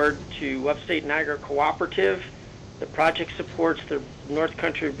 grant award to Upstate Niagara Cooperative. The project supports the North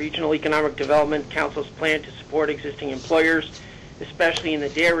Country Regional Economic Development Council's plan to support existing employers, especially in the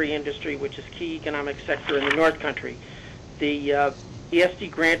dairy industry, which is a key economic sector in the North Country. The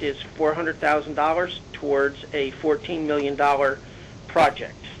ESD grant is $400,000 towards a $14 million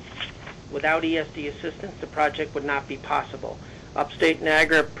project. Without ESD assistance, the project would not be possible. Upstate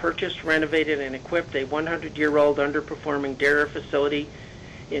Niagara purchased, renovated, and equipped a 100-year-old underperforming dairy facility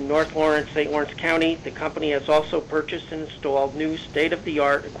in North Lawrence, St. Lawrence County. The company has also purchased and installed new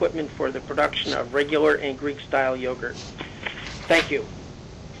state-of-the-art equipment for the production of regular and Greek-style yogurt. Thank you.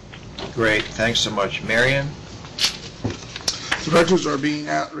 Great, thanks so much. Marion? Directors are being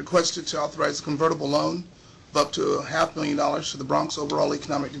requested to authorize a convertible loan of up to $500,000 to the Bronx Overall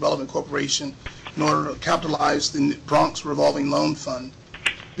Economic Development Corporation in order to capitalize the Bronx Revolving Loan Fund.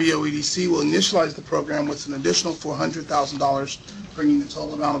 BOEDC will initialize the program with an additional $400,000, bringing the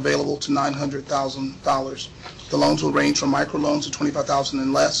total amount available to $900,000. The loans will range from microloans of $25,000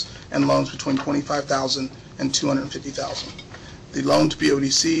 and less, and loans between $25,000 and $250,000. The loan to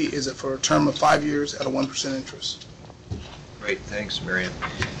BOEDC is for a term of 5 years at a 1% interest. Great, thanks, Marion.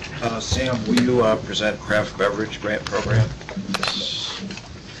 Sam, will you present craft beverage grant program?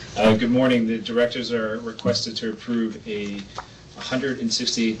 Good morning. The directors are requested to approve a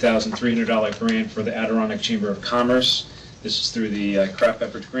 $168,300 grant for the Adirondack Chamber of Commerce. This is through the craft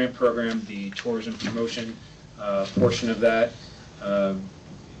beverage grant program, the tourism promotion portion of that.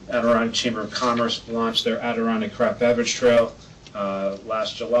 Adirondack Chamber of Commerce launched their Adirondack Craft Beverage Trail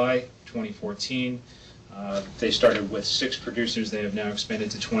last July 2014. They started with 6 producers. They have now expanded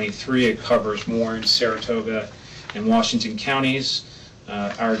to 23. It covers Warren, Saratoga, and Washington counties.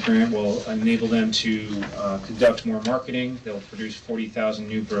 Our grant will enable them to conduct more marketing. They'll produce 40,000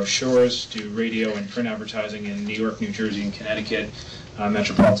 new brochures, do radio and print advertising in New York, New Jersey, and Connecticut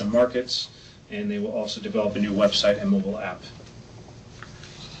metropolitan markets, and they will also develop a new website and mobile app.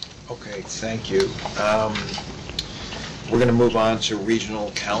 Okay, thank you. We're going to move on to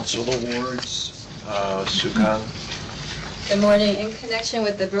Regional Council Awards. Sukan? Good morning. In connection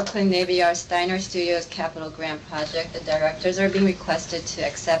with the Brooklyn Navy Yard Steiner Studios Capital Grant Project, the directors are being requested to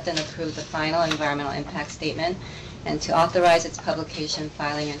accept and approve the final environmental impact statement and to authorize its publication,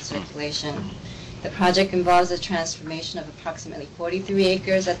 filing, and circulation. The project involves the transformation of approximately 43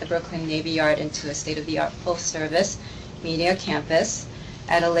 acres at the Brooklyn Navy Yard into a state-of-the-art full-service media campus.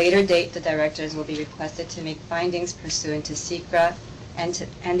 At a later date, the directors will be requested to make findings pursuant to SECRA and the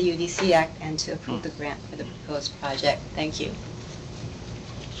UDC Act and to approve the grant for the proposed project. Thank you.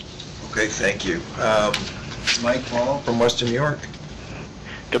 Okay, thank you. Mike Paul from Western New York.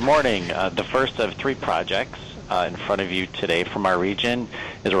 Good morning. The first of 3 projects in front of you today from our region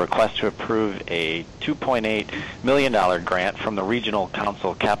is a request to approve a $2.8 million grant from the Regional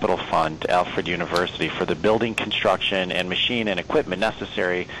Council Capital Fund to Alfred University for the building construction and machine and equipment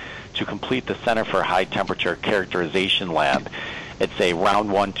necessary to complete the Center for High Temperature Characterization Lab. It's a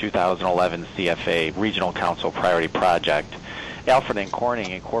Round 1 2011 CFA Regional Council Priority Project. Alfred and Corning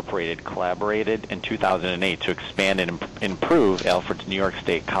Incorporated collaborated in 2008 to expand and improve Alfred's New York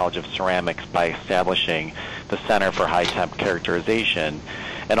State College of Ceramics by establishing the Center for High Temp Characterization,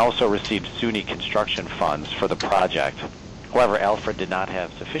 and also received SUNY construction funds for the project. However, Alfred did not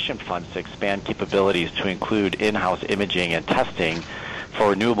have sufficient funds to expand capabilities to include in-house imaging and testing for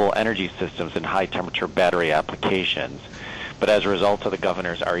renewable energy systems and high-temperature battery applications. But as a result of the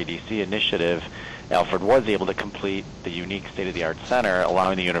governor's REDC initiative, Alfred was able to complete the unique state-of-the-art center,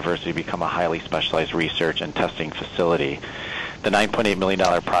 allowing the university to become a highly specialized research and testing facility. The $9.8 million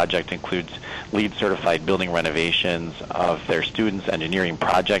project includes LEED-certified building renovations of their students' engineering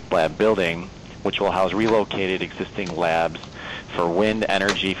project lab building, which will house relocated existing labs for wind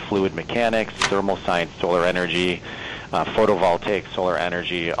energy, fluid mechanics, thermal science, solar energy, photovoltaic solar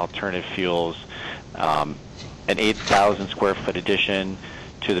energy, alternative fuels. An 8,000 square foot addition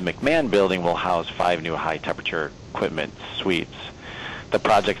to the McMahon building will house 5 new high temperature equipment suites. The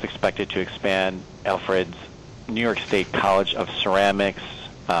project is expected to expand Alfred's New York State College of Ceramics,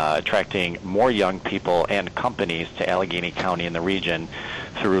 attracting more young people and companies to Allegheny County and the region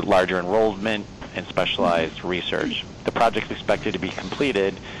through larger enrollment and specialized research. The project is expected to be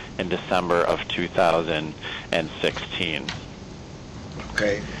completed in December of 2016.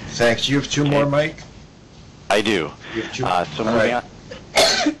 Okay, thanks. You have 2 more, Mike? I do. So moving on.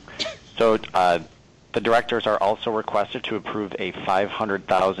 So the directors are also requested to approve a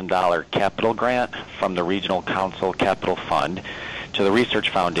 $500,000 capital grant from the Regional Council Capital Fund to the Research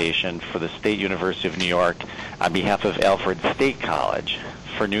Foundation for the State University of New York on behalf of Alfred State College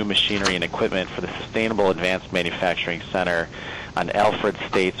for new machinery and equipment for the Sustainable Advanced Manufacturing Center on Alfred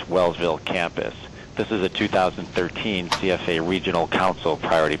State's Wellsville campus. This is a 2013 CFA Regional Council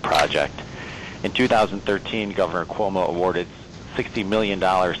Priority Project. In 2013, Governor Cuomo awarded $60 million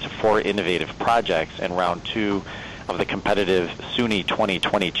to 4 innovative projects in Round 2 of the competitive SUNY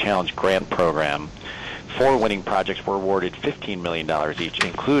 2020 Challenge Grant Program. 4 winning projects were awarded $15 million each,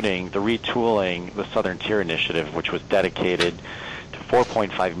 including the retooling the Southern Tier Initiative, which was dedicated to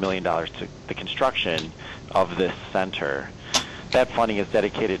 $4.5 million to the construction of this center. That funding is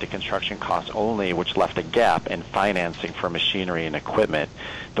dedicated to construction costs only, which left a gap in financing for machinery and equipment.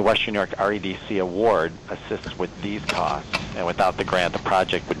 The Western New York REDC award assists with these costs, and without the grant, the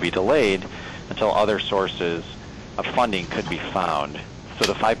project would be delayed until other sources of funding could be found. So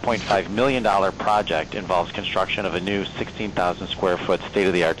the $5.5 million project involves construction of a new 16,000 square foot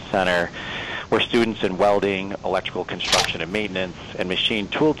state-of-the-art center where students in welding, electrical construction and maintenance, and machine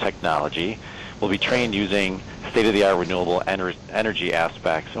tool technology will be trained using state-of-the-art renewable energy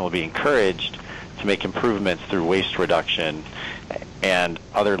aspects and will be encouraged to make improvements through waste reduction and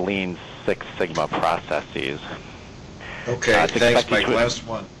other Lean Six Sigma processes. Okay, thanks, Mike. Last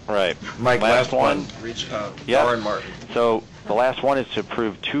one. Right. Mike, last one. Yeah. Lauren Martin. So the last one is to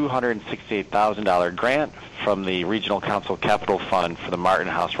approve $268,000 grant from the Regional Council Capital Fund for the Martin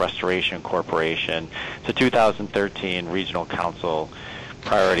House Restoration Corporation. It's a 2013 Regional Council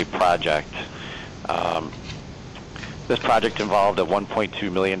priority project. This project involved a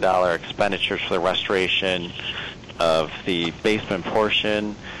 $1.2 million expenditures for the restoration of the basement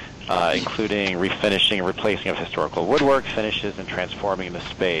portion, including refinishing and replacing of historical woodwork, finishes, and transforming the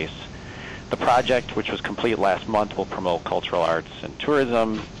space. The project, which was complete last month, will promote cultural arts and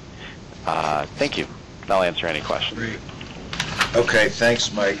tourism. Thank you. I'll answer any questions. Great. Okay,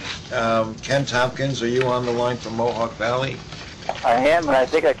 thanks, Mike. Ken Tompkins, are you on the line from Mohawk Valley? I am, and I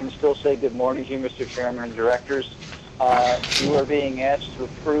think I can still say good morning to you, Mr. Chairman and Directors. You are being asked to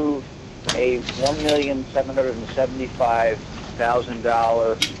approve a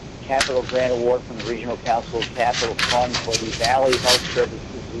 $1,775,000 capital grant award from the Regional Council's Capital Fund for the Valley Health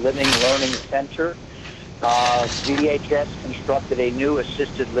Services Living Learning Center. VHS constructed a new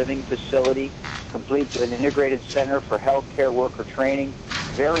assisted living facility, complete with an integrated center for healthcare worker training.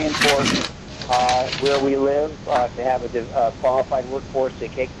 Very important where we live to have a qualified workforce to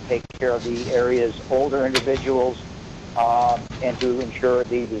take care of the area's older individuals and to ensure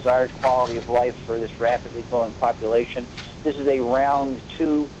the desired quality of life for this rapidly growing population. This is a round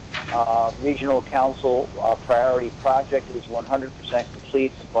 2 regional council priority project. It is 100%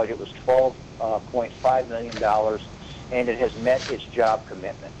 complete. The budget was $12.5 million, and it has met its job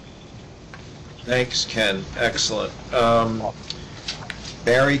commitment. Thanks, Ken. Excellent.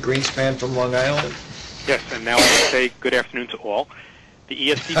 Barry Greenspan from Long Island. Yes, and now I will say good afternoon to all. The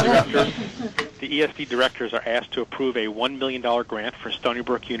ESD directors are asked to approve a $1 million grant for Stony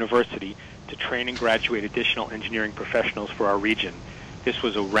Brook University to train and graduate additional engineering professionals for our region. This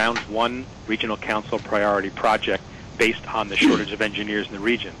was a round 1 regional council priority project based on the shortage of engineers in the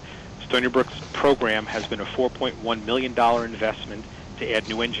region. Stony Brook's program has been a $4.1 million investment to add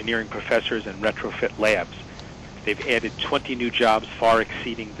new engineering professors and retrofit labs. They've added 20 new jobs, far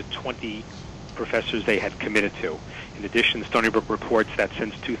exceeding the 20 professors they had committed to. In addition, Stony Brook reports that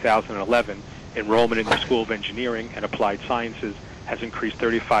since 2011, enrollment in the School of Engineering and Applied Sciences has increased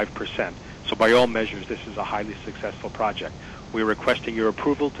 35%. So by all measures, this is a highly successful project. We are requesting your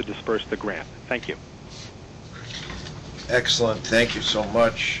approval to disperse the grant. Thank you. Excellent. Thank you so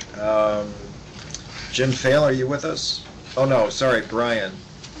much. Jim Fail, are you with us? Oh, no, sorry, Brian.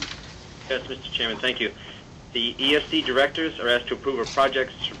 Yes, Mr. Chairman, thank you. The ESD directors are asked to approve a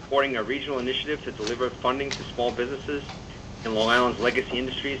project supporting a regional initiative to deliver funding to small businesses in Long Island's legacy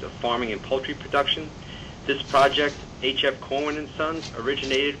industries of farming and poultry production. This project, H.F. Corwin & Sons,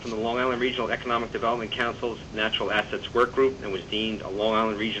 originated from the Long Island Regional Economic Development Council's Natural Assets Work Group and was deemed a Long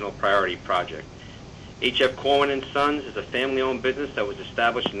Island Regional Priority Project. H.F. Corwin & Sons is a family-owned business that was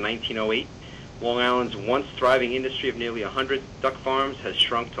established in 1908. Long Island's once thriving industry of nearly 100 duck farms has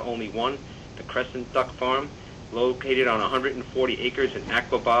shrunk to only one, the Crescent Duck Farm, located on 140 acres in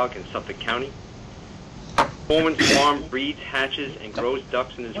Aquabog in Suffolk County. Corwin's farm breeds, hatches, and grows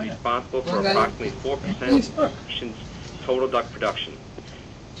ducks and is responsible for approximately 4% of the nation's total duck production.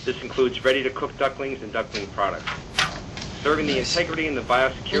 This includes ready-to-cook ducklings and duckling products. Serving the integrity and the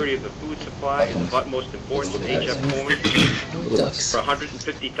biosecurity of the food supply is of utmost importance to H.F. Corwin. For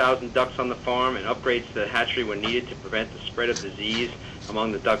 150,000 ducks on the farm and upgrades to the hatchery when needed to prevent the spread of disease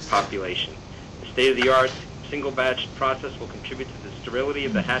among the duck population. The state-of-the-art single-batch process will contribute to the sterility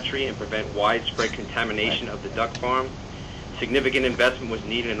of the hatchery and prevent widespread contamination of the duck farm. Significant investment was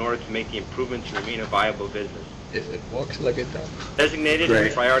needed in order to make the improvements remain a viable business. If it works like it does. Designated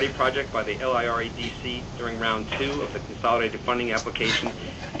as a priority project by the LIREDC during round 2 of the consolidated funding application,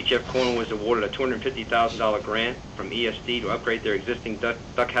 H.F. Corwin was awarded a $250,000 grant from ESD to upgrade their existing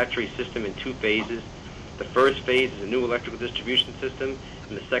duck hatchery system in 2 phases. The first phase is a new electrical distribution system,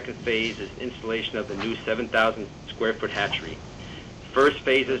 and the second phase is installation of the new 7,000 square foot hatchery. The first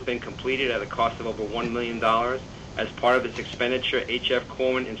phase has been completed at a cost of over $1 million. As part of this expenditure, H.F.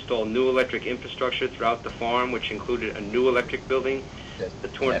 Corwin installed new electric infrastructure throughout the farm, which included a new electric building, the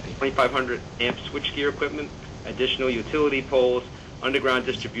 2,500 amp switchgear equipment, additional utility poles, underground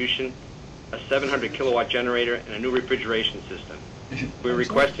distribution, a 700 kilowatt generator, and a new refrigeration system. We're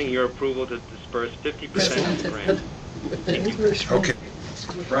requesting your approval to disperse 50% of the grant. Thank you. Okay.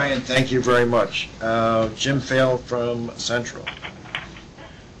 Brian, thank you very much. Jim Fail from Central.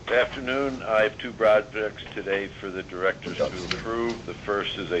 Good afternoon. I have two projects today for the directors to approve. The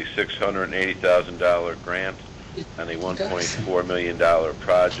first is a $680,000 grant on a $1.4 million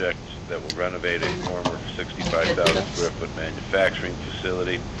project that will renovate a former 65,000 square foot manufacturing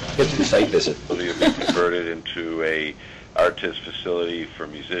facility. Get to the site visit. It will be converted into a artist facility for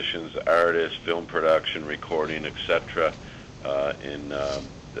musicians, artists, film production, recording, etc. In a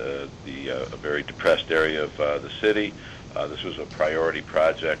very depressed area of the city. This was a priority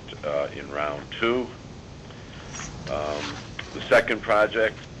project in round 2. The second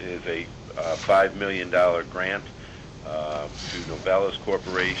project is a $5 million grant to Novelis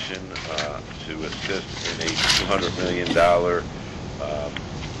Corporation to assist in a $200 million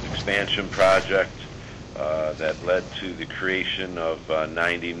expansion project that led to the creation of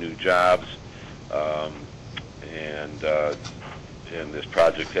 90 new jobs. And this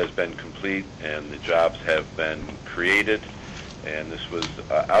project has been complete and the jobs have been created. And this was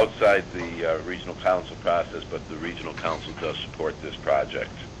outside the regional council process, but the regional council does support this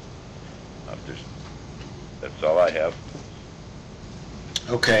project. That's all I have.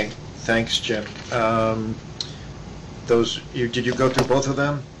 Okay, thanks, Jim. Did you go through both of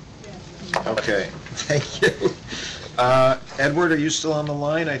them? Yeah. Okay, thank you. Edward, are you still on the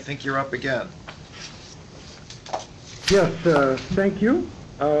line? I think you're up again. Yes, thank you.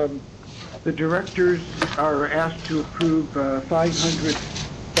 The directors are asked to approve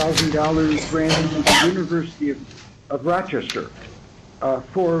 $500,000 grant to the University of Rochester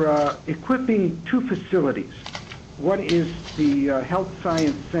for equipping 2 facilities. One is the Health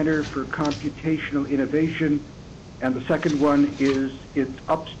Science Center for Computational Innovation, and the second one is its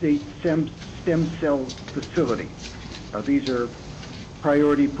upstate stem cell facility. These are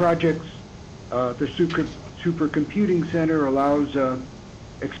priority projects. The Supercomputing Center allows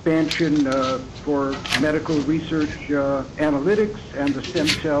expansion for medical research analytics, and the stem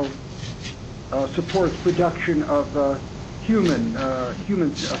cell supports production of human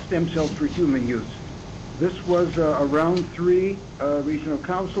stem cells for human use. This was a round 3 regional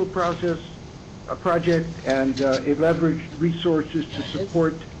council project, and it leveraged resources to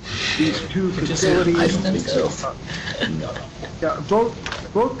support these 2 facilities.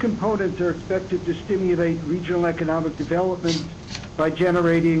 Both components are expected to stimulate regional economic development by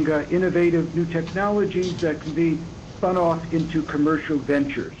generating innovative new technologies that can be spun off into commercial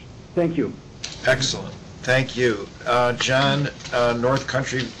ventures. Thank you. Excellent. Thank you. John, North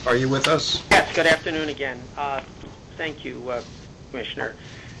Country, are you with us? Yes, good afternoon again. Thank you, Commissioner.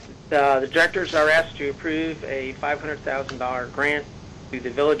 The directors are asked to approve a $500,000 grant to the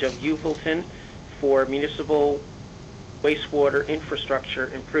Village of Uvalton for municipal wastewater infrastructure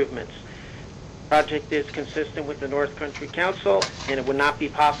improvements. The project is consistent with the North Country Council, and it would not be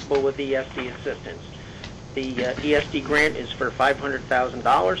possible with ESD assistance. The ESD grant is for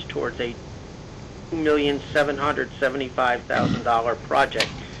 $500,000 towards a $2,775,000 project.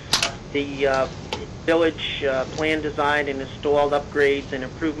 The village planned, designed, and installed upgrades and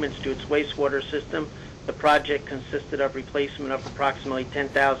improvements to its wastewater system. The project consisted of replacement of approximately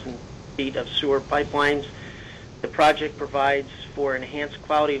 10,000 feet of sewer pipelines. The project provides for enhanced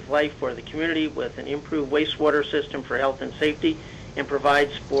quality of life for the community with an improved wastewater system for health and safety, and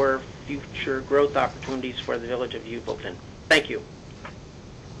provides for future growth opportunities for the Village of Uvalton. Thank you.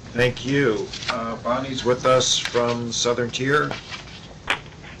 Thank you. Bonnie's with us from Southern Tier.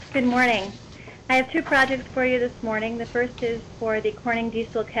 Good morning. I have 2 projects for you this morning. The first is for the Corning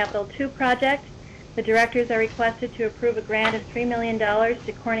Diesel Capital 2 project. The directors are requested to approve a grant of $3 million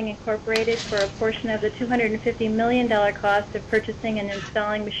to Corning Incorporated for a portion of the $250 million cost of purchasing and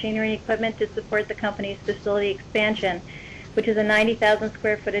installing machinery and equipment to support the company's facility expansion, which is a 90,000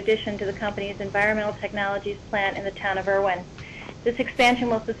 square foot addition to the company's environmental technologies plant in the town of Irwin. This expansion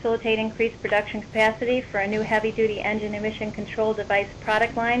will facilitate increased production capacity for a new heavy-duty engine emission control device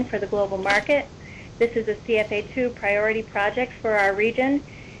product line for the global market. This is a CFA2 priority project for our region.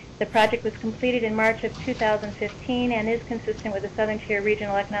 The project was completed in March of 2015 and is consistent with the Southern Tier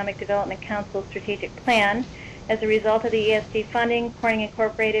Regional Economic Development Council strategic plan. As a result of the ESD funding, Corning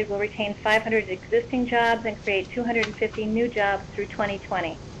Incorporated will retain 500 existing jobs and create 250 new jobs through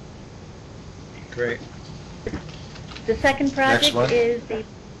 2020. Great. The second project is the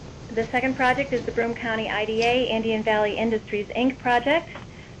The second project is the Broome County IDA Indian Valley Industries, Inc. project.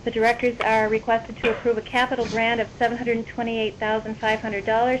 The directors are requested to approve a capital grant of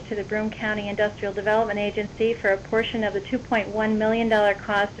 $728,500 to the Broome County Industrial Development Agency for a portion of the $2.1 million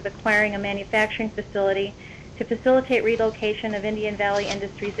cost of acquiring a manufacturing facility to facilitate relocation of Indian Valley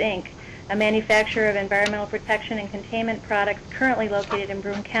Industries, Inc., a manufacturer of environmental protection and containment products currently located in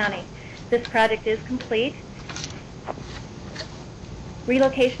Broome County. This project is complete.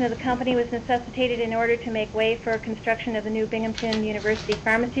 Relocation of the company was necessitated in order to make way for construction of the new Binghamton University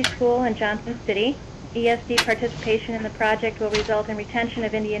Pharmacy School in Johnson City. ESD participation in the project will result in retention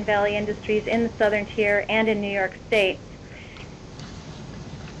of Indian Valley Industries in the Southern Tier and in New York State.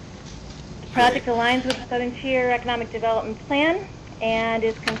 The project aligns with the Southern Tier Economic Development Plan and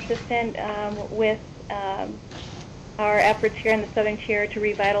is consistent with our efforts here in the Southern Tier to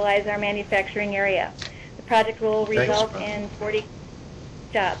revitalize our manufacturing area. The project will result in 40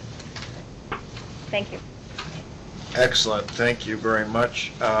 jobs. Thank you. Excellent. Thank you very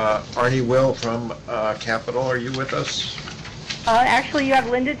much. Arnie Will from Capital, are you with us? Actually, you have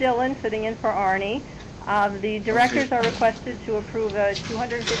Linda Dillon sitting in for Arnie. The directors are requested to approve a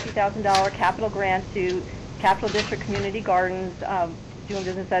 $250,000 capital grant to Capital District Community Gardens, doing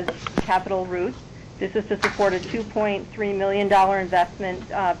business as Capital Roots. This is to support a $2.3 million investment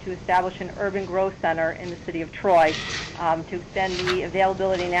to establish an urban growth center in the city of Troy to extend the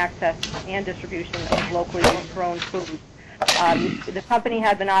availability and access and distribution of locally grown food. The company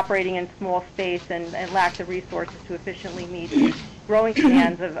had been operating in small space and lacked the resources to efficiently meet the growing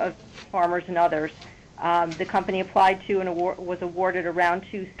demands of farmers and others. The company applied to and was awarded a Round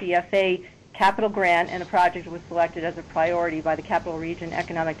 2 CFA capital grant, and the project was selected as a priority by the Capital Region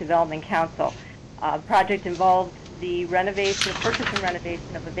Economic Development Council. The project involved the purchase and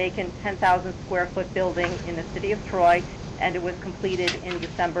renovation of a vacant 10,000 square foot building in the city of Troy, and it was completed in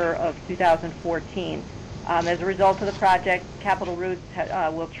December of 2014. As a result of the project, Capital Roots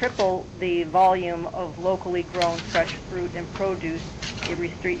will triple the volume of locally grown fresh fruit and produce it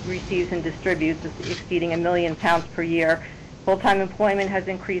receives and distributes, exceeding 1 million pounds per year. Full-time employment has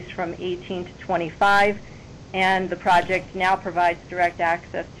increased from 18 to 25. And the project now provides direct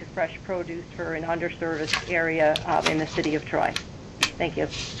access to fresh produce for an underserviced area in the city of Troy. Thank you.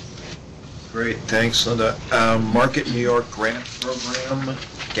 Great, thanks, Linda. Market New York Grant Program,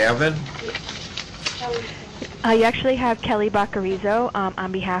 Gavin? You actually have Kelly Baccarizzo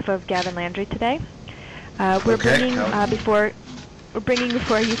on behalf of Gavin Landry today. We're bringing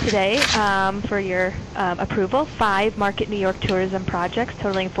before you today for your approval 5 Market New York tourism projects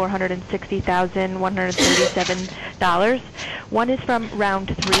totaling $460,137. One is from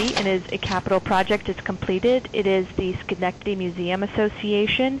Round 3 and is a capital project. It's completed. It is the Schenectady Museum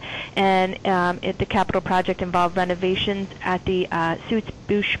Association, and the capital project involved renovations at the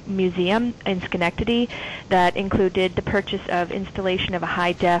Suits-Bush Museum in Schenectady that included the purchase of installation of a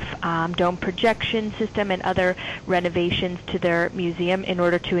high-def dome projection system and other renovations to their museum in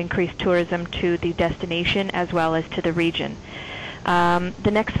order to increase tourism to the destination as well as to the region.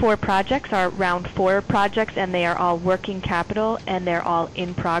 The next 4 projects are Round 4 projects, and they are all working capital, and they're all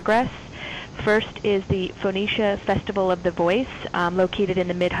in progress. First is the Phoenicia Festival of the Voice, located in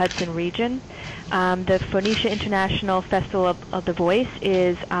the Mid-Hudson region. The Phoenicia International Festival of the Voice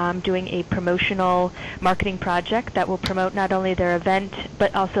is doing a promotional marketing project that will promote not only their event,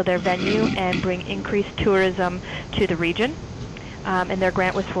 but also their venue and bring increased tourism to the region. And their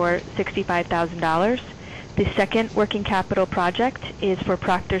grant was for $65,000. The second working capital project is for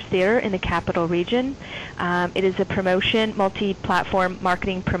Proctor's Theater in the Capital Region. It is a promotion, multi-platform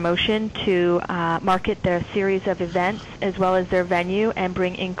marketing promotion to market their series of events as well as their venue and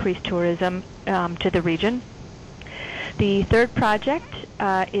bring increased tourism to the region. The third project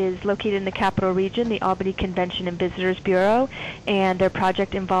is located in the Capital Region, the Albany Convention and Visitors Bureau, and their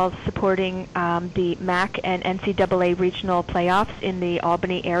project involves supporting the MAC and NCAA regional playoffs in the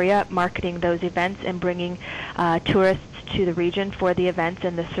Albany area, marketing those events and bringing tourists to the region for the events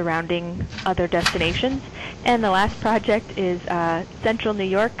and the surrounding other destinations. And the last project is Central New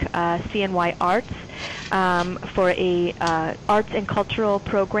York CNY Arts for a arts and cultural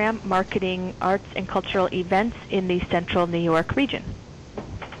program marketing arts and cultural events in the Central New York region.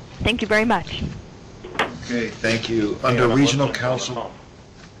 Thank you very much. Okay, thank you. Under Regional Council...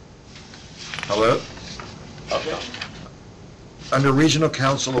 Hello? Okay. Under Regional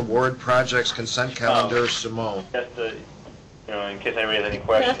Council Award Projects Consent Calendar, Simone. Just in case anybody has any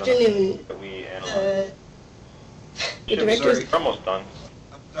questions. Good afternoon. That we analyze. The directors... We're almost done.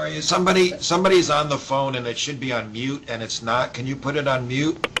 Sorry, somebody's on the phone and it should be on mute and it's not. Can you put it on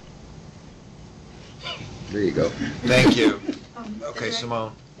mute? There you go. Thank you. Okay,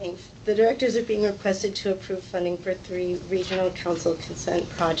 Simone. Thanks. The directors are being requested to approve funding for 3 regional council consent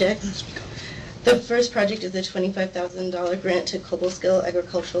projects. The first project is a $25,000 grant to Cobleskill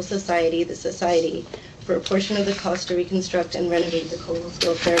Agricultural Society, the society, for a portion of the cost to reconstruct and renovate the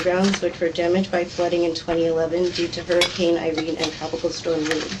Cobleskill Fairgrounds, which were damaged by flooding in 2011 due to Hurricane Irene and Tropical Storm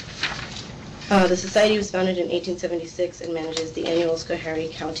Lee. The society was founded in 1876 and manages the annual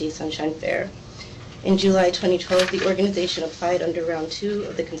Schoharie County Sunshine Fair. In July 2012, the organization applied under Round 2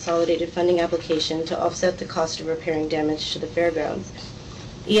 of the consolidated funding application to offset the cost of repairing damage to the fairgrounds.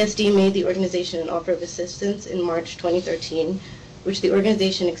 ESD made the organization an offer of assistance in March 2013, which the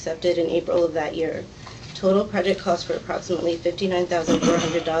organization accepted in April of that year. Total project costs were approximately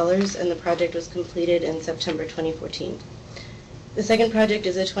 $59,400, and the project was completed in September 2014. The second project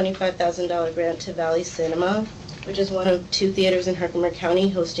is a $25,000 grant to Valley Cinema, which is one of 2 theaters in Herkimer County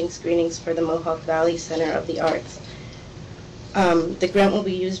hosting screenings for the Mohawk Valley Center of the Arts. The grant will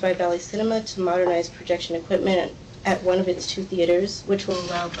be used by Valley Cinema to modernize projection equipment at one of its 2 theaters, which will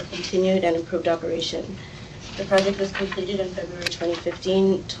allow for continued and improved operation. The project was completed in February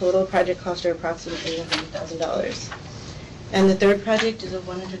 2015. Total project costs are approximately $100,000. And the third project is a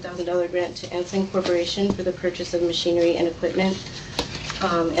 $100,000 grant to Anson Corporation for the purchase of machinery and equipment.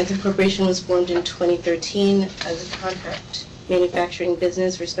 Anson Corporation was formed in 2013 as a contract manufacturing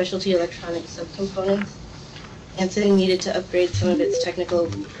business for specialty electronic subcomponents. Anson needed to upgrade some of its technical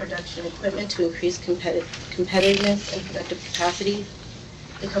production equipment to increase competitiveness and productive capacity.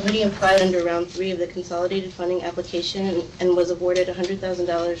 The company applied under Round 3 of the consolidated funding application and was awarded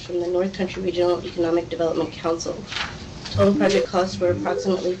 $100,000 from the North Country Regional Economic Development Council. Total project costs were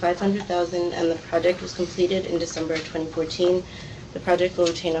approximately $500,000, and the project was completed in December 2014. The project will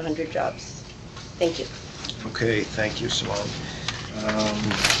retain 100 jobs. Thank you. Okay, thank you, Simone.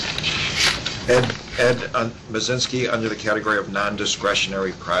 Ed Mazinski, under the category of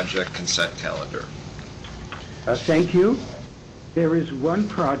non-discretionary project consent calendar. Thank you. There is one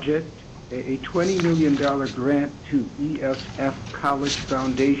project, a $20 million grant to ESF College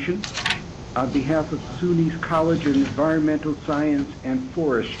Foundation on behalf of SUNY's College of Environmental Science and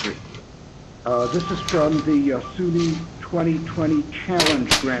Forestry. This is from the SUNY 2020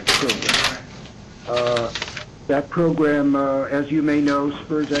 Challenge Grant Program. That program, as you may know,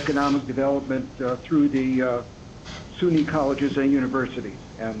 spurs economic development through the SUNY colleges and universities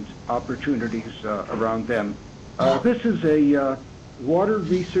and opportunities around them. This is a water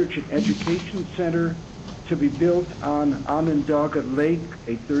research and education center to be built on Onondaga Lake,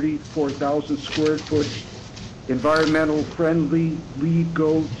 a 34,000 square foot environmental friendly LEED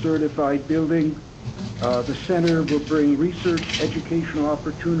Gold certified building. The center will bring research, educational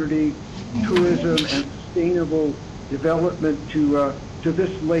opportunity, tourism, and sustainable development to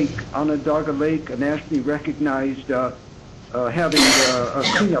this lake, Onondaga Lake, a nationally recognized, having a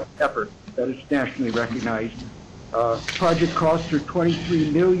cleanup effort that is nationally recognized. Project costs are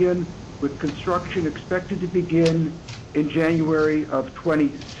 $23 million, with construction expected to begin in January of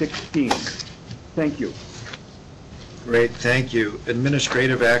 2016. Thank you. Great, thank you.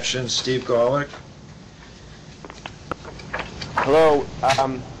 Administrative action, Steve Golick. Hello.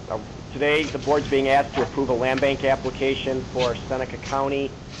 Today, the board's being asked to approve a land bank application for Seneca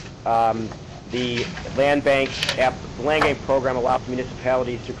County. The land bank program allows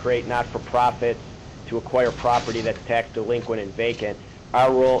municipalities to create not-for-profits to acquire property that's tax delinquent and vacant.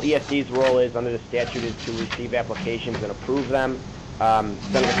 Our role, ESD's role, is under the statute is to receive applications and approve them.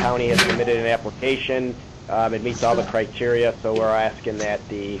 Seneca County has submitted an application. It meets all the criteria, so we're asking that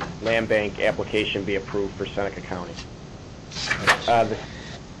the land bank application be approved for Seneca County.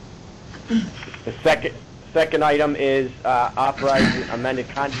 The second item is authorizing amended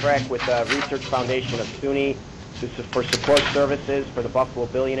contract with the Research Foundation of SUNY for support services for the Buffalo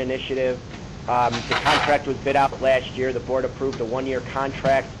Billion Initiative. The contract was bid out last year. The board approved a 1-year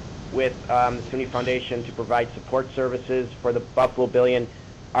contract with the SUNY Foundation to provide support services for the Buffalo Billion.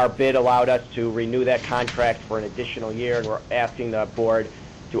 Our bid allowed us to renew that contract for an additional year, and we're asking the board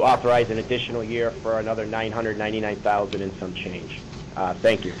to authorize an additional year for another $999,000 and some change.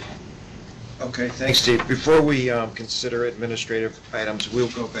 Thank you. Okay, thanks, Steve. Before we consider administrative items, we'll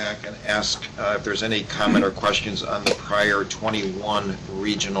go back and ask if there's any comment or questions on the prior 21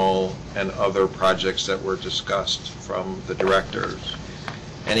 regional and other projects that were discussed from the directors.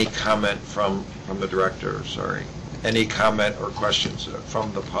 Any comment from the director, sorry. Any comment or questions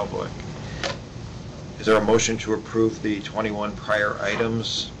from the public? Is there a motion to approve the 21 prior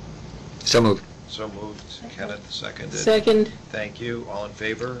items? So moved. So moved. Kenneth, seconded. Second. Thank you. All in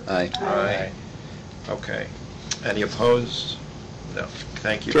favor? Aye. Aye. Okay. Any opposed? No.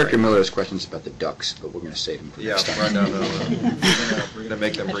 thank you. Director Ray. Miller has questions about the ducks, but we're going to save them for next time. Right, no. We're going to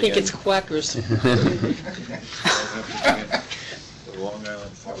make them I bring in. think it's quackers. The Long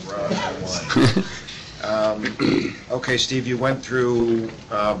Island Farm one. Okay, Steve, you went through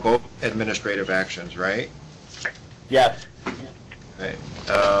both administrative actions, right? Yes. Okay.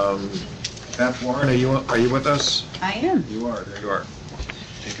 Beth Warren, are you with us? I am. You are. There you are.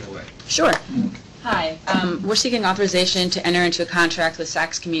 Take it away. Sure. Hi. We're seeking authorization to enter into a contract with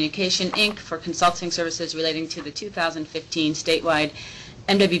Saks Communication, Inc. for consulting services relating to the 2015 statewide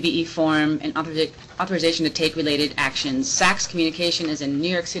MWBE forum and authorization to take related actions. Saks Communication is a New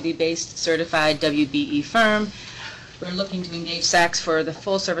York City-based certified WBE firm. We're looking to engage Saks for the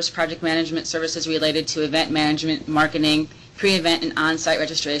full-service project management services related to event management, marketing, pre-event, and on-site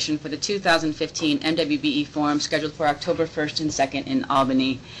registration for the 2015 MWBE forum scheduled for October 1st and 2nd in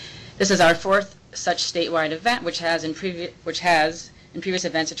Albany. This is our fourth such statewide event, which has in previous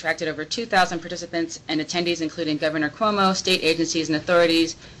events attracted over 2,000 participants and attendees, including Governor Cuomo, state agencies and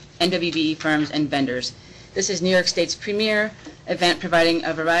authorities, NWBE firms, and vendors. This is New York State's premier event, providing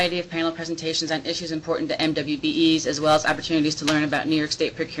a variety of panel presentations on issues important to MWBEs, as well as opportunities to learn about New York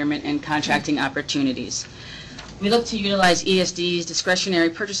State procurement and contracting opportunities. We look to utilize ESD's discretionary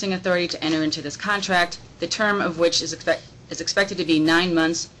purchasing authority to enter into this contract, the term of which is expected to be 9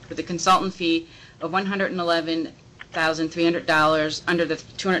 months, with a consultant fee of $111,300 under the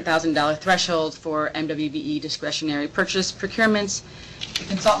 $200,000 threshold for MWBE discretionary purchase procurements. The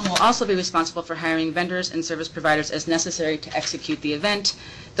consultant will also be responsible for hiring vendors and service providers as necessary to execute the event.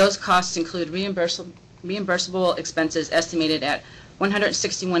 Those costs include reimbursable expenses estimated at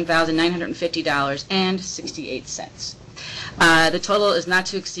 $161,950.68. The total is not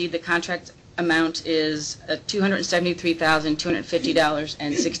to exceed the contract amount is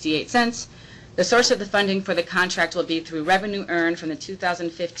 $273,250.68. The source of the funding for the contract will be through revenue earned from the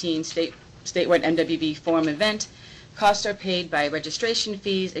 2015 statewide MWBE forum event. Costs are paid by registration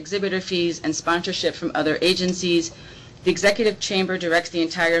fees, exhibitor fees, and sponsorship from other agencies. The Executive Chamber directs the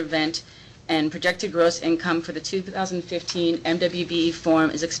entire event, and projected gross income for the 2015 MWBE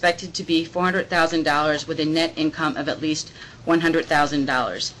forum is expected to be $400,000 with a net income of at least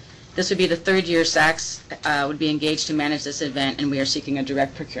 $100,000. This would be the third year Saks would be engaged to manage this event, and we are seeking a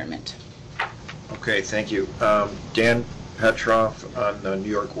direct procurement. Okay, thank you. Dan Petroff on the New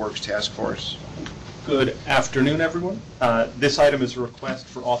York Works Task Force. Good afternoon, everyone. This item is a request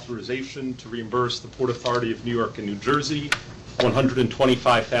for authorization to reimburse the Port Authority of New York and New Jersey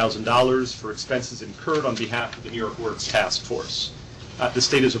 $125,000 for expenses incurred on behalf of the New York Works Task Force. The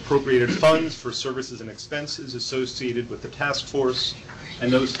state has appropriated funds for services and expenses associated with the task force, and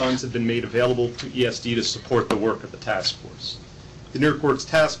those funds have been made available to ESD to support the work of the task force. The New York Works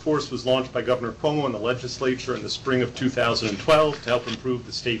Task Force was launched by Governor Cuomo and the legislature in the spring of 2012 to help improve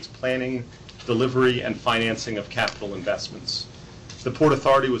the state's planning, delivery, and financing of capital investments. The Port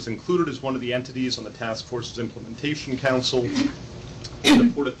Authority was included as one of the entities on the task force's implementation council.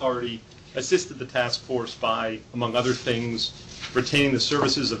 The Port Authority assisted the task force by, among other things, retaining the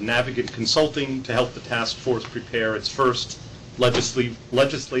services of Navigant Consulting to help the task force prepare its first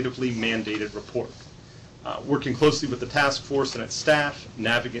legislatively mandated report. Working closely with the task force and its staff,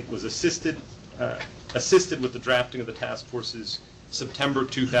 Navigant was assisted with the drafting of the task force's September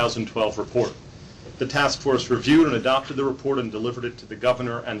 2012 report. The task force reviewed and adopted the report and delivered it to the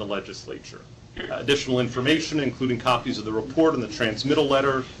governor and the legislature. Additional information, including copies of the report and the transmittal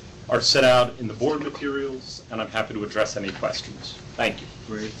letter, are set out in the board materials, and I'm happy to address any questions. Thank you.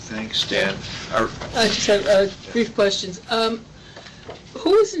 Great, thanks, Dan. I just have brief questions.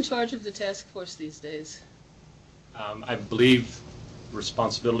 Who is in charge of the task force these days? I believe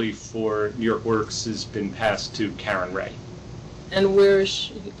responsibility for New York Works has been passed to Karen Ray. And where is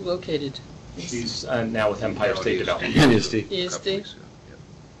she located? She's now with Empire State Development. ESD. ESD?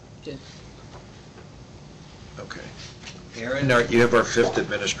 Good. Okay. Aaron, you have our fifth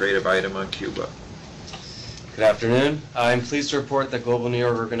administrative item on Cuba. Good afternoon. I'm pleased to report that Global New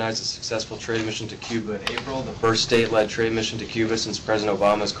York organized a successful trade mission to Cuba in April, the first state-led trade mission to Cuba since President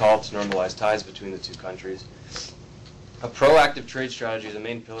Obama's call to normalize ties between the two countries. A proactive trade strategy is a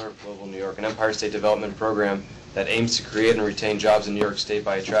main pillar of Global New York, an Empire State Development program that aims to create and retain jobs in New York State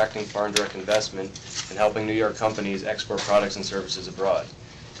by attracting foreign direct investment and helping New York companies export products and services abroad.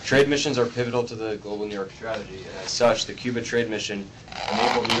 Trade missions are pivotal to the Global New York strategy, and as such, the Cuba Trade Mission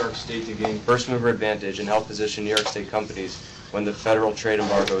enabled New York State to gain first-mover advantage and help position New York State companies when the federal trade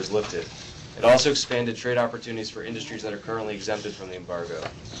embargo is lifted. It also expanded trade opportunities for industries that are currently exempted from the embargo.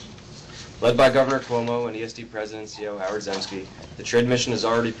 Led by Governor Cuomo and ESD President and CEO Howard Zemsky, the trade mission is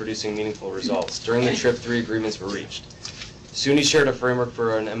already producing meaningful results. During the trip, 3 agreements were reached. SUNY shared a framework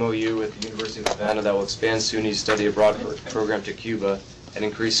for an MOU with the University of Havana that will expand SUNY's study abroad program to Cuba and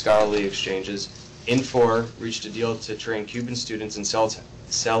increase scholarly exchanges. Infor reached a deal to train Cuban students and sell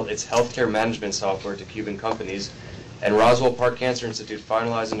its healthcare management software to Cuban companies. And Roswell Park Cancer Institute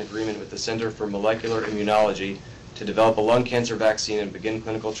finalized an agreement with the Center for Molecular Immunology to develop a lung cancer vaccine and begin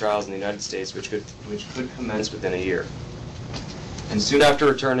clinical trials in the United States, which could commence within a year. And soon after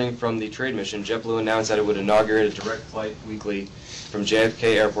returning from the trade mission, JetBlue announced that it would inaugurate a direct flight weekly from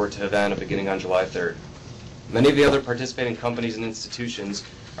JFK Airport to Havana beginning on July 3rd. Many of the other participating companies and institutions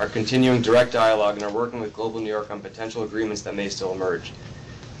are continuing direct dialogue and are working with Global New York on potential agreements that may still emerge.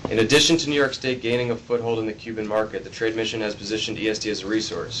 In addition to New York State gaining a foothold in the Cuban market, the trade mission has positioned ESD as a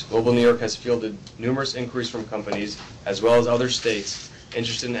resource. Global New York has fielded numerous inquiries from companies, as well as other states,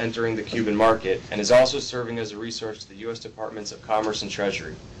 interested in entering the Cuban market, and is also serving as a resource to the U.S. Departments of Commerce and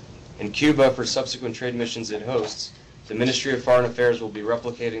Treasury. In Cuba, for subsequent trade missions it hosts, the Ministry of Foreign Affairs will be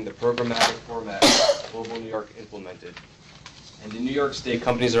replicating the programmatic format Global New York implemented. And in New York State,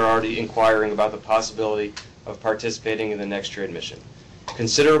 companies are already inquiring about the possibility of participating in the next trade mission.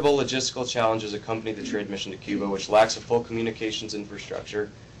 Considerable logistical challenges accompany the trade mission to Cuba, which lacks a full communications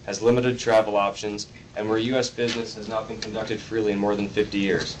infrastructure, has limited travel options, and where U.S. business has not been conducted freely in more than 50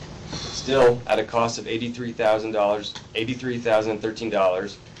 years. Still, at a cost of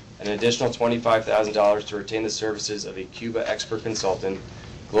 $83,013, and an additional $25,000 to retain the services of a Cuba expert consultant,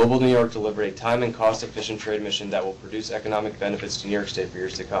 Global New York delivered a time and cost-efficient trade mission that will produce economic benefits to New York State for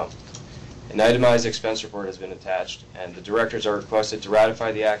years to come. An itemized expense report has been attached, and the directors are requested to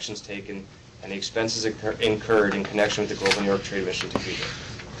ratify the actions taken and the expenses incurred in connection with the Global New York trade mission to Cuba.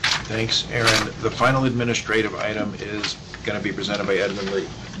 Thanks, Aaron. The final administrative item is going to be presented by Edmund Lee.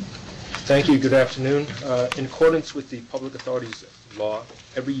 Thank you. Good afternoon. In accordance with the Public Authorities Law,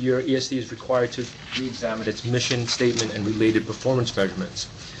 every year ESD is required to re-examine its mission statement and related performance measurements.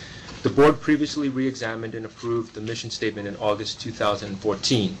 The board previously re-examined and approved the mission statement in August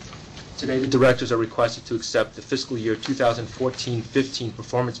 2014. Today, the directors are requested to accept the fiscal year 2014-15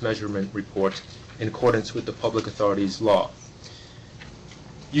 performance measurement report in accordance with the Public Authorities Law.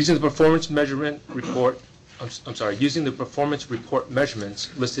 Using the performance measurement report, using the performance report measurements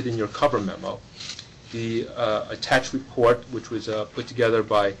listed in your cover memo, the attached report, which was put together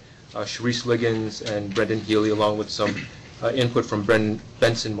by Sharice Liggins and Brendan Healy, along with some input from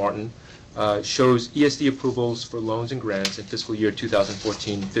Benson Martin, shows ESD approvals for loans and grants in fiscal year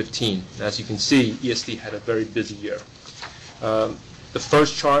 2014-15. As you can see, ESD had a very busy year. The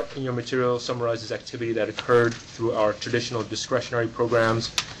first chart in your material summarizes activity that occurred through our traditional discretionary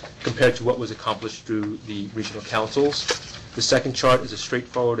programs compared to what was accomplished through the regional councils. The second chart is a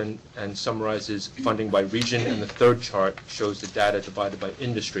straightforward and summarizes funding by region, and the third chart shows the data divided by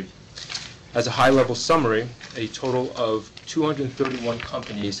industry. As a high-level summary, a total of 231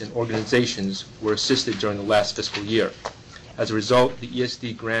 companies and organizations were assisted during the last fiscal year. As a result, the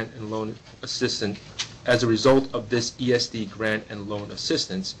ESD grant and loan assistance, as a result of this ESD grant and loan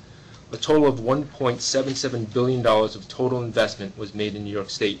assistance, a total of $1.77 billion of total investment was made in New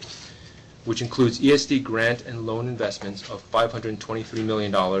York State, which includes ESD grant and loan investments of $523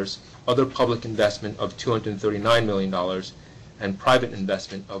 million, other public investment of $239 million, and private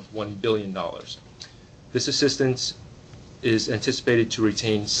investment of $1 billion. This assistance is anticipated to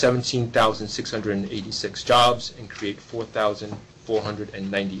retain 17,686 jobs and create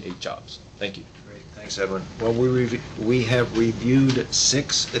 4,498 jobs. Thank you. Great. Thanks, Edwin. Well, we have reviewed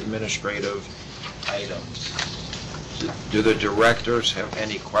 6 administrative items. Do the directors have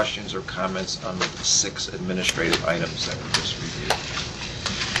any questions or comments on the 6 administrative items that we just reviewed?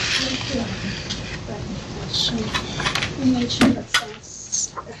 You mentioned that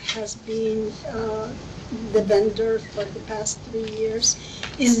SANS has been the vendor for the past 3 years.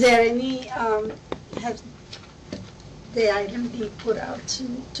 Is there any, have the item been put out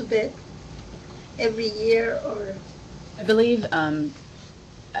to bid every year, or? I believe,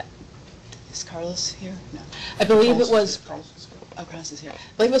 is Carlos here? No. I believe it was, oh, Carlos is here. I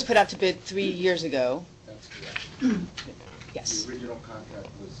believe it was put out to bid 3 years ago. That's correct. Yes. The original contract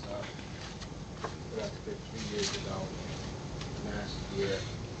was put out to bid 3 years ago.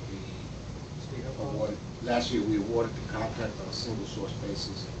 Last year we awarded the contract on a single source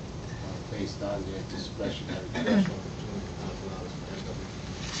basis based on their discretionary threshold of $200,000 per MW.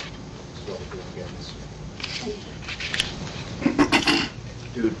 That's what we're doing again this year.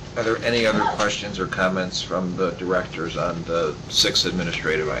 Dude, are there any other questions or comments from the directors on the 6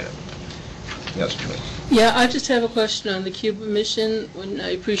 administrative items? Yes, please. Yeah, I just have a question on the Cuba mission. I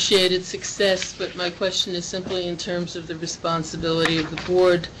appreciate its success, but my question is simply in terms of the responsibility of the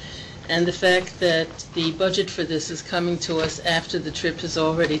board And the fact that the budget for this is coming to us after the trip has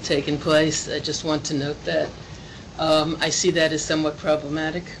already taken place, I just want to note that. I see that as somewhat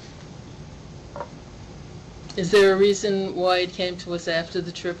problematic. Is there a reason why it came to us after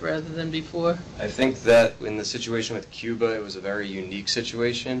the trip rather than before? I think that in the situation with Cuba, it was a very unique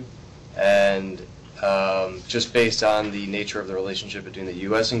situation, and just based on the nature of the relationship between the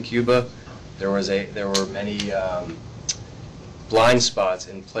U.S. and Cuba, there were many blind spots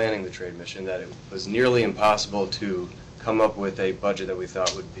in planning the trade mission that it was nearly impossible to come up with a budget that we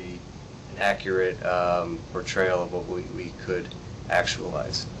thought would be an accurate portrayal of what we could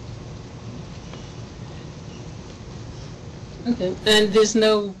actualize. Okay. And there's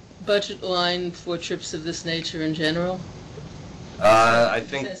no budget line for trips of this nature in general? I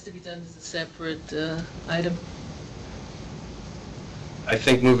think This has to be done as a separate item? I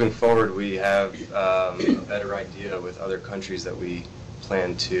think moving forward we have a better idea with other countries that we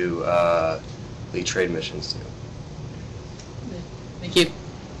plan to lead trade missions to. Thank you.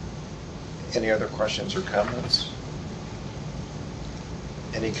 Any other questions or comments?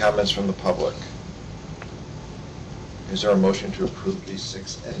 Any comments from the public? Is there a motion to approve these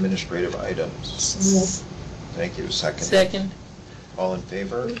 6 administrative items? Thank you. Second? Second. All in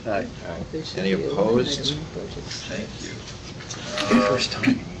favor? Aye. Any opposed? Thank you. First time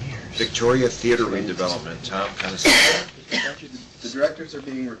in years. Victoria Theater redevelopment. Tom, kind of. The directors are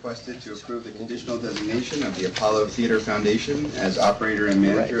being requested to approve the conditional designation of the Apollo Theater Foundation as operator and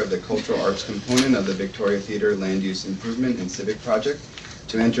manager of the cultural arts component of the Victoria Theater Land Use Improvement and Civic Project,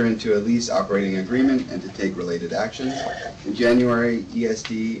 to enter into a lease operating agreement and to take related actions. In January,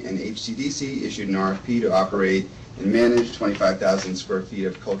 ESD and HCDC issued an RFP to operate and manage 25,000 square feet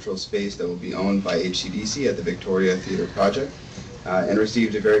of cultural space that will be owned by HCDC at the Victoria Theater Project, and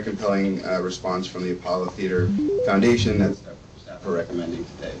received a very compelling response from the Apollo Theater Foundation that staff are recommending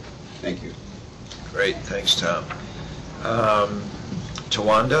today. Thank you. Great, thanks, Tom.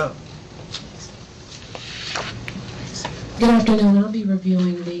 Tawanda? Good afternoon. I'll be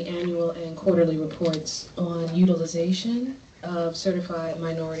reviewing the annual and quarterly reports on utilization of certified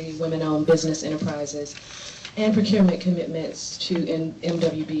minority women-owned business enterprises and procurement commitments to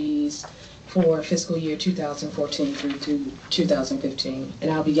MWBs for fiscal year 2014 through to 2015.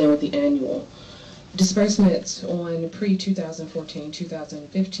 And I'll begin with the annual. Disbursements on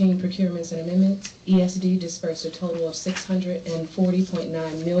pre-2014-2015 procurements and amendments. ESD dispersed a total of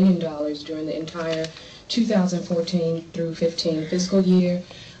 $640.9 million during the entire 2014 through 15 fiscal year.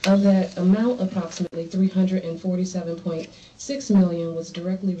 Of that amount, approximately $347.6 million was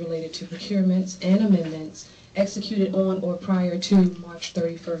directly related to procurements and amendments executed on or prior to March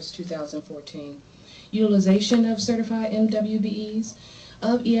 31st, 2014. Utilization of certified MWBEs.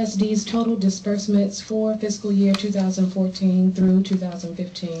 Of ESD's total disbursements for fiscal year 2014 through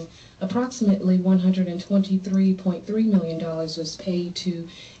 2015, approximately $123.3 million was paid to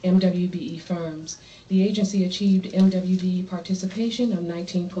MWBE firms. The agency achieved MWBE participation of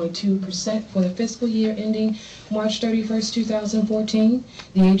 19.2% for the fiscal year ending March 31st, 2014.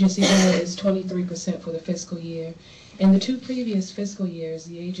 The agency goal is 23% for the fiscal year. In the 2 previous fiscal years,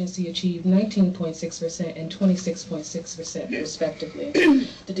 the agency achieved 19.6% and 26.6% respectively.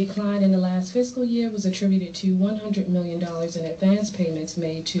 The decline in the last fiscal year was attributed to $100 million in advance payments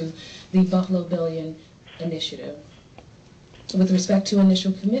made to the Buffalo Billion Initiative. With respect to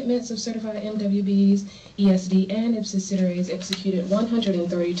initial commitments of certified MWBs, ESD and its subsidiaries executed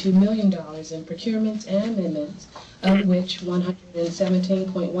 $132 million in procurements and amendments, of which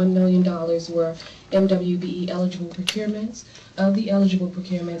 $117.1 million were MWBE eligible procurements. Of the eligible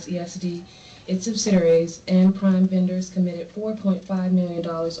procurements, ESD, its subsidiaries, and prime vendors committed $4.5 million,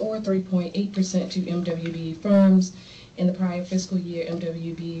 or 3.8%, to MWBE firms. In the prior fiscal year,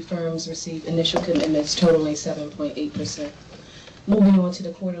 MWBE firms received initial commitments totaling 7.8%. Moving on to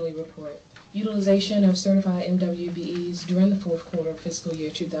the quarterly report. Utilization of certified MWBEs during the 4th quarter of fiscal year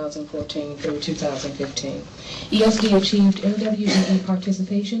 2014 through 2015. ESD achieved MWBE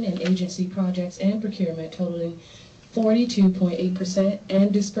participation in agency projects and procurement totaling 42.8%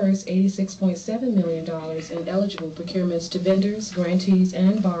 and dispersed $86.7 million in eligible procurements to vendors, grantees,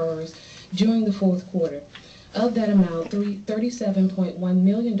 and borrowers during the 4th quarter. Of that amount, $37.1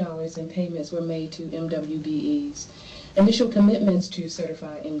 million in payments were made to MWBEs. Initial commitments to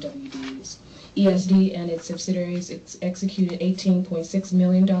certified MWBs. ESD and its subsidiaries executed $18.6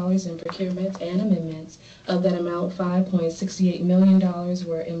 million in procurements and amendments. Of that amount, $5.68 million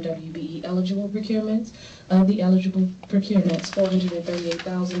were MWBE eligible procurements. Of the eligible procurements,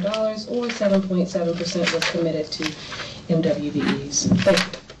 $438,000 or 7.7% was committed to MWBEs. Thank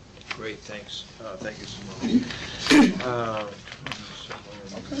you. Great, thanks. Thank you, Simone.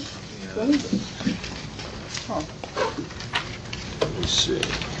 Let me see.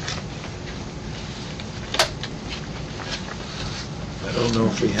 I don't know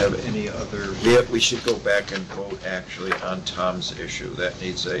if we have any other, we should go back and vote actually on Tom's issue. That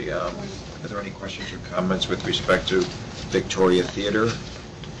needs a, are there any questions or comments with respect to Victoria Theater?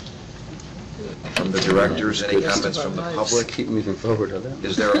 From the directors, any comments from the public? Keep moving forward on that.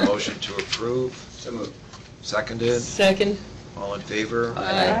 Is there a motion to approve? So moved. Seconded? Second. All in favor?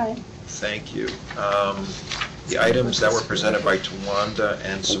 Aye. Thank you. The items that were presented by Tawanda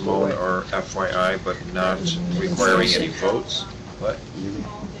and Simone are FYI, but not requiring any votes. What?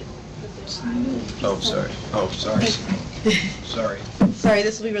 Oh, sorry. Oh, sorry. Sorry. Sorry,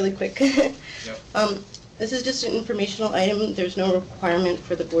 this will be really quick. This is just an informational item. There's no requirement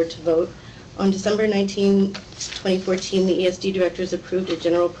for the board to vote. On December 19, 2014, the ESD directors approved a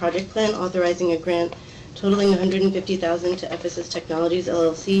general project plan authorizing a grant totaling $150,000 to Ephesus Technologies,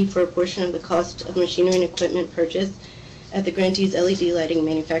 LLC for a portion of the cost of machinery and equipment purchased at the grantee's LED lighting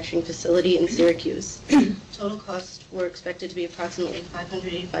manufacturing facility in Syracuse. Total costs were expected to be approximately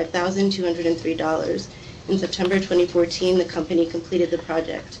 $585,203. In September 2014, the company completed the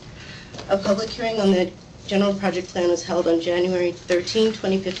project. A public hearing on the general project plan was held on January 13,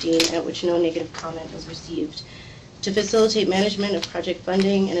 2015, at which no negative comment was received. To facilitate management of project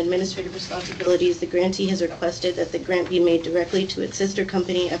funding and administrative responsibilities, the grantee has requested that the grant be made directly to its sister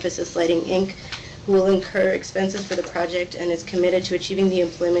company, Ephesus Lighting, Inc., who will incur expenses for the project and is committed to achieving the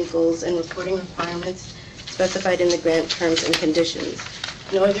employment goals and reporting requirements specified in the grant terms and conditions.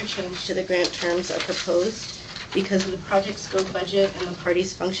 No other change to the grant terms are proposed. Because of the project scope, budget, and the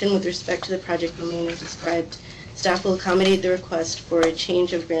parties' function with respect to the project remain as described, staff will accommodate the request for a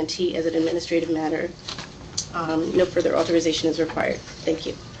change of grantee as an administrative matter. No further authorization is required. Thank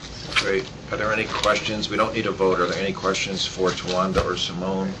you. Great. Are there any questions? We don't need a vote. Are there any questions for Tawanda or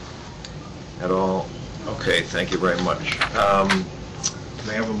Simone at all? Okay, thank you very much.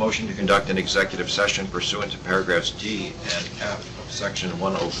 May I have a motion to conduct an executive session pursuant to paragraphs D and F of Section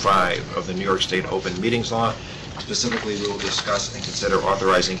 105 of the New York State Open Meetings Law? Specifically, we will discuss and consider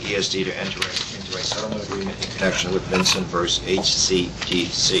authorizing ESD to enter into a settlement agreement in connection with Vinson versus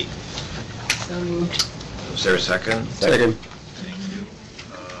HCDC. So moved. Is there a second? Second. Thank you.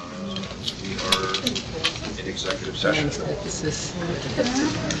 We are in executive session. Emphasis.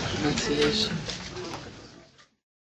 Pronunciation.